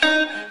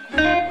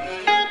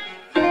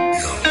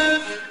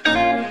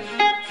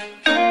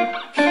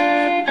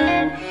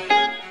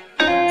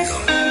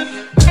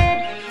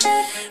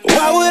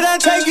 Why would I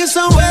take you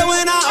somewhere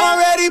when I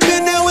already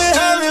been there with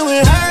her and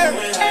with her?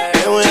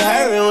 And with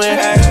her and with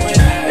her.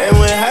 And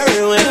with her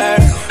and with her.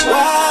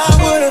 Why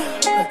would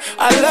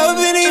I love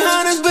any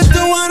hunters, but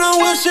the one on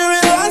Wilshire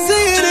and Rossi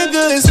and the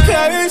good is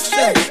cursed.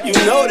 You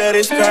know that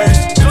it's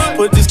cursed.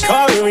 Put this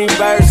car in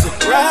reverse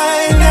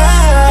right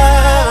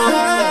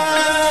now.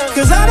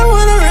 Cause I don't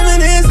wanna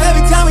reminisce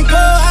every time we go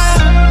out.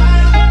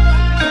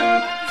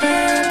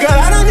 Girl,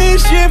 I don't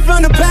need shit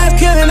from the past,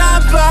 killing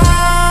our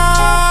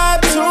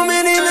vibe. Too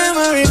many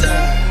memories.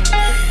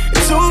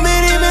 Too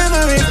many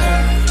memories.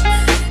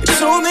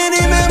 Too many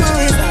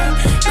memories.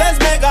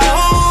 Let's make our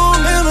own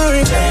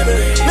memories.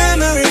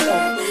 Memories.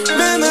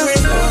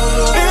 Memories.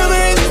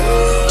 Memories.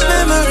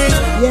 Memories.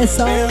 Yes,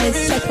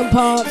 second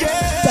part,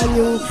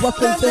 Daniel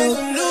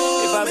Wappenfield.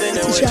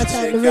 To shout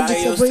out the River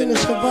Sabrina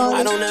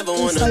Shavani,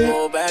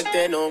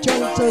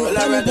 Jonathan,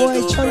 Danny Boy,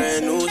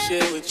 Chunks,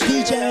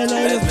 DJ and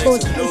of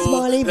course, Hey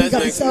Smiley, big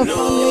up yourself,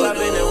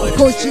 family. Of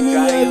course,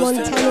 Janino,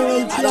 Montana,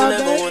 and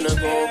Tiago.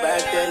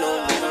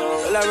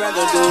 I'd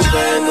rather do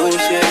brand new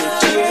shit.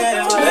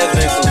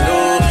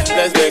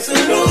 Let's make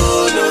some new.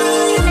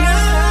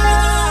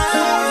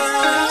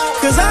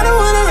 Cause I don't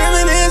wanna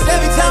reminisce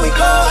every time we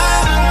go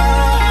out.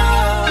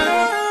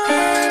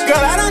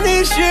 Girl, I don't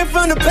need shit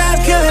from the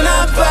past, killing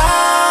our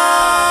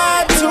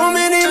vibe. Too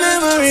many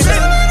memories.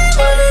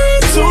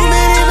 Too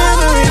many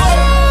memories.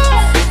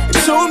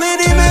 Too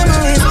many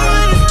memories.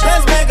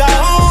 Let's make our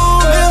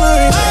own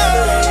memories.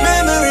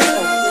 Memories.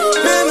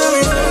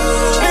 Memories.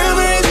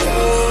 Memories.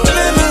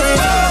 Memories.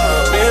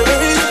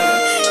 Memories.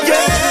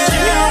 Yeah.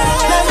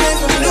 Let's make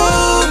some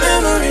new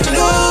memories.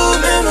 New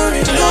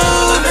memories. New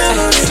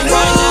memories.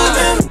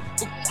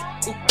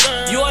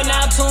 You are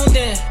now tuned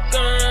in.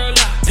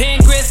 Pink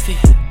Griffey.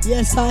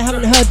 Yes, I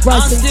haven't heard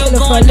Bryson Tiller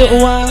for a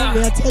little while.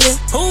 May I tell you?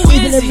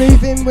 Keeping it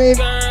moving with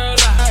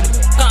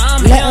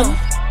Let 'em.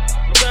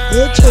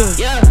 Here too.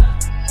 Yeah.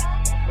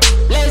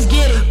 Let's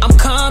get it. I'm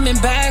coming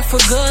back for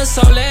good,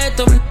 so let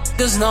them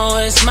niggas know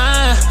it's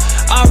mine.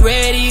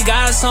 Already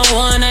got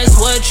someone, that's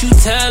what you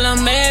tell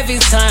them every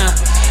time.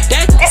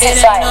 That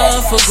it ain't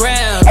up for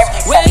grabs.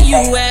 Where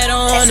you at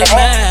on the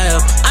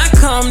map? I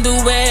come to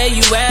where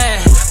you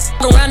at.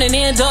 Go around and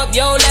end up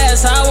your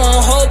last. I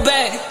won't hold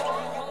back.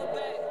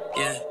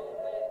 Yeah.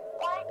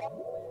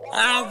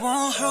 I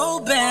won't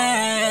hold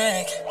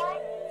back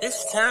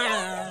this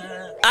time.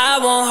 I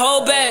won't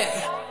hold back.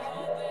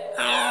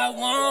 I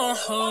won't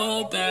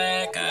hold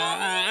back.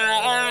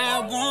 I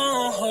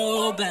won't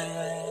hold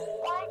back.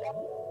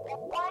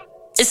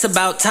 It's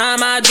about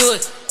time I do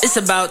it. It's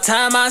about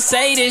time I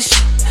say this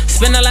shit.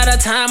 Spend a lot of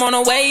time on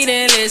a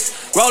waiting list.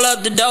 Roll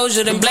up the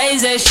doja, then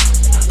blaze that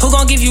shit. Who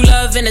gon' give you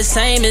love in the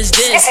same as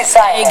this?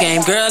 Hey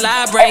game, girl,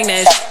 I bring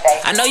that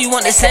shit. I know you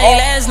want the same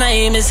last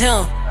name as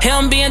him.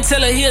 Him being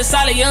Tiller, he a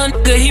solid young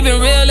nigga. He been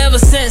real ever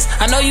since.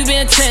 I know you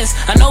been tense.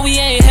 I know we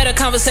ain't had a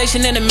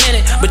conversation in a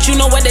minute. But you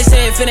know what they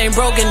say, if it ain't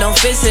broken, don't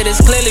fix it.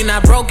 It's clearly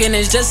not broken,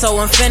 it's just so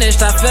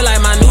unfinished. I feel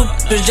like my new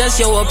was just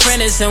your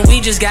apprentice, and we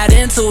just got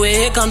into it.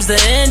 Here comes the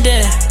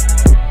ending.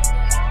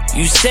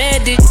 You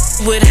said it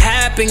would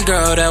happen,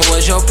 girl, that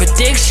was your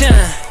prediction.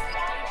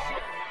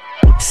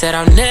 Said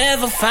I'll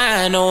never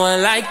find no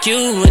one like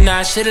you, and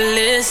I should've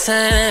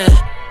listened.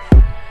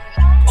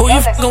 Who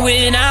you fucking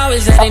with now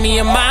is that any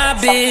of my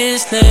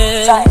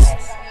business.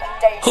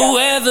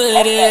 Whoever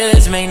it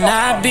is may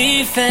not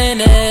be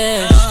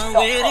finished,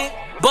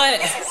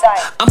 but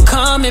I'm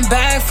coming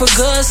back for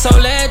good, so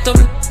let them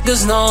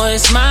niggas know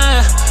it's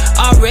mine.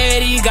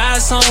 Already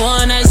got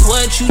someone, that's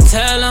what you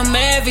tell them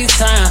every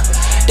time.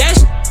 That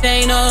shit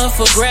ain't up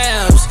for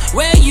grabs.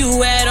 Where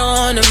you at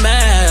on the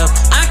map?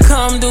 I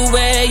come to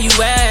where you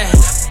at.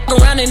 Go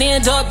around and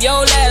end up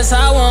your last.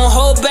 I won't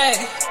hold back.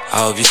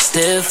 I hope you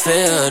still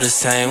feel the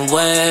same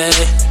way.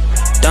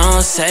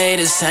 Don't say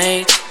the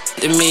same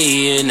to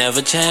me, it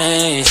never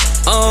changed.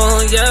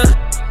 Oh yeah,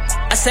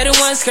 I said it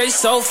once, girl, you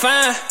so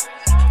fine.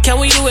 Can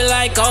we do it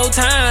like old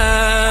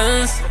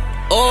times?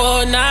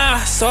 Oh nah,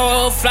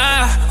 so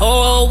fly.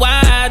 Oh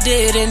why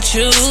didn't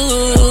you?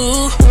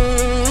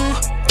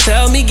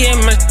 Tell me get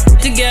my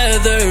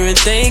together and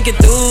think it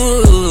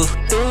through.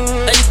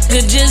 A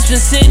nigga just been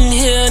sitting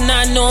here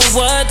not knowing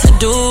what to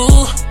do.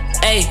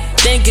 Ayy,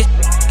 thinking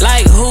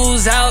like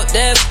who's out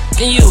there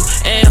f***ing you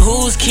and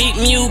who's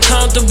keeping you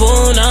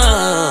comfortable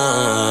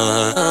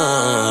now.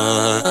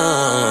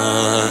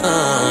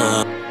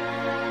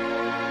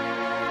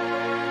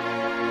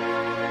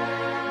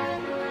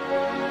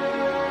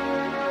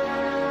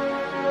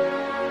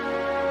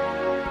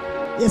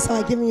 Yes,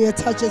 I'm giving you a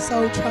touch of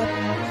soul trap.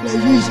 You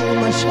know, usually in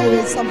my show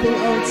it's something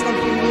old,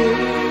 something new.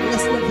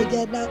 Let's not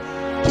forget that.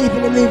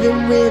 Keeping it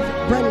moving with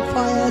Brent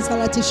Fires. I'd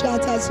like to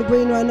shout out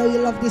Sabrina. I know you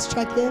love this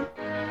track here.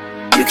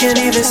 You can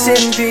even sit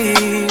in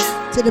peace.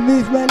 To the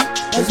movement.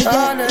 Don't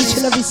forget, each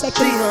and every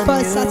second,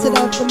 first Saturday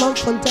of the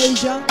month on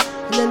Deja.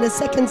 And then the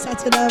second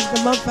Saturday of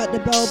the month at the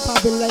Bell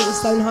Pub in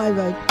Leytonstone High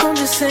Road. I'm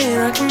just saying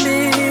I can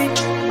be,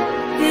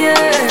 yeah,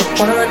 the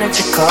one that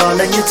you call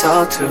and you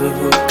talk to,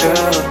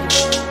 girl.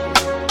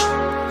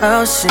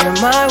 I'll share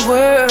my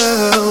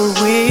world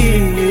with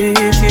you.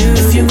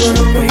 If you're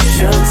gonna waste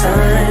your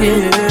time,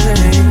 yeah,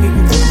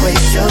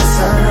 waste your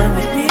time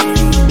with me.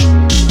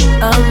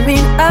 I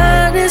mean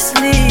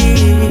honestly,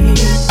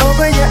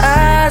 open your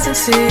eyes and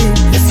see.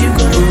 If you're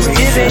gonna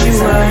give you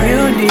what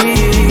you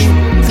need,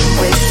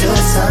 waste your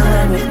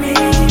time with me.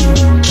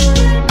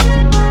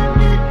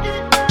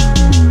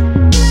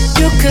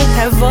 You could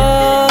have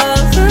all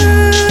the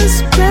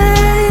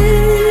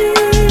space,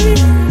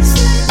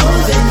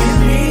 more than you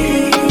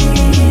need.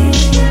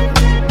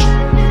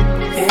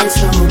 It's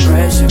no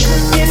pressure,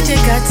 girl. If you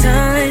got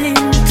time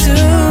to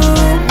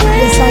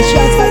Yes, I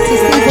shout out to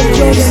Stephen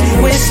Jordan, the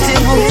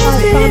whole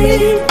entire family,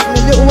 and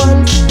the little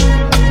ones.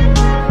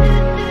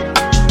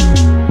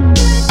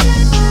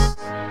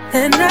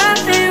 and I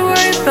ain't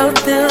worried about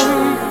them.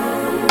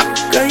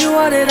 Girl, you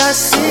are that I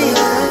see,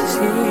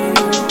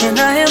 and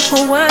I am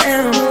who I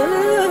am,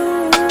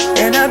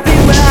 and I be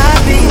where I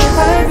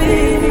be.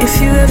 If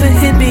you ever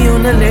hit me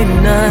on a late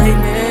night,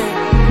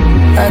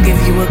 I'll give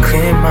you a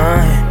clear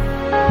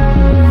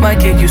mind, might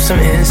give you some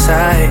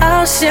insight.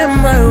 I'll share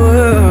my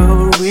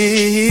world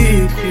with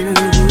you.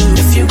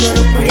 If you're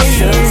gonna waste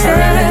your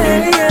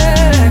time,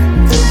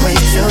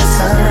 waste your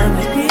time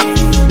with me.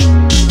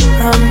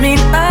 I mean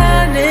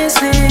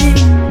honestly,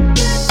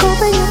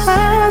 open your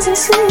eyes and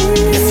see.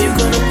 If you're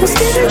gonna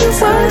waste your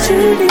time, what you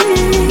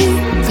need,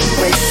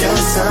 waste your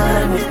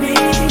time with me.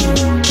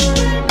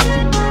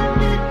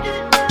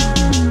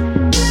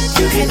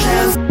 You can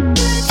have,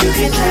 you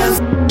can have,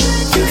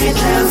 you can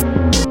have.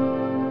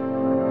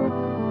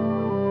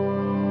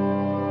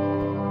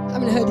 I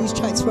haven't heard these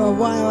tracks for a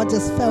while. I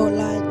just felt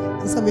like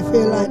that's how we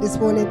feel like this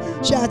morning.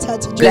 Shout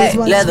out to Black James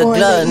once leather more.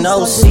 glove, no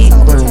London,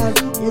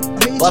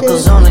 sequin.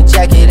 Buckles on the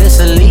jacket, it's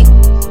elite.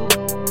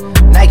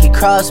 Nike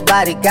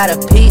crossbody got a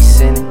piece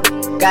in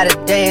it. Gotta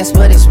dance,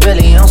 but it's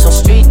really on some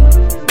street.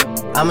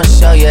 I'ma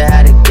show you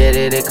how to get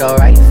it. It go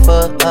right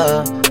foot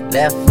up,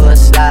 left foot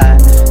slide,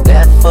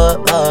 left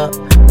foot up,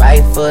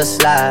 right foot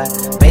slide.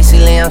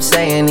 Basically, I'm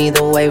saying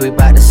either way, we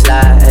bout to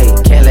slide. Hey,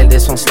 can't let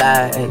this one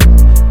slide. Hey.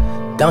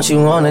 Don't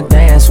you wanna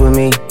dance with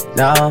me?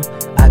 No,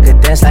 I could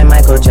dance like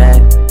Michael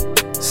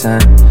Jackson.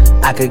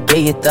 I could get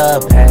you the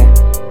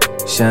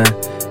passion.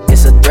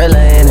 It's a thriller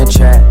in a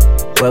trap.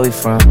 Where we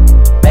from?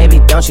 Baby,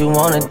 don't you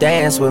wanna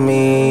dance with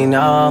me?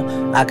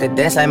 No, I could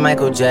dance like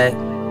Michael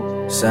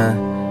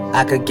Jackson.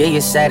 I could get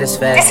you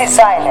satisfaction. This is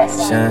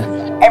Xioness.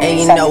 And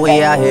you know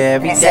we out here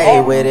every day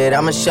with it.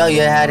 I'ma show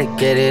you how to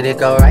get it. It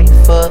go right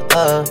foot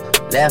up,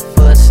 left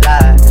foot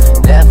slide,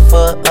 left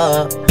foot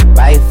up,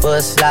 right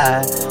foot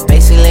slide.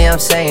 Basically, I'm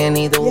saying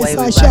either way,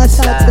 we Yes, bout I to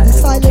shout out to slide. the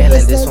silent Can't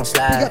let this one listeners. You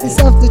slide. got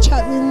yourself the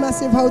chat room,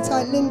 massive, hold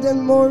tight.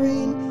 Lyndon,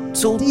 Maureen,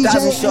 2,000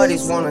 DJ shorties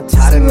Ace, wanna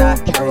tie the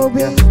knot. Carol B,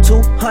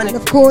 200 and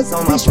of course,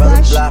 on my Fish brother's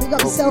Bash. block. You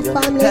got yourself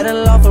family.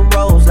 Pedal off the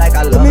roads like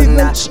I The love it movement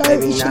not, show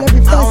baby, each and not.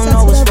 every I first don't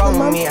know what's Saturday of wrong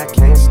the with me, I month.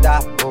 can't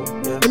stop. Oh,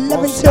 yeah. 11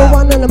 Won't till stop.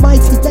 1 on the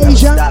mighty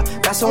Deja.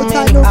 Got so Hold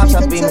many tight, Lord ops, I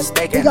be Beefinton.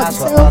 mistaken You got ops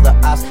for yourself. other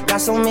ops.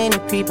 Got so many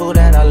people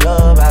that I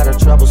love out of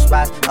trouble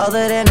spots.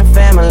 Other than the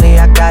family,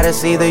 I got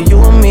it's either you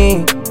or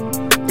me.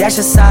 That's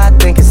just how I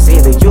think it's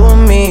either you or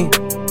me.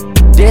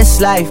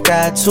 This life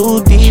got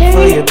too deep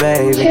for you,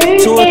 baby.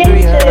 2 or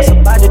 3 of us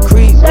about to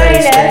creep where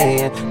you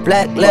staying.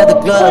 Black leather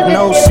glove,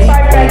 no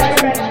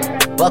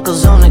sequin.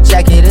 Buckles on the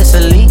jacket, it's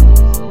elite.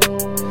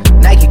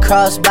 Nike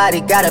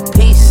crossbody got a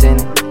piece in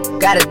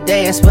it. Gotta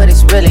dance, but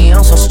it's really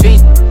on some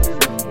street.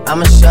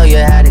 I'ma show you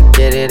how to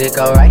get it. It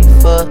go right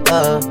foot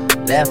up,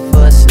 left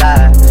foot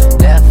slide,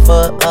 left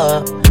foot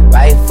up,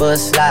 right foot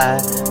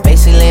slide.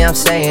 Basically, I'm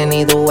saying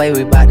either way,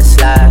 we bout to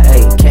slide.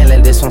 Hey, can't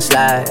let this one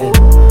slide. Hey.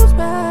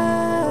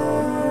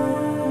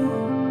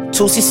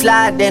 2C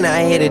slide, then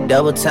I hit it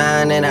double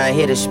time, then I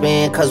hit a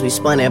spin, cause we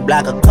spun that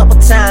block a couple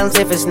times.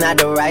 If it's not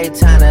the right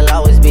time, there'll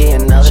always be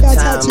another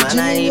time. I'm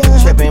not even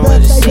tripping, we'll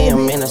just see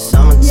him in the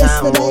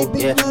summertime. Oh,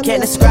 yeah.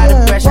 Can't describe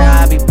the pressure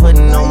I be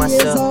putting on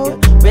myself.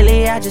 Yeah.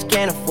 Really, I just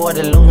can't afford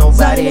to lose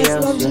nobody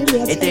else.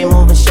 Yeah. If they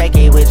moving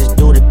shaky, we just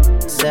do the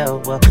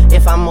self. Well,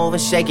 if I'm moving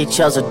shaky,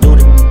 Chelsea do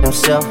the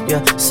themself.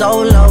 Yeah,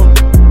 so low.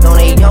 Don't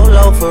need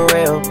YOLO for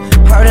real.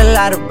 Heard a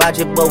lot about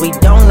you, but we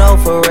don't know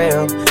for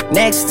real.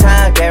 Next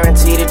time,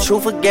 guarantee the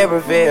truth will get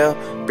revealed.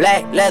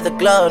 Black leather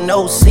glove,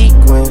 no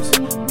sequins.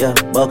 Yeah,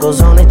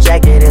 buckles on the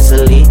jacket, it's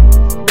elite.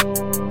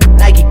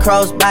 Nike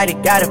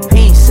crossbody got a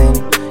piece in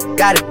it.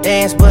 Gotta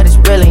dance, but it's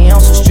really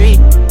on some street.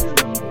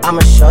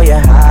 I'ma show you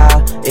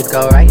how. It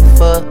go right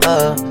foot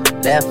up,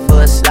 left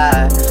foot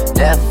slide,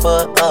 left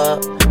foot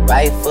up,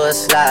 right foot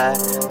slide.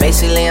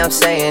 Basically, I'm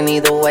saying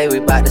either way, we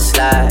bout to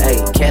slide. Hey,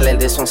 can't let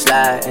this one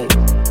slide. Hey,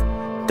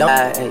 don't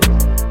slide. Hey,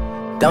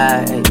 don't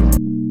slide. Hey.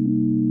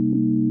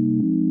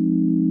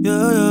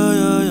 Yeah, yeah,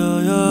 yeah, yeah,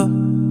 yeah.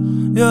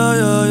 Yeah,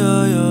 yeah,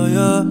 yeah, yeah,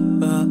 yeah.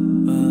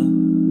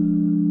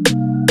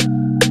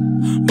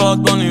 Bad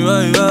Bunny,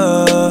 baby.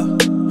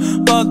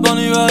 Bad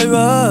Bunny,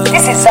 baby.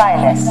 This is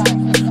Xioness.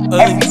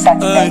 every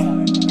Saturday.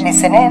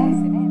 Listen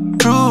in.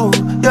 True,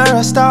 you're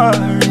a star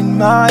in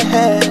my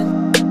head.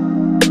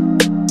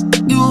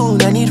 You,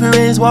 I need to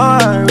raise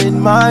war in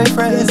my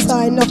friends. Yes,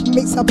 I enough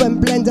mix up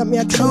and blend up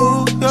me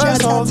true.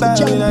 Shout out to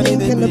John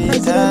Pink and the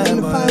president and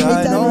the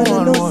family down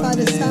on the north side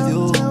of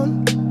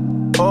Soundtown.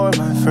 For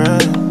my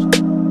friends,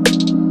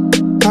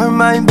 you're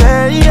my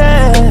best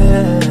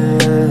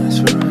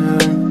friend.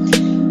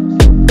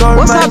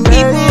 What's up,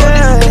 people?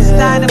 This is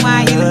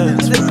Dynamite. You listen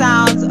to the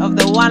sounds of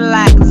the one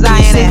like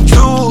Xioness.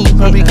 True,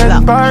 but we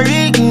can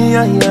party,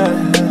 yeah.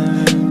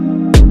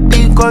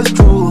 Because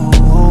true,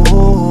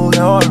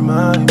 you're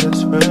my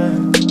best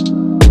friend.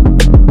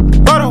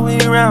 All the way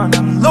around,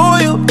 I'm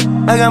loyal.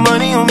 I got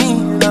money on me,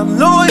 and I'm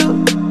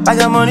loyal. I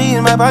got money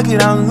in my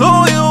pocket, I'm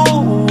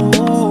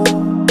loyal.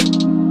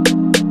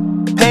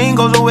 Pain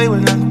goes away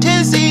when I'm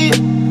dizzy.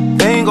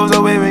 Pain goes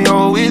away when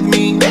you're with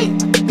me. Hey.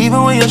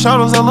 Even when your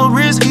shadow's a little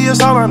risky, it's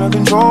all under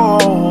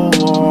control.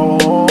 Shorty,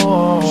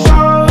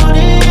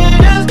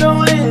 just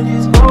don't let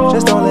this go.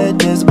 Just don't let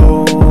this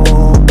go.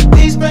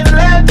 We spent the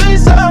last 3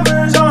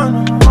 summers on the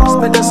road.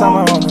 Spent the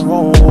summer on the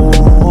road.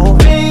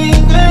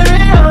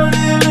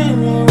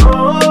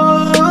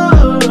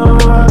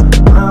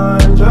 I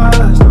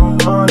just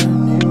don't want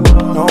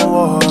no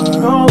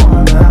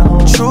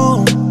more.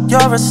 True,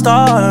 you're a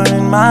star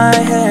in my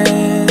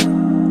head.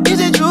 Is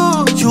it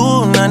true? You,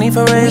 I need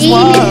to raise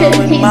war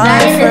with my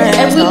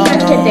friends. No, no.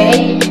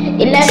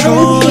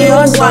 True,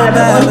 you're so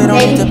bad, we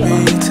don't need to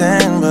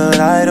pretend. But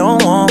I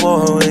don't want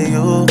war with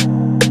you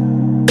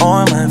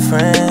or my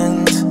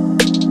friends.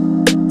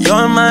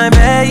 You're my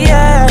best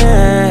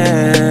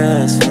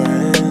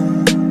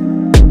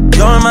friend.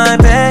 You're my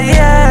best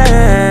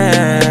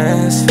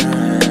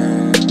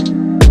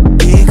friend.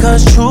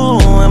 Because true,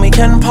 when we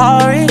can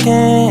party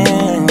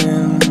again,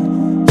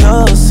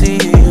 you'll see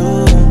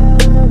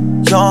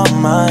you're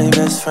my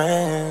best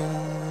friend.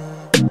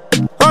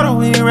 All the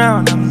way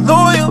around, I'm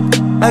loyal.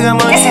 I got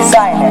money in my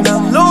pocket,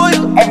 I'm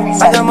loyal. I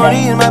got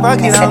money in my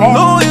pocket, I'm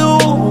loyal.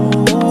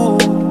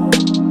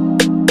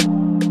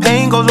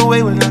 Pain goes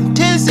away when I'm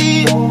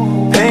dizzy.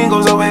 Pain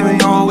goes away when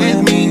you're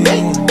with me.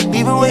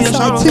 Even when you're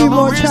trying to 2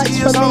 more tracks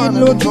from me and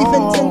Lord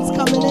Beefinton's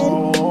coming in.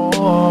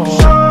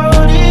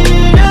 Shorty,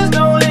 just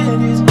don't let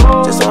this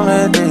go. Just don't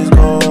let this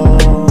go.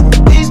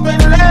 We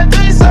spent the last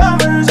 3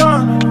 summers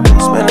on the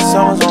road. Spent the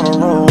summers on the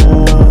road.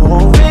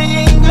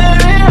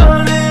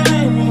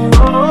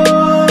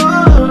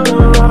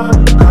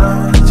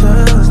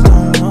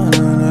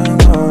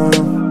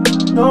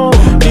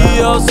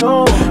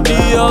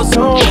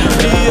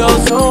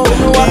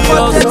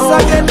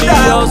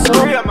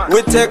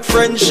 We take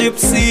friendship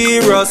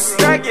serious.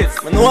 I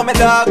know my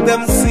dog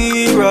them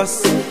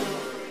serious.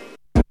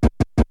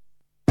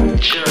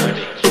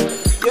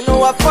 You know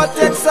what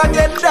protects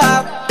against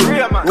that.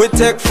 We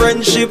take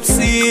friendship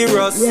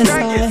serious. Yes,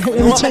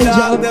 let me change it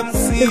up.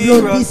 Give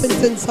Lord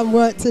Beefinton some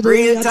work to do.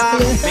 Real time,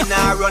 me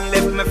nah run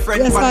left my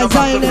friend. Yes,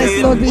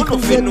 Xioness Lord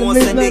Beefinton, the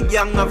movement.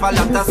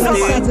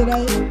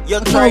 Saturday. I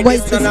can't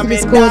wait to see the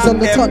scores on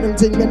the Tottenham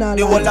team.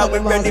 The whole of we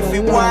ready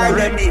for war.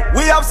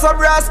 We have some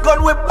rascal,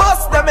 we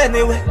bust them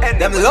anyway.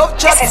 Them love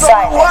chat, so we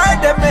war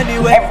them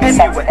anyway.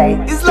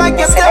 It's like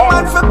a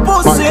man for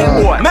pussy.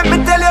 Let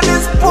me tell you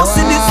this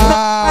pussy, this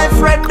my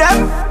friend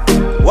them.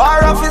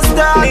 War of his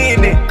done.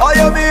 Oh,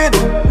 you mean?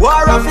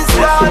 War of his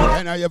done.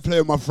 And now you play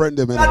with my friend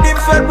them. And them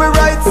fed me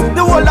rights.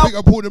 The whole of Big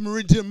up all the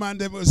Meridian man.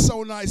 They were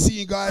so nice seeing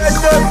you guys.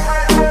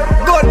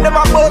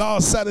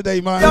 Last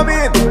Saturday, man. You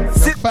mean?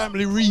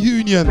 Family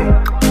reunion.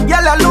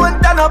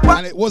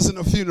 And it wasn't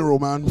a funeral,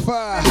 man.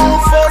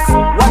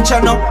 Watch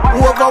out now.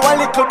 Over one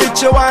little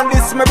bitch you want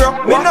this, me bro.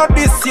 Me not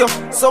this you.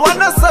 So when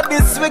I said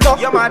this we go.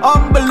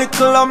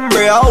 Umbilical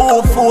umbrella,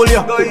 oh fool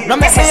you. Now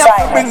me say you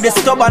bring the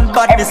stubborn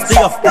badness to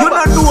you. You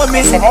not know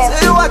me. Say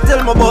you what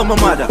tell me about my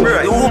mother.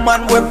 The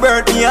woman will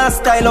burn me and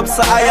style up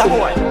so higher.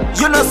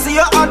 You know see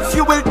your hot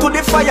fuel to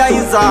the fire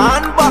is a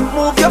hand back.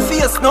 Move your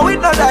face, now we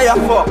not die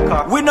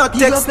fuck. We not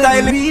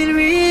textile.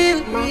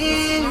 Real.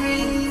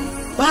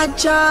 Bad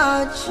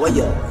charge. What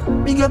you?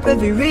 Big up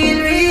every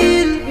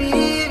real.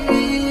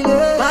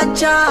 Bad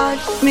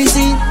charge. Me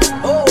see,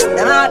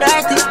 them are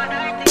dirty.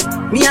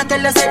 Me I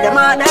tell you say them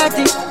are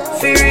dirty.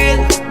 For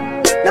real,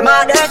 them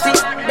are dirty.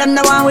 Them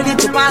the one with it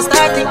to pass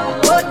 30.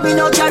 But me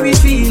no carry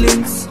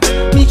feelings.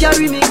 Me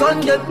carry me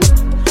gun them.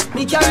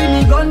 Me carry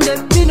me gun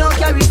them. Me no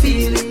carry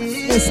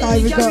feelings. Yes,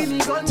 we got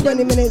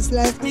 20 minutes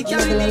left. I'm not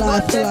gonna lie,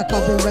 I feel like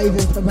I've been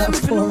raving for about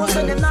 4 hours.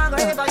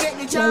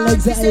 My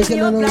legs are aching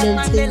and all them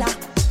things.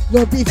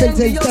 Lord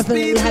Beefinton's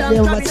definitely had me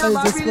on my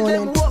toes this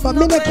morning. But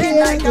me not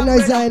here, you know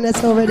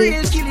Xioness already.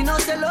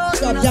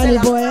 Got Danny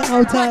boy,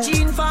 out time.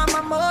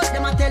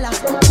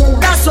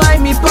 That's why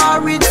me par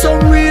with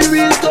some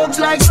real thugs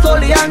like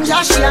Stolly and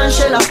Joshy and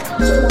Shella.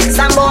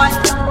 Some boy,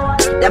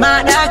 them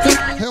are dirty.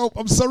 Help,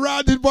 I'm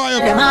surrounded by them.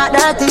 Them are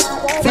dirty.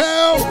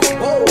 Help.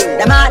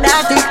 Them are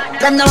dirty.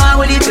 Them the one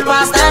with it to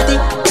pass 30.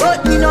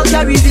 But me no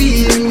carry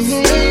feelings.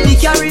 Me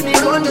carry me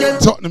gun them.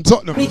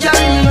 Tottenham. Me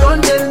carry me gun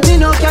them. Me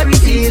no carry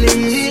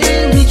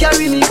feelings. Me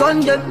carry me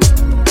gun them.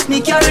 Me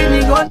carry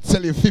me gun.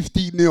 Tell you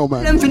 15-0,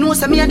 man. Them fi know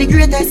say me a the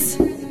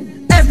greatest.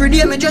 Every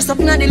day me dress up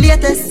in the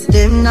latest.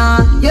 Them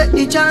nah get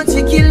the chance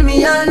to kill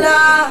me,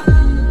 Allah.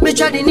 Me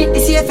try to knit the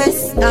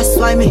safest. That's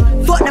why me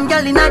fuck them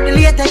girl in the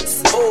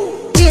latex.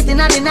 Late in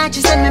the night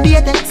she send me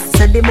latex.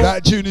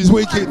 That tune is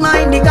wicked.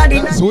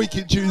 That's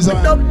wicked tunes.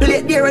 Now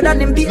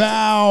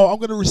I'm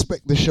gonna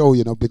respect the show,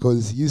 you know,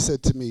 because you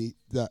said to me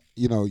that,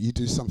 you know, you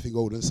do something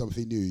old and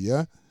something new,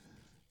 yeah?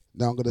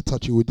 Now I'm gonna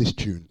touch you with this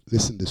tune.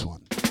 Listen this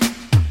one.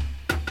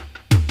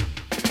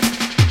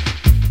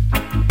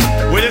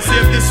 Will you see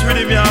if this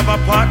rhythm you have a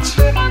patch?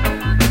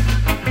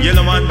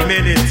 Yellow man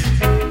made it.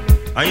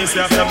 And you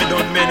say after me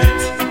done made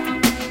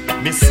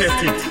it, me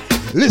set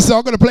it. Listen,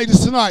 I'm gonna play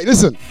this tonight.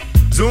 Listen.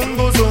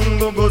 Zungo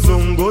zungo go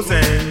zungo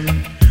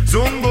zen.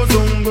 Zungo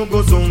zungo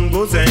go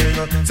zungo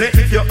zen. Say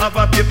if you have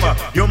a paper,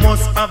 you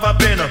must have a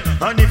pen.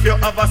 And if you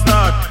have a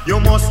start, you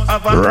must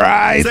have a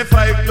right. Say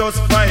 5 plus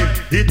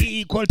 5 it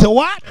equal to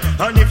what?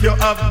 And if you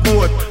have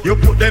both, you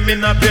put them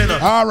in a pen.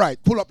 All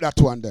right, pull up that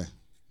one there.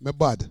 My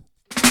bad.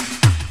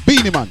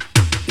 Beanie Man.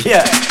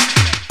 Yeah.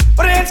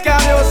 Prince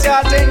can you see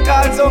a thing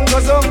called Zungo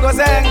Zungo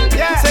Zeng?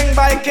 Yeah. Sing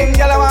by King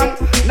Yellow Man.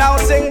 Now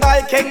sing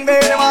by King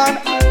Bailey Man.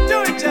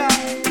 Do it, yeah.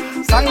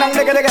 Sang dang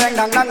digga digga dang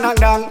dang dang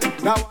dang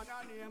dang.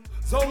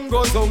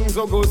 Zungo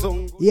Zungo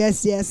Zungo.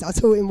 Yes, I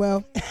taught him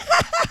well.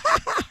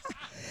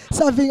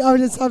 Something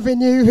old and something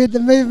new with the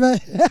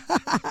movement.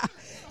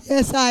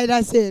 Yes,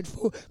 that's it.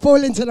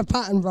 Fall into the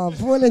pattern, bro.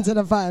 Fall into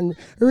the pattern.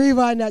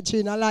 Rewind that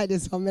tune. I like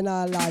this one, man.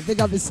 I like. Big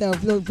up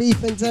yourself, Lord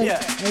Beefinton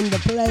in the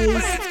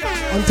place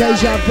on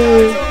Deja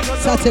Vu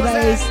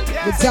Saturdays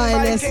with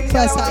Xioness,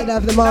 first Saturday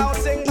of the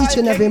month. Each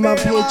and every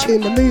month here,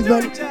 tune the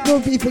movement.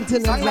 Lord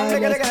Beefinton and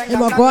Xioness.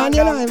 Am I going,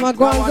 you know? Am I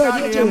going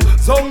good?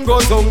 Zongo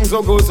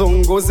Zongo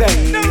Zongo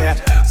Zeng.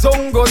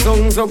 Zongo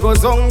Zongo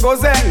Zongo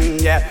Zeng.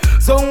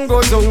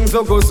 Zongo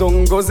Zongo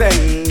Zongo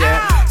Zeng.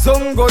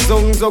 Zongo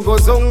Zongo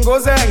Zongo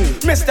Zeng.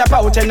 Me step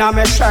out in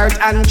my shirt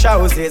and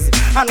trousers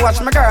and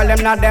watch my girl them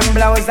not them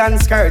blouse and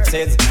skirts.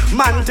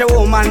 Man to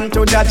woman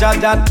to jaja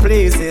that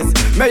pleases.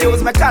 Me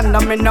use my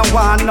condom, me no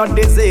want no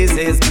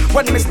diseases.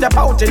 When me step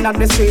out in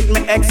the street,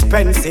 me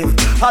expensive.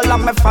 All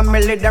of my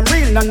family them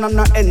real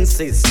no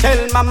insist.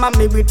 Tell mama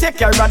me we take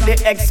care of the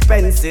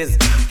expenses.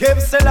 Give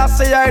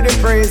Selassie I the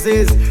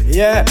praises.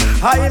 Yeah,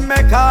 I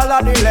make all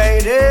of the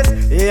ladies.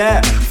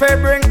 Yeah, for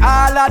bring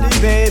all of the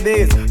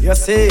babies. You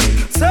see,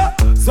 so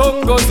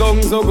Zongo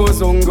Zongo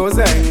Zongo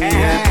Zeng.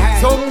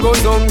 Zongo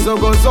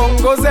Zongo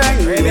Zongo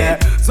Zeng.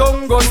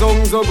 Zongo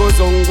Zongo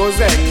Zongo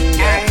Zeng.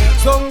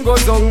 Zongo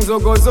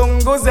Zongo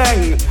Zongo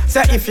Zeng.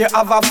 Say if you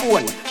have a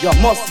phone, you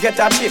must get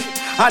a chip.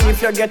 And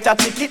if you get a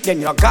ticket, then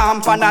you're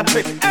gone on a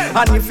trip.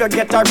 And if you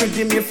get a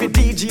rhythm, you fit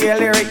DJ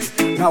lyrics.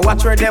 Now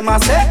watch where them a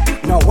say.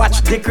 Now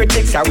watch the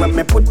critics. And when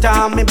me put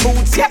on me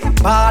boots, yeah,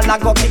 ball I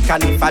go kick.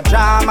 And if a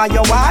drama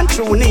you want,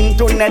 tune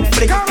into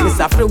Netflix. Miss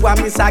a flu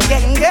and miss a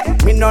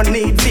genge, me no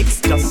need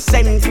fix. Just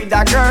send for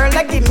the girl,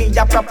 and give me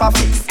a proper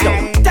fix.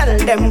 Don't tell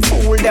them,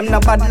 fool them, no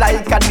bad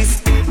like a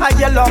this. A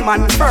yellow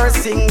man first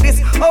sing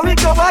this. Oh, we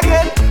go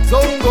again.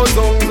 Zongo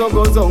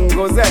Zongo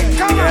Zongo Zeng.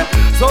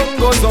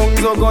 Zongo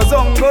Zongo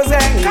Zongo Zeng.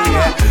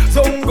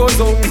 Zongo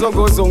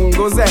Zongo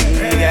Zongo Zeng.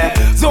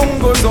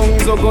 Zongo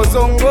Zongo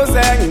Zongo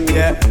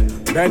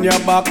Zeng. Bend your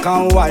back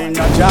and wine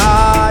a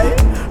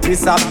jive.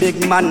 This a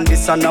big man,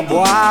 this a no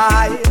boy.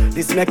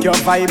 This make you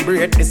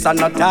vibrate, this a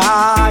no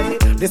tie.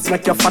 This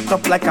make you fat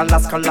up like a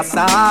Las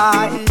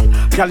Colasai.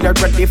 Girl, you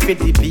ready for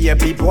the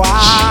baby boy.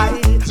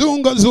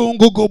 Zunga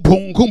zunga go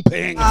boom boom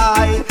ping.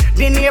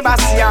 The neighbor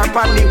see her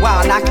on the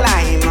wall a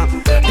climb.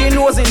 The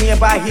nosy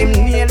neighbor him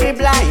nearly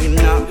blind.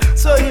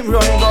 So him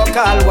run go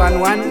call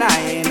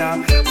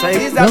 119. So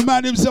he's the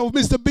man himself,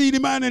 Mr. Beanie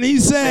Man, and he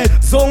said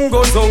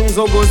Zongo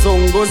Zongo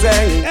Zongo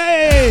Zeng.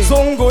 Hey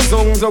Zongo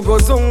Zongo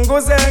Zongo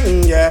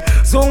Zeng. Yeah.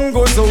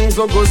 Zongo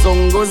Zongo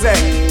Zongo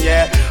Zeng.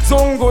 Yeah.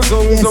 Zongo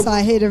Zongo. Yes,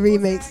 I hear the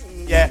remix.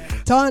 Yeah.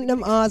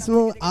 Tottenham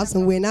Arsenal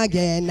win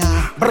again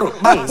now.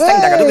 That's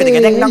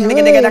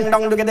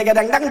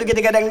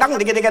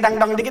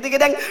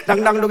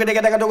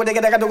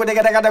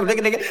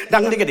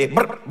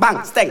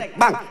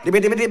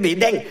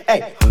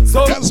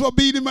what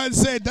Beanie Man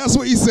said. That's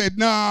what he said.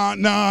 Nah.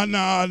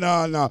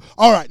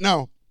 All right,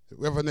 now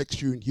we have a next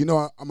tune. You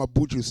know I'm a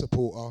Buju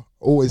supporter.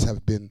 Always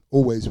have been.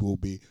 Always will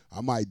be.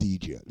 I'm my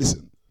DJ.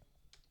 Listen.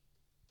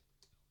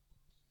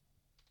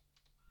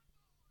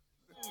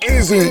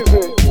 Easy.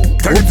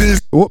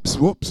 Whoops.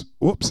 I'm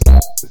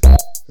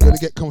gonna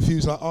get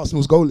confused like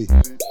Arsenal's goalie.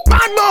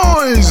 Bad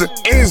boys!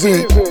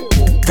 Easy.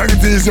 Take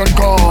it easy and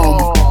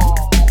calm.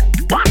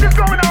 What is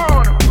going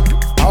on?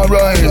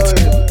 Alright.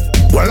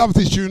 I love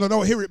this tune, I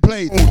don't hear it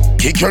played.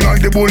 Kick you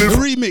like the bullet. The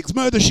remix,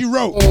 Murder She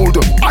Wrote.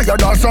 I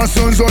got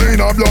assassins in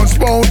a blood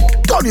spout.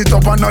 Turn it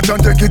up a notch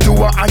and take it to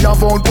a higher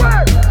vote.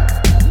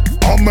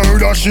 A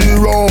murder she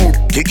wrote.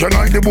 Kick you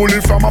like the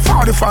bullet from a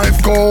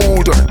 45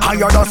 gold.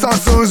 Hired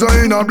assassins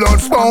in a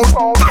blood spout.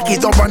 Pack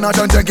it up a notch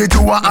and take it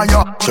to a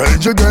higher.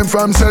 Change your game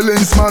from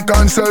selling smack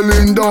and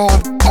selling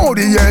dope. Oh,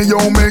 the air you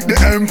make the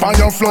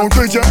empire float.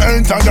 With your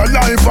entire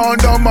life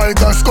under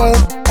microscope.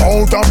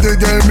 Out of the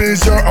game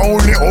is your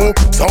only hope.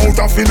 South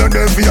of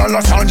Philadelphia,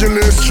 Los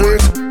Angeles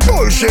streets.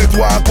 Bullshit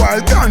walk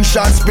while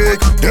gunshots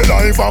speak. The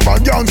life of a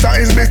gangster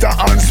is bitter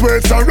and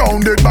sweet.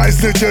 Surrounded by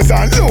stitches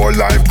and low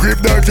life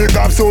grip. Dirty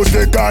cops so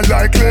sick and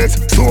like lit.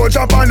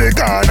 Soldier on the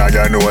corner,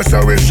 you know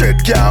so we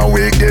shit can't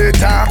we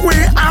get up. We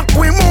act,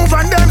 we move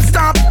and them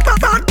stop.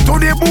 To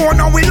the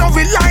bone and we love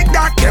it like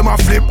that. Them a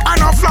flip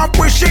and a flop,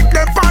 we shit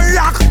them pan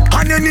lock.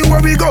 And anywhere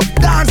we go,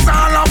 dance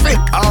all of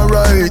it.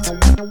 Alright,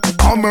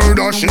 a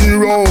murder she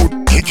wrote.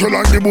 Hit you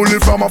like the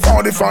bullet from a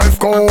 45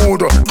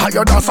 code.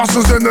 Higher the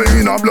assassins than the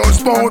in a blood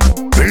spout.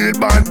 Real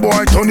bad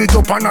boy, turn it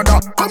up another.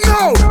 Come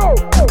now.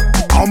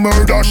 A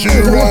murder she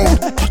wrote.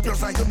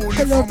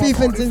 Lord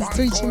Beefinton's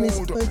teaching me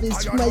to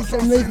make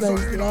some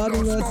movements. Lord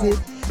of mercy.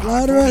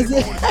 Lord of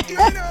mercy.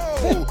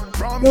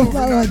 No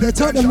power, the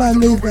Tottenham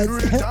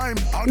movements.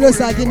 Looks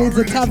like he needs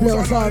a tablet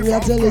or something. I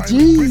tell you,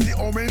 jeez.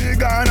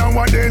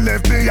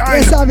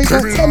 Yes, I've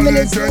got 10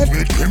 minutes left.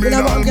 You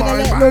know what, I'm going to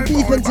let Lord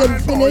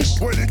Beefinton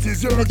finish. I'm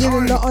going to give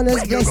him the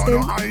honours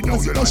guesting. My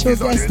special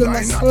guest in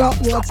my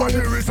slot, me, I tell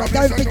you. But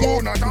don't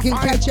forget, you can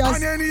catch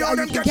us.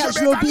 You can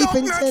catch Lord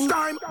Beefinton,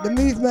 the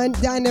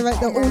movement, down there at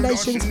the All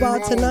Nations Bar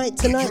tonight.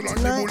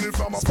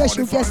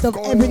 Special guest of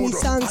Ebony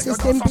Sound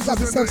System. Pick up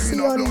yourself,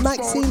 Sion,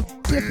 Maxine,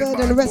 Clifford,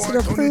 and the rest of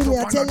the crew, me,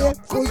 I tell you.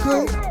 Full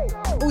crew.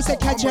 Also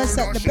catch us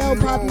at the Bell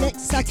Pub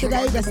next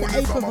Saturday, that's the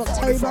 8th of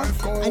October,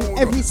 and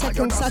every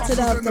second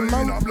Saturday of the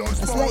month.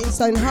 That's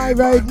Leytonstone High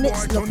Road,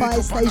 next to the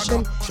fire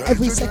station,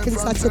 every second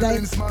Saturday.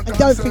 And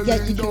don't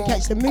forget, you can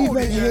catch the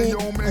movement here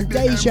on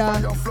Deja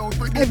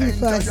every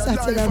first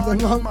Saturday of the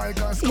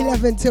month,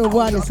 11 till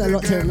 1, it's a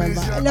lot to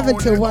remember. 11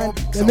 till 1,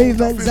 the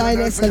movement,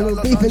 Xioness and Lord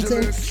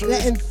Beefinton.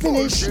 Let him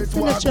finish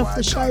off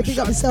the show. Pick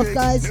up yourself,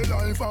 guys.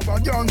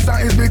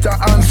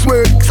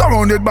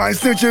 Surrounded by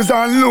stitches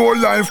and low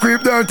life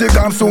grip, dirty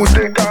cops so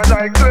sick and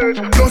like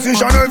glitch. Plus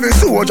each and every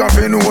soldier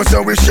fi know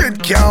so we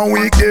shit can't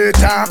we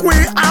get up. We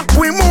act,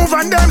 we move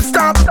and them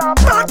stop.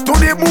 Back to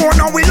the bone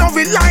and we love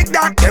it like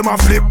that. Them a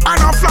flip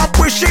and a flop,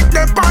 we shit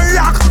them pan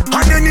lock.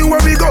 And anywhere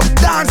we go,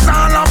 dance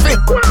all of it.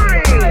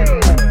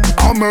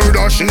 A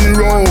murder she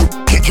wrote.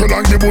 Kick you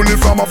like the bullet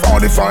from a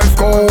 45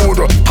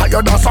 code.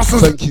 Higher the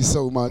assassins. Thank you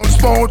so much.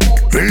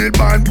 Real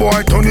bad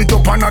boy, turn it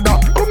up another.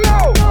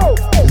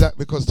 Is that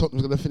because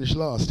Tottenham's going to finish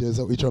last? Yeah, is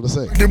that what you're trying to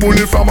say? The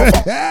bullet from a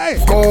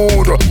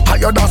code.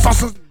 Higher the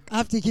assassins. I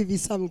have to give you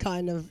some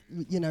kind of,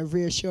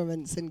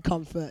 reassurance and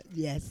comfort.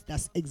 Yes,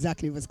 that's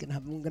exactly what's going to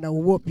happen. I'm going to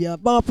whoop you. Yeah,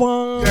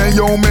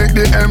 you make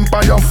the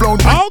empire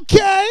float.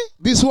 Okay.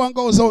 This one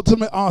goes out to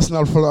my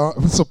Arsenal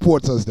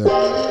supporters there.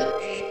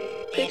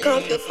 Pick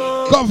up your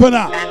phone.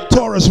 Governor,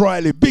 Taurus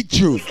Riley, big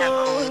truth.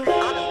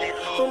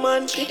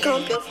 Woman, pick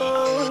up your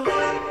phone.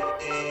 Yeah.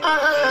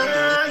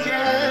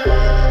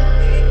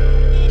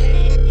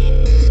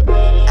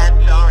 I'm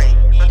sorry,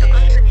 but the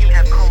person you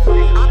have called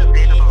is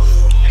unavailable.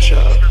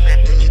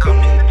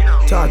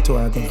 Talk to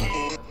her,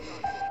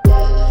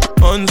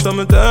 on some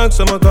attacks,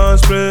 some I can't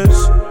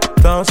stress.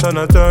 Toss on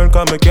a turn,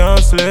 cause me can't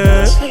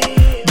sleep.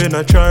 Been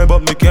a try,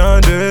 but me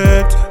can't do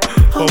it.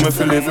 How me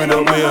feel if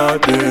without me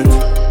heartbeat?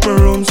 My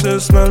room still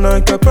smell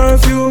like a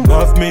perfume.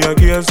 Have me a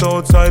case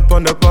outside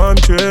on the palm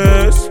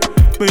trees.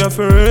 Me have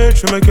to reach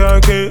for my car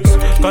keys.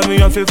 Cause me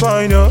have to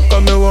find you,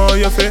 cause me want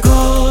you to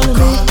call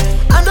me.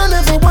 I don't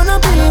ever wanna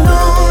be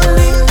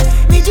lonely.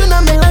 Need you in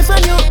my life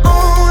and you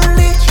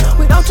only.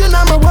 Without you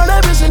now my world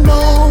there isn't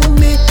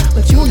lonely.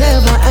 But you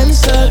never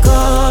answer,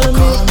 call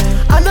me.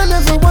 I don't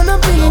ever wanna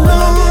be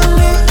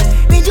lonely.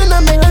 Need you in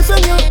my life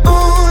and you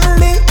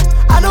only.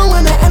 I don't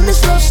wanna end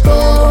this love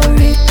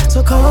story,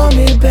 so call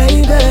me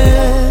baby.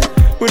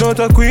 Without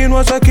a queen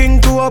was a king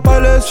to a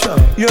palace.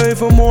 You're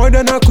even more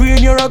than a queen,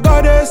 you're a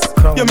goddess.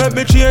 You make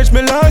me change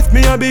my life,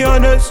 me I be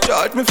honest.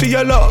 Charge me for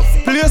your love,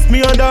 place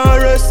me under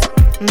arrest.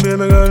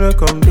 Baby girl,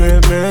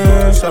 complete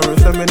me. Sorry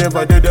for me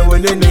never did it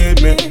when you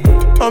need me.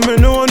 I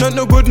mean no not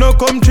no good, no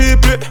come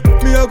cheaply.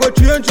 Me I go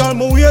change all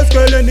my ways,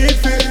 girl you need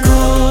fit.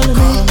 Call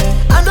me.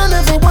 I don't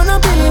ever wanna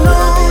be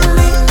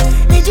lonely.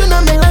 Need you in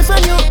my life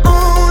and you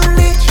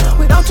only.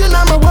 Without you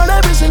now my world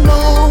there isn't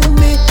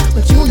lonely.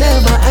 But you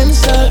never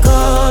answer,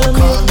 call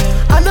me.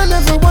 I don't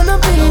ever wanna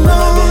be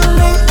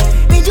lonely.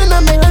 Need you in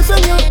my life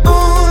and you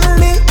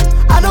only.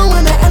 I don't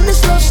wanna end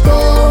this love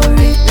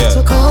story,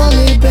 so call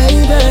me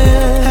baby.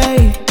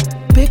 Hey,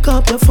 pick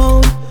up your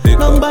phone.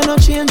 Number no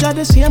change, I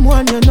the same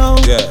one you know.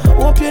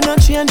 Hope you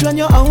not change when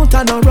you're out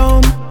and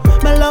around.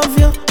 Me love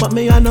you, but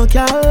me I no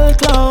cal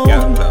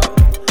clown.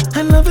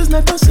 And love is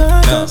not a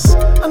circus.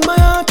 And my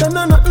heart I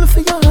know nothing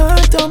for your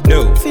hurt up.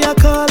 For your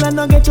call and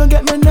I get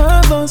me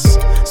nervous.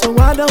 So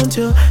why don't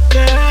you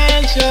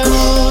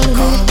call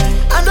me?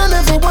 I don't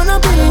ever wanna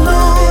be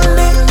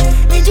lonely.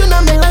 Need you in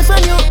my life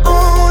and you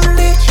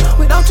only.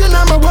 Without you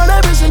now my world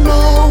there isn't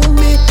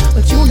lonely.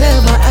 But you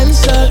never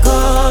answer,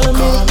 call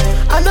me.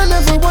 I don't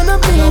ever wanna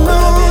be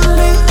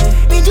lonely.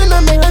 Need you in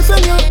my life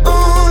and you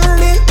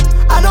only.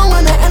 I don't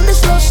wanna end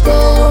this love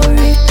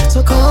story,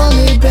 so call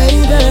me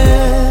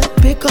baby.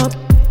 Pick up,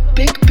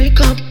 Pick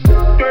up.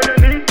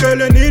 Girl,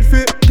 you need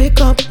fit.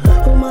 Pick up.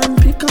 Woman,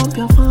 pick up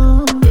your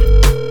phone.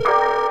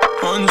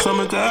 On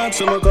summertime,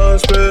 summer car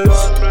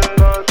space.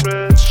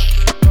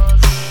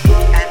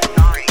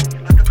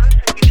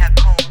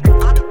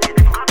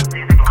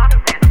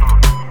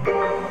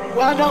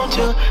 Why don't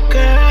you,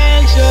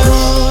 girl,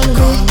 just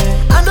call me?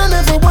 I don't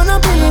ever wanna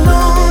be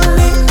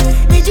lonely.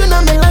 Need you in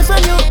my life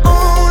and you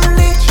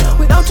only.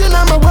 Without you,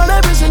 now my world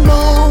everything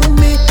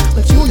lonely.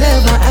 But you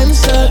never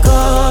answer,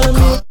 call me.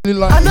 Really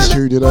like this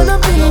tune, you know.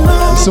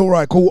 It's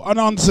alright, cool.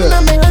 Unanswered.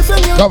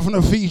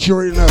 Governor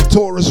featuring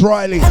Taurus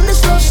Riley.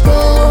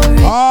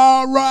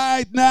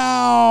 Alright,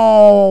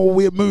 now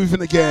we're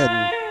moving again.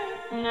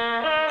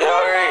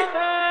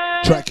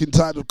 Track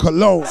entitled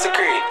Cologne.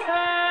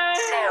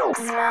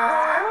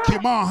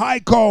 Come on, high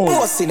cold.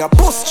 Puss in a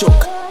puss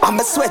choke. And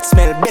my sweat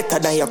smell better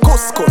than your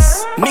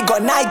couscous. Me go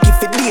Nike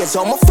for days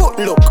on my foot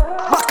look.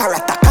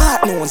 Baccarat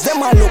cartoons,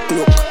 them a look.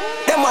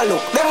 Them a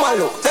look.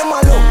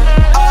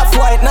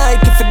 Half-white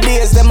Nike for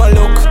days, them a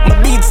look.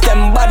 My beats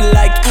them bad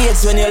like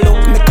AIDS when you look.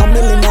 Make a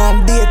million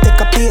a day, take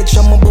a page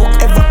from my book.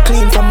 Ever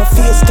clean from my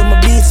face to my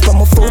beats from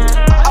my foot.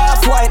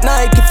 Half-white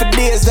Nike for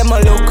days, them a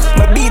look.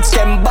 My beats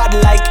them bad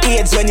like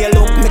AIDS when you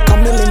look. Make a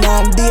million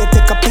a day,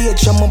 take a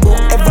page from my book.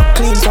 Ever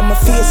clean from my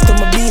face to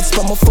my beats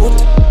from my foot.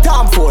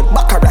 Tom Ford,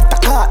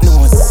 Baccarat, cart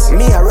nose.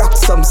 Me a rock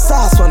some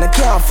sauce when I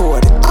can't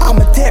afford. I'm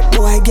a tech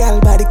boy, gal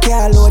by the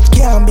car load.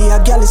 Can't be a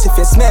gal if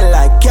you smell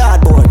like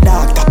cardboard.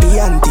 Dark tappy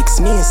antics,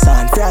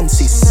 Mason,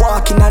 Francis.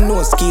 Walking a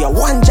nose gear,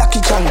 one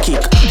Jackie Chan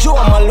kick. Joe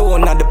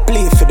Malone at the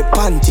play for the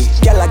panty.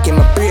 Gal I give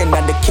my brain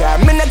at the car.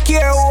 Me not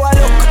care who I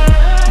look.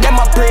 Them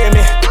a pray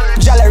me.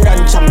 Jolly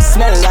Ranch, I'm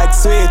smell like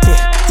sweetie.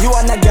 You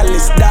and a gal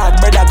is dark,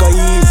 brother go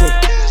easy.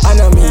 I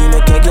know me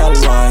make a gal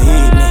want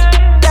hate me.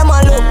 Them a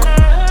look,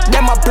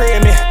 them a pray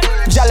me.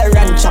 Jolly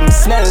Ranch, I'm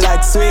smell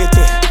like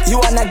sweetie.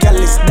 You and a gal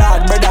is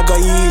dark, brother go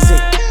easy.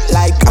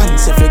 Like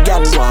ants if a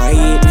gal want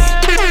hate me.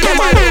 Them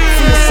a look,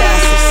 feel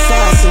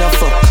sauce in a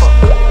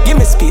fuck. Give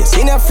me space,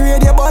 ain't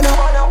afraid you burn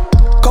up.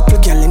 Couple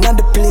gal in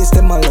the place,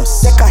 them a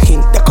lost. Take a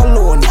hint, the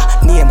cologne,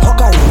 name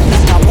hug around.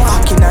 That a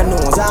walk in a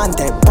nose,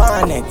 auntie,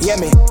 bonnet. Yeah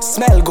me,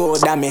 smell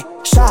good at me.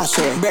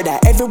 Shasha, brother,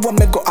 everyone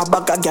me go a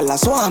bag of gal a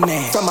swarm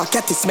me. From a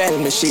catty smell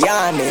me, she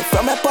on me.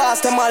 From a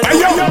past, them a look,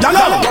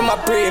 them a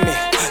pray me.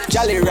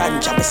 Jolly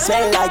Ranch, me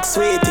smell like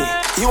sweetie.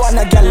 You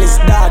and a gal is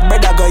dark,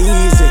 brother go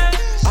easy.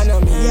 I know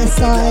me. Yes,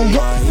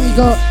 we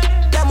got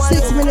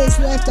 6 minutes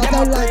left. I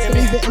don't like to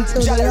leave it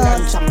until the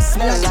last.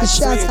 I like to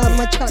shout out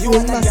my chat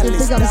room massive.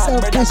 Big up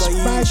myself, Bish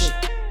Bash,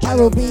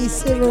 Carol B,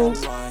 Cyril,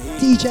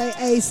 DJ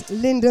Ace,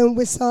 Lyndon,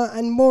 Wissa,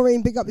 and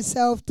Maureen. Big up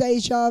yourself,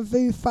 Deja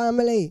Vu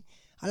family.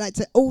 I like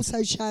to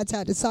also shout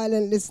out the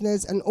silent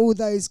listeners and all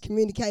those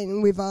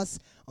communicating with us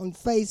on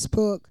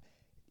Facebook,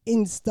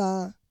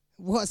 Insta,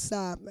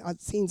 WhatsApp. I've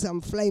seen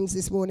some flames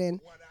this morning.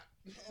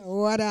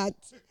 What up?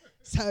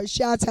 So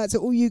shout out to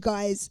all you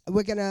guys.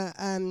 We're gonna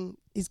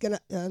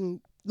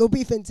Lord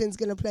Beefinton's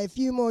gonna play a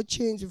few more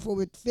tunes before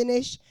we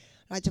finish.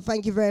 I'd like to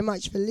thank you very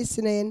much for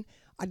listening.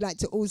 I'd like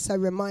to also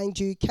remind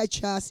you,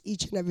 catch us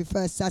each and every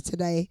first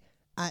Saturday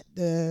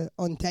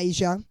on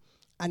Deja,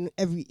 and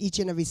each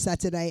and every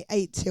Saturday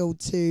 8 till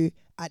 2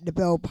 at the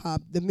Bell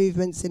Pub. The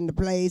movement's in the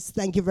place.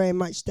 Thank you very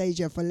much,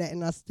 Deja, for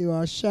letting us do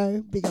our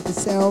show. Big up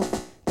yourself,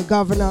 the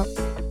governor.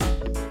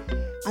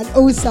 And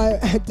also,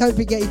 don't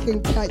forget you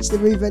can catch the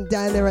movement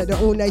down there at the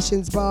All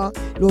Nations Bar,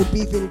 Lord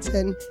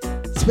Beefinton,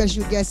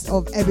 special guest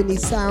of Ebony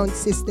Sound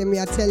System,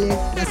 I tell you.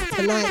 That's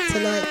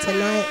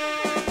tonight.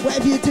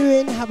 Whatever you're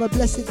doing, have a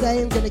blessed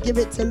day. I'm going to give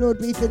it to Lord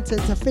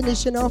Beefinton to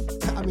finishing off. To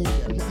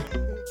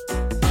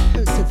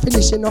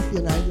finishing off,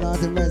 you know, Lord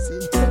have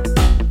mercy.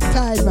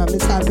 Tired, man.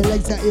 It's time. My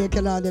legs out here,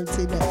 can all them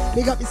team.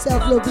 Big up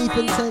yourself, Lord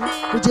Beefinton.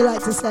 Would you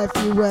like to say a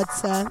few words,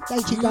 sir?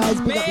 Thank you, guys.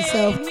 Big up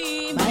yourself.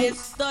 Bye.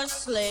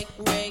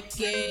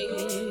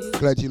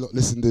 Glad you lot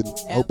listened in.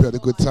 Hope you had a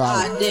good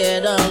time.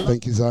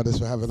 Thank you, Zardes,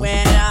 for having us.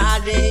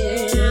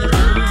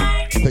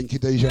 Thank you,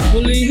 Deja.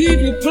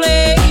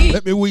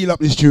 Let me wheel up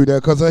this tune there,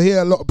 because I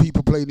hear a lot of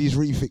people playing these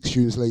refix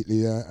tunes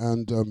lately, yeah,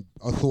 and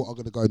I thought I'm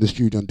going to go in the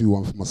studio and do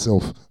one for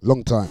myself.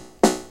 Long time.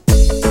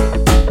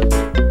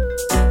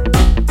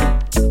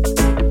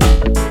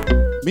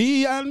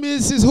 Me and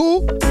Mrs.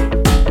 Who?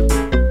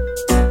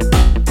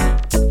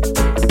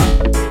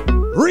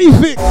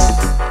 Refix.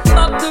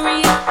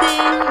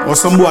 Or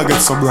some boy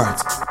get so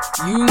bright.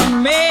 You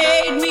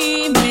made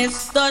me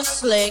Mr.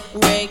 Slick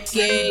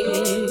Ricky.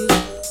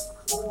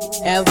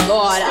 And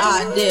God,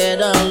 I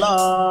didn't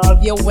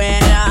love you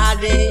when I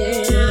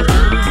did.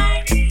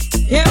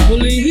 Can't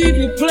believe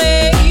you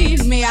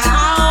played me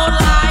out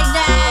like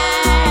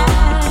that.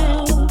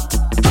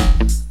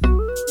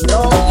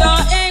 No, you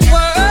ain't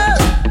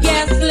worth,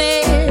 yes,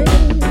 live.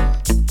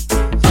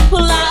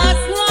 Plus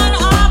one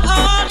of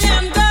all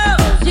them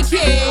girls you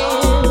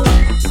killed.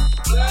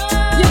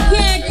 You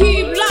can't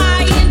keep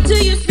lying to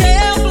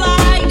yourself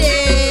like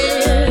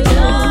this.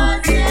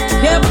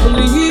 Can't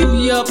believe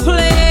you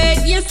played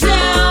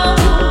yourself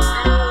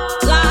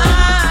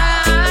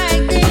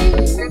like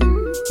this.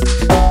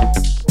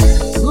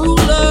 Who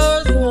loves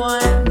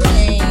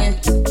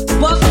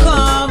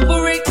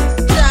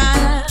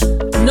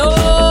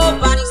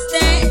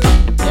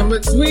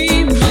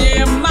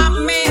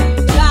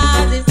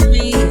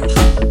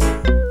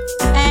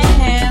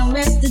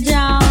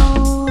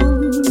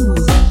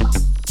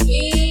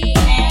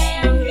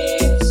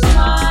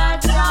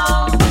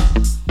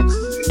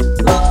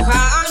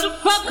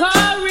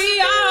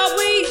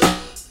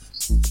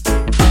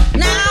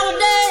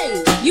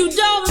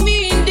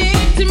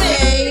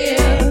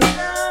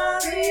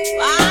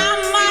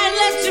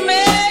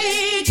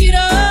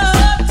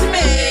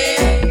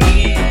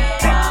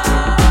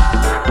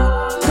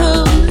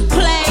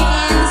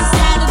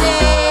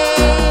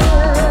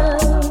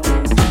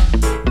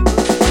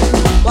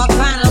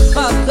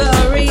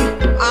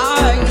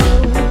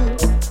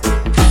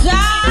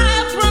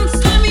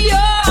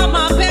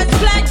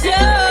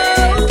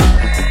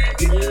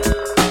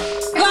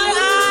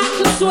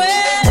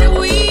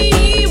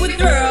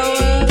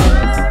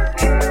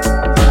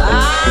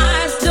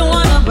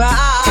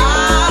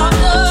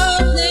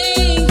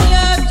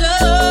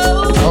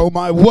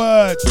my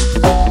word.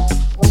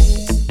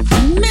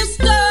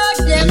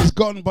 Mr. She's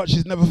gone, but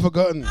she's never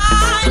forgotten.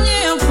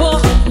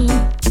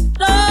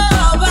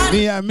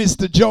 Me and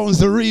Mr. Jones,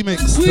 the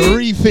remix, the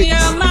refix,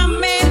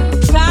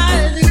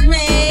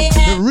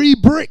 the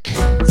re-brick.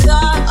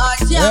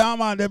 Yeah,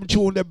 man, them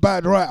tune, they're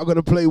bad. Right, I'm going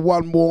to play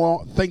one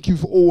more. Thank you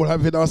for all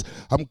having us.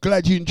 I'm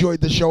glad you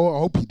enjoyed the show. I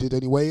hope you did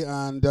anyway.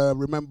 And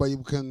remember, you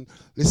can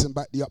listen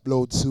back the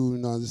upload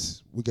soon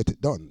as we get it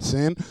done.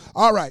 Saying,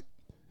 all right.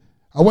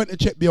 I went to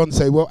check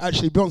Beyonce. Well,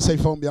 actually, Beyonce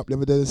phoned me up the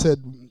other day and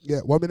said, yeah,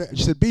 1 minute.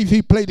 She said,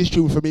 Beefy, play this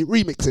tune for me.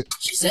 Remix it.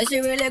 She says she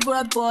really grew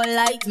up poor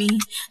like me.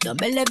 Don't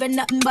believe in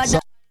nothing but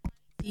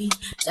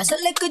just a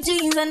little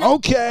jeans and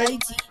okay.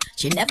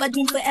 She never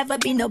dreamed forever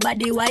be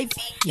nobody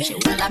wifey. Yeah. She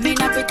well, I mean,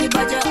 a pretty,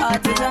 but your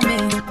heart is a me.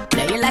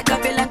 Play you like a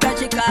villain, cause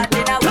she caught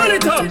in a way.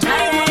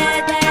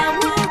 Tonight, I am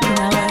walking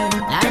away.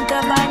 9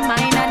 to 5,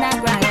 mine and I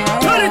grind.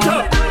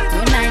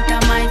 Tonight, I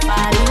might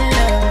fall in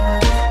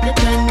love.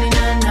 Depending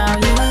on how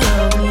you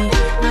love me.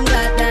 I'm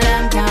glad that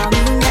I'm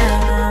coming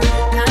down.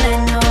 Now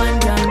let no one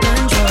can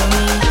control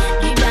me.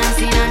 Keep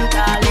dancing and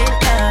call it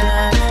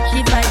love. She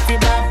fights it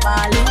but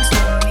falling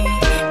slowly.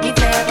 If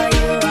ever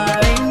you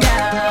are in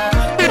doubt.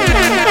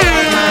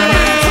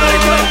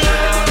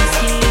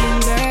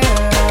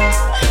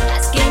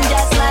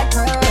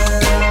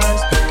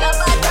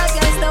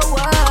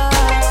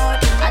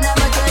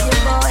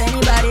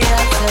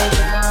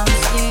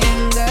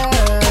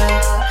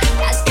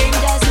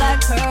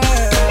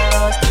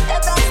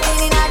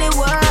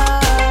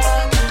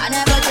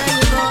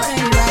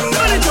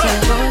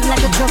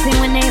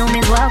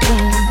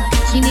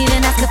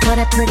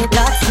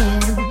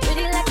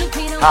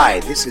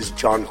 Hi, this is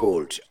John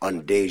Holt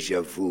on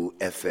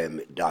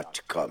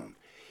DejaVuFM.com.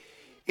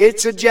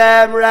 It's a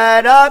jam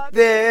right up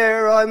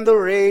there on the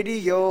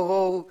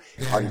radio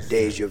on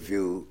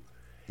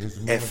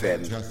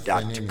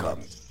DejaVuFM.com.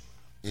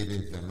 It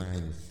is the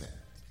mindset.